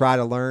you try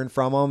to learn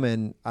from them.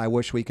 And I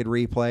wish we could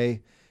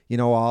replay,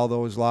 all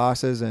those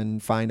losses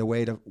and find a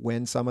way to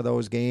win some of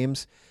those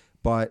games.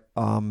 But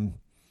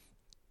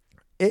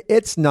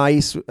it's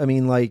nice. I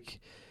mean, like,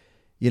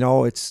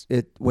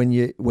 when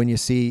you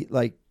see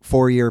like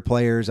 4-year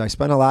players. I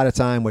spent a lot of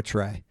time with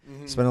Trey.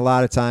 Spent a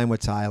lot of time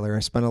with Tyler. I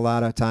spent a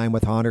lot of time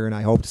with Hunter, and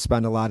I hope to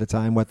spend a lot of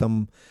time with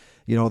them,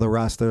 the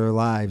rest of their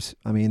lives.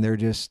 I mean, they're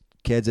just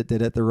kids that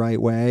did it the right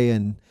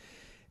way,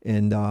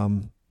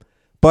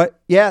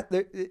 but yeah,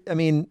 I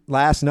mean,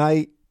 last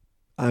night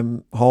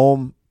I'm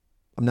home.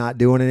 I'm not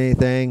doing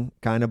anything,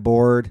 kind of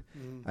bored.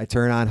 I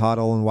turn on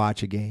Huddle and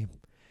watch a game,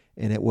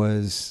 and it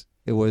was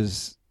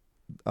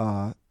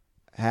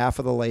half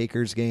of the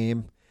Lakers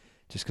game,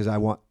 just because I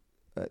want.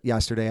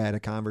 Yesterday I had a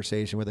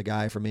conversation with a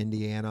guy from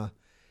Indiana.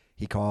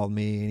 He called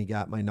me and he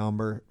got my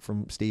number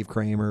from Steve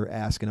Kramer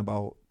asking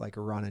about like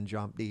a run and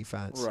jump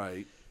defense.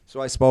 Right.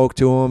 So I spoke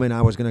to him, and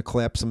I was going to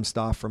clip some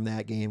stuff from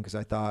that game because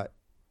I thought,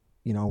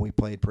 we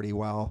played pretty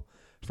well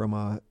from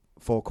a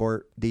full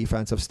court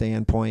defensive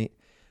standpoint.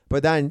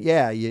 But then,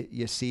 yeah,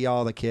 you see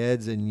all the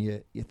kids and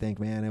you think,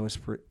 man, it was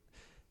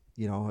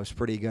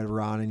pretty good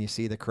run, and you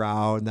see the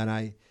crowd. And then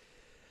I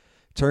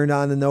turned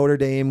on the Notre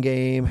Dame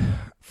game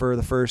for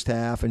the first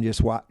half and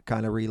just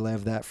kind of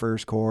relived that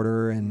first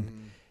quarter.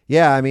 And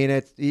yeah, I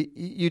mean,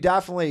 you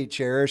definitely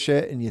cherish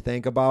it and you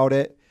think about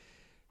it,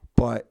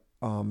 but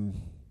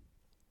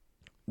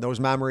those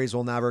memories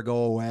will never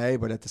go away.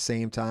 But at the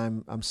same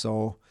time, I'm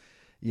so,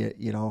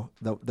 you know,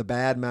 the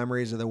bad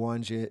memories are the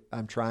ones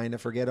I'm trying to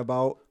forget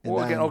about. And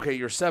well, again, okay,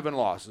 your 7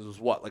 losses was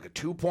what? Like a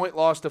 2-point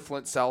loss to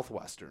Flint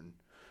Southwestern.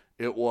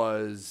 It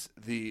was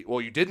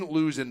you didn't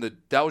lose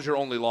that was your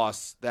only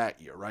loss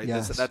that year, right?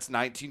 Yes. That's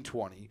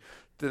 1920.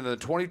 Then the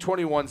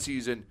 2021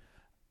 season,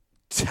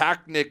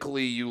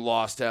 technically you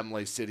lost to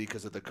Emily City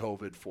because of the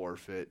COVID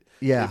forfeit.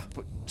 Yeah.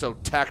 So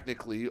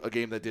technically a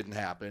game that didn't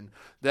happen.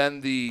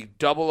 Then the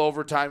double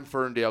overtime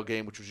Ferndale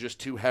game, which was just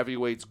 2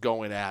 heavyweights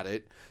going at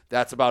it.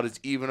 That's about as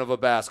even of a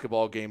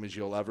basketball game as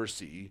you'll ever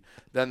see.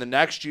 Then the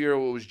next year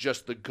it was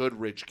just the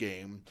Goodrich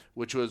game,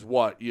 which was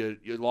what? You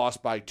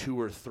lost by 2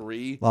 or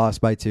 3?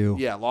 Lost by 2.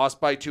 Yeah, lost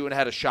by 2 and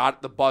had a shot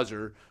at the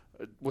buzzer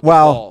with the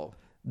ball.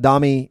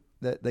 Dummy,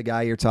 the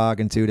guy you're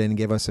talking to didn't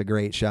give us a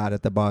great shot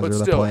at the buzzer.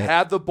 But still,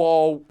 had the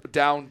ball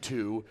down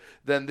 2.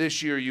 Then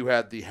this year you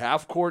had the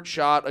half-court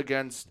shot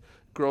against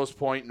Grosse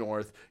Pointe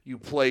North. You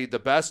played the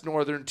best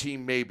Northern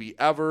team maybe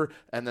ever,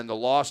 and then the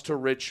loss to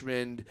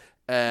Richmond.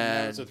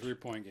 And that was a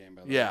 3-point game,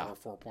 by the way, or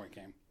a 4-point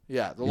game.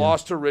 Yeah, the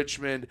loss to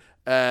Richmond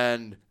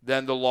and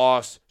then the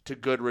loss to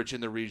Goodrich in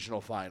the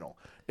regional final.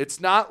 It's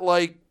not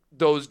like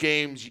those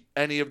games,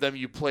 any of them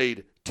you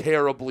played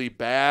terribly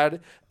bad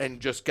and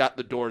just got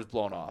the doors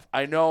blown off.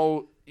 I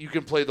know you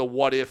can play the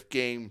what-if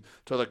game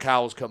till the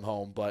cows come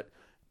home, but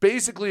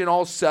basically in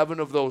all 7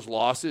 of those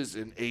losses,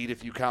 and 8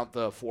 if you count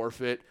the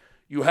forfeit,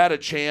 you had a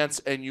chance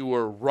and you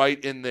were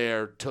right in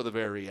there till the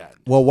very end.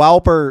 Well,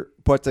 Welper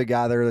put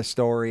together the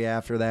story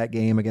after that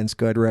game against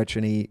Goodrich,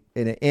 and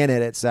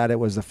it said it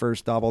was the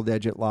first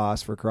double-digit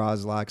loss for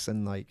Cros-Lex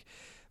in like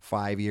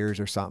 5 years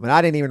or something. And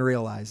I didn't even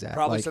realize that.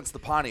 Probably since the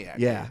Pontiac.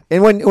 Yeah.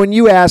 And when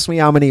you asked me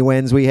how many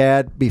wins we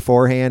had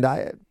beforehand,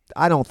 I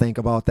don't think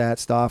about that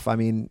stuff. I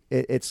mean,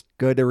 it's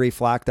good to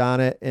reflect on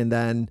it, and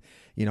then,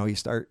 you know, you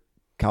start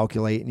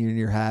calculating in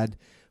your head.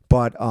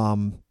 But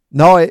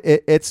no,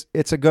 it's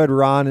a good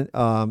run.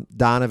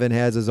 Donovan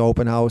has his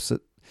open house,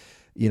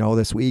 you know,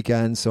 this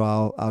weekend,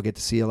 so I'll get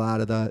to see a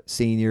lot of the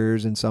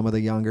seniors and some of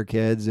the younger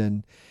kids,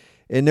 and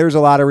there's a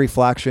lot of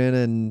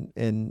reflection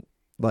and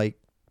like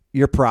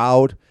you're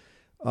proud.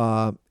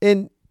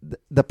 And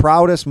the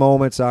proudest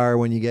moments are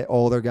when you get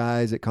older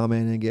guys that come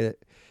in and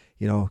get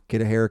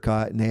a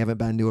haircut and they haven't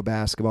been to a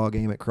basketball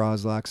game at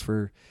Cros-Lex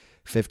for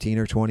 15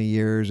 or 20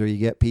 years, or you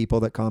get people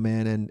that come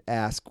in and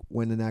ask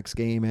when the next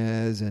game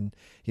is, and,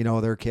 you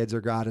know, their kids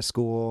are out of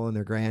school and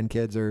their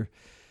grandkids are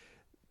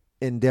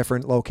in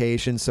different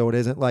locations. So it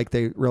isn't like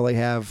they really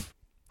have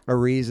a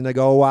reason to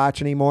go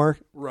watch anymore.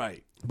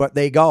 Right. But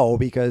they go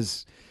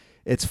because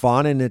it's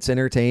fun and it's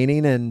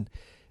entertaining.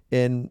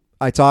 And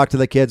I talk to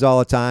the kids all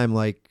the time.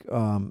 Like,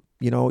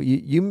 you know,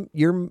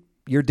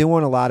 you're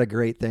doing a lot of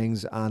great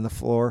things on the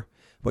floor,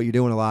 but you're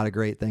doing a lot of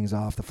great things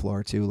off the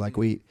floor too. Like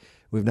we've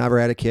never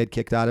had a kid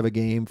kicked out of a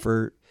game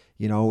for,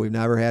 you know, we've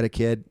never had a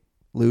kid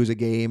lose a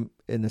game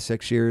in the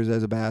 6 years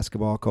as a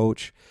basketball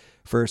coach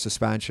for a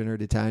suspension or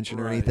detention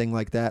or anything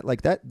like that.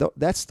 Like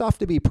that's stuff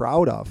to be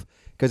proud of,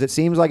 because it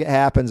seems like it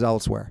happens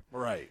elsewhere.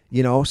 Right.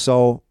 You know,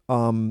 so,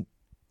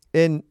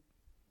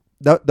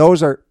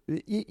 those are,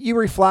 you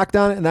reflect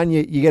on it, and then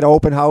you get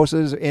open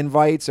houses,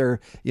 invites, or,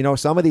 you know,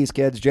 some of these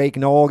kids, Jake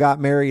Knoll got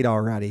married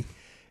already,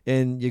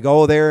 and you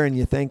go there and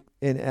you think,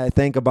 and I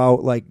think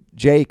about like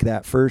Jake,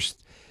 that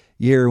first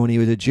year when he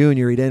was a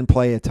junior, he didn't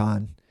play a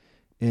ton.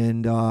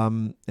 And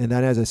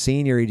then as a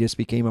senior, he just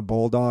became a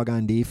bulldog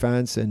on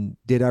defense and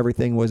did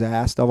everything was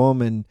asked of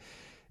him.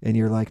 And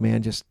you're like,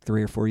 man, just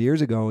 3 or 4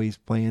 years ago, he's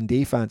playing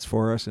defense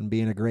for us and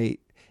being a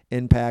great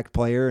impact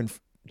player and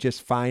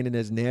just finding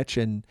his niche.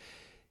 And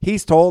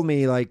he's told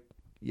me, like,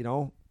 you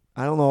know,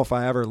 I don't know if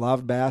I ever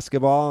loved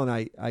basketball, and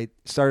I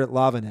started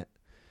loving it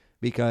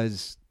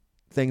because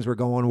things were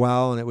going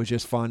well and it was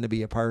just fun to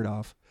be a part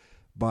of.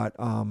 But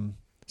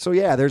so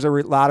yeah, there's a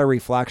lot of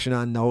reflection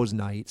on those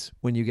nights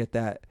when you get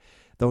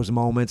those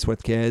moments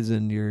with kids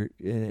and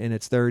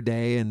it's their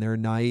day and their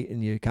night,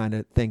 and you kind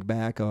of think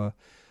back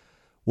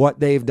what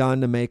they've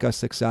done to make us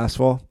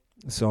successful.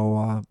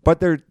 So but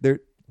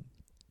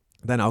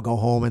then I'll go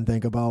home and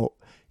think about,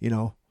 you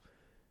know,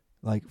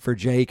 like for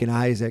Jake and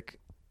Isaac,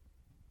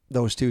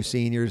 those 2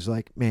 seniors,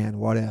 like, man,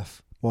 what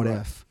if?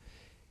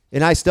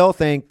 And I still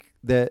think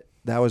that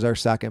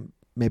was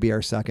maybe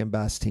our second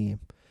best team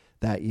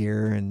that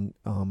year. And,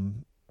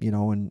 you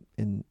know,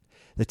 and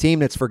the team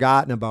that's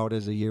forgotten about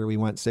is a year we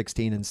went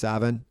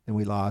 16-7 and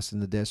we lost in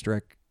the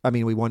district. I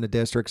mean, we won the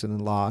districts and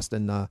then lost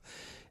in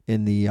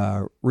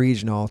the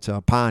regional to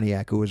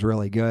Pontiac, who was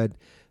really good.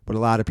 But a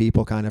lot of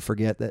people kind of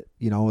forget that,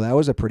 you know, that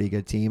was a pretty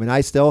good team. And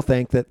I still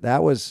think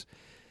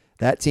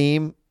that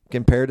team,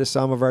 compared to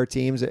some of our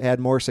teams that had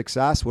more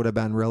success, would have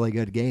been a really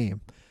good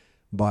game.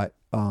 But,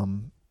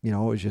 you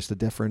know, it was just a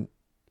different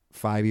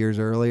 5 years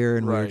earlier,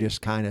 and we were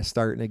just kind of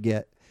starting to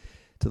get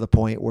to the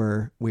point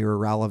where we were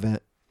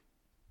relevant.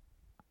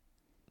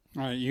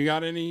 All right, you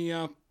got any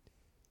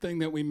thing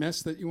that we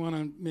missed that you want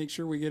to make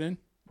sure we get in?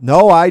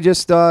 No, I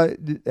just,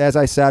 as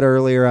I said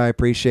earlier, I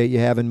appreciate you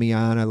having me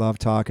on. I love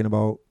talking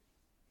about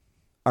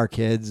our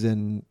kids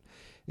and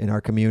in our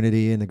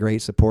community and the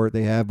great support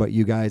they have, but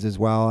you guys as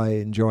well. I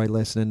enjoy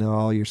listening to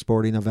all your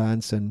sporting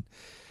events, and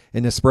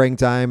in the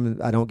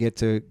springtime, I don't get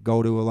to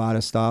go to a lot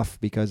of stuff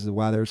because the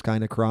weather's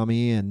kind of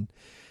crummy and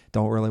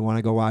don't really want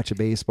to go watch a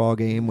baseball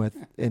game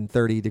in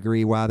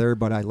 30-degree weather,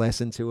 but I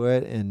listen to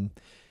it, and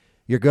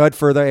you're good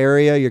for the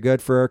area, you're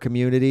good for our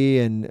community,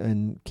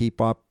 and keep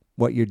up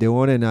what you're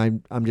doing.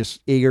 And I'm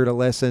just eager to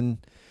listen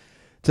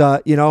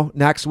to,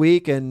 next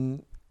week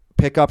and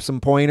pick up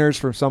some pointers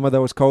from some of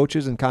those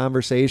coaches and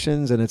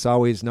conversations. And it's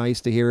always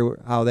nice to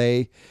hear how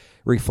they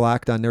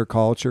reflect on their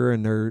culture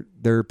and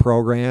their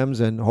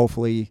programs. And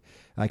hopefully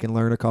I can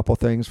learn a couple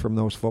things from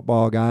those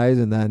football guys.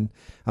 And then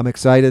I'm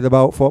excited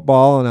about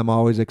football, and I'm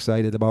always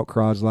excited about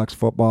Cros-Lex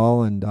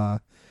football. And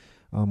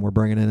we're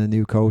bringing in a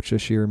new coach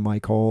this year,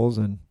 Mike Holes,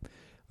 and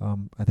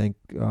I think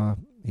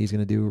he's going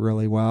to do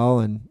really well,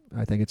 and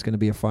I think it's going to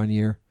be a fun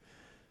year.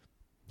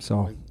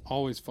 So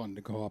always fun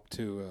to go up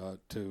to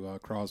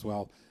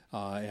Croswell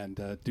and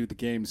do the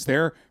games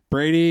there.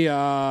 Brady,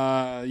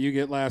 you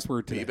get last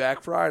word today. Be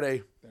back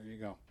Friday. There you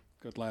go.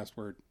 Good last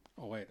word.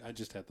 Oh, wait, I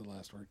just had the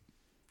last word.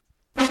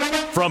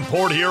 From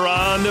Port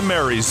Huron to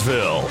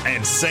Marysville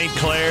and St.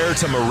 Clair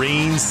to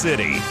Marine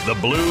City, the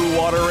Blue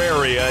Water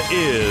area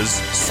is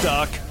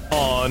Stuck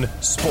on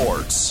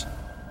Sports.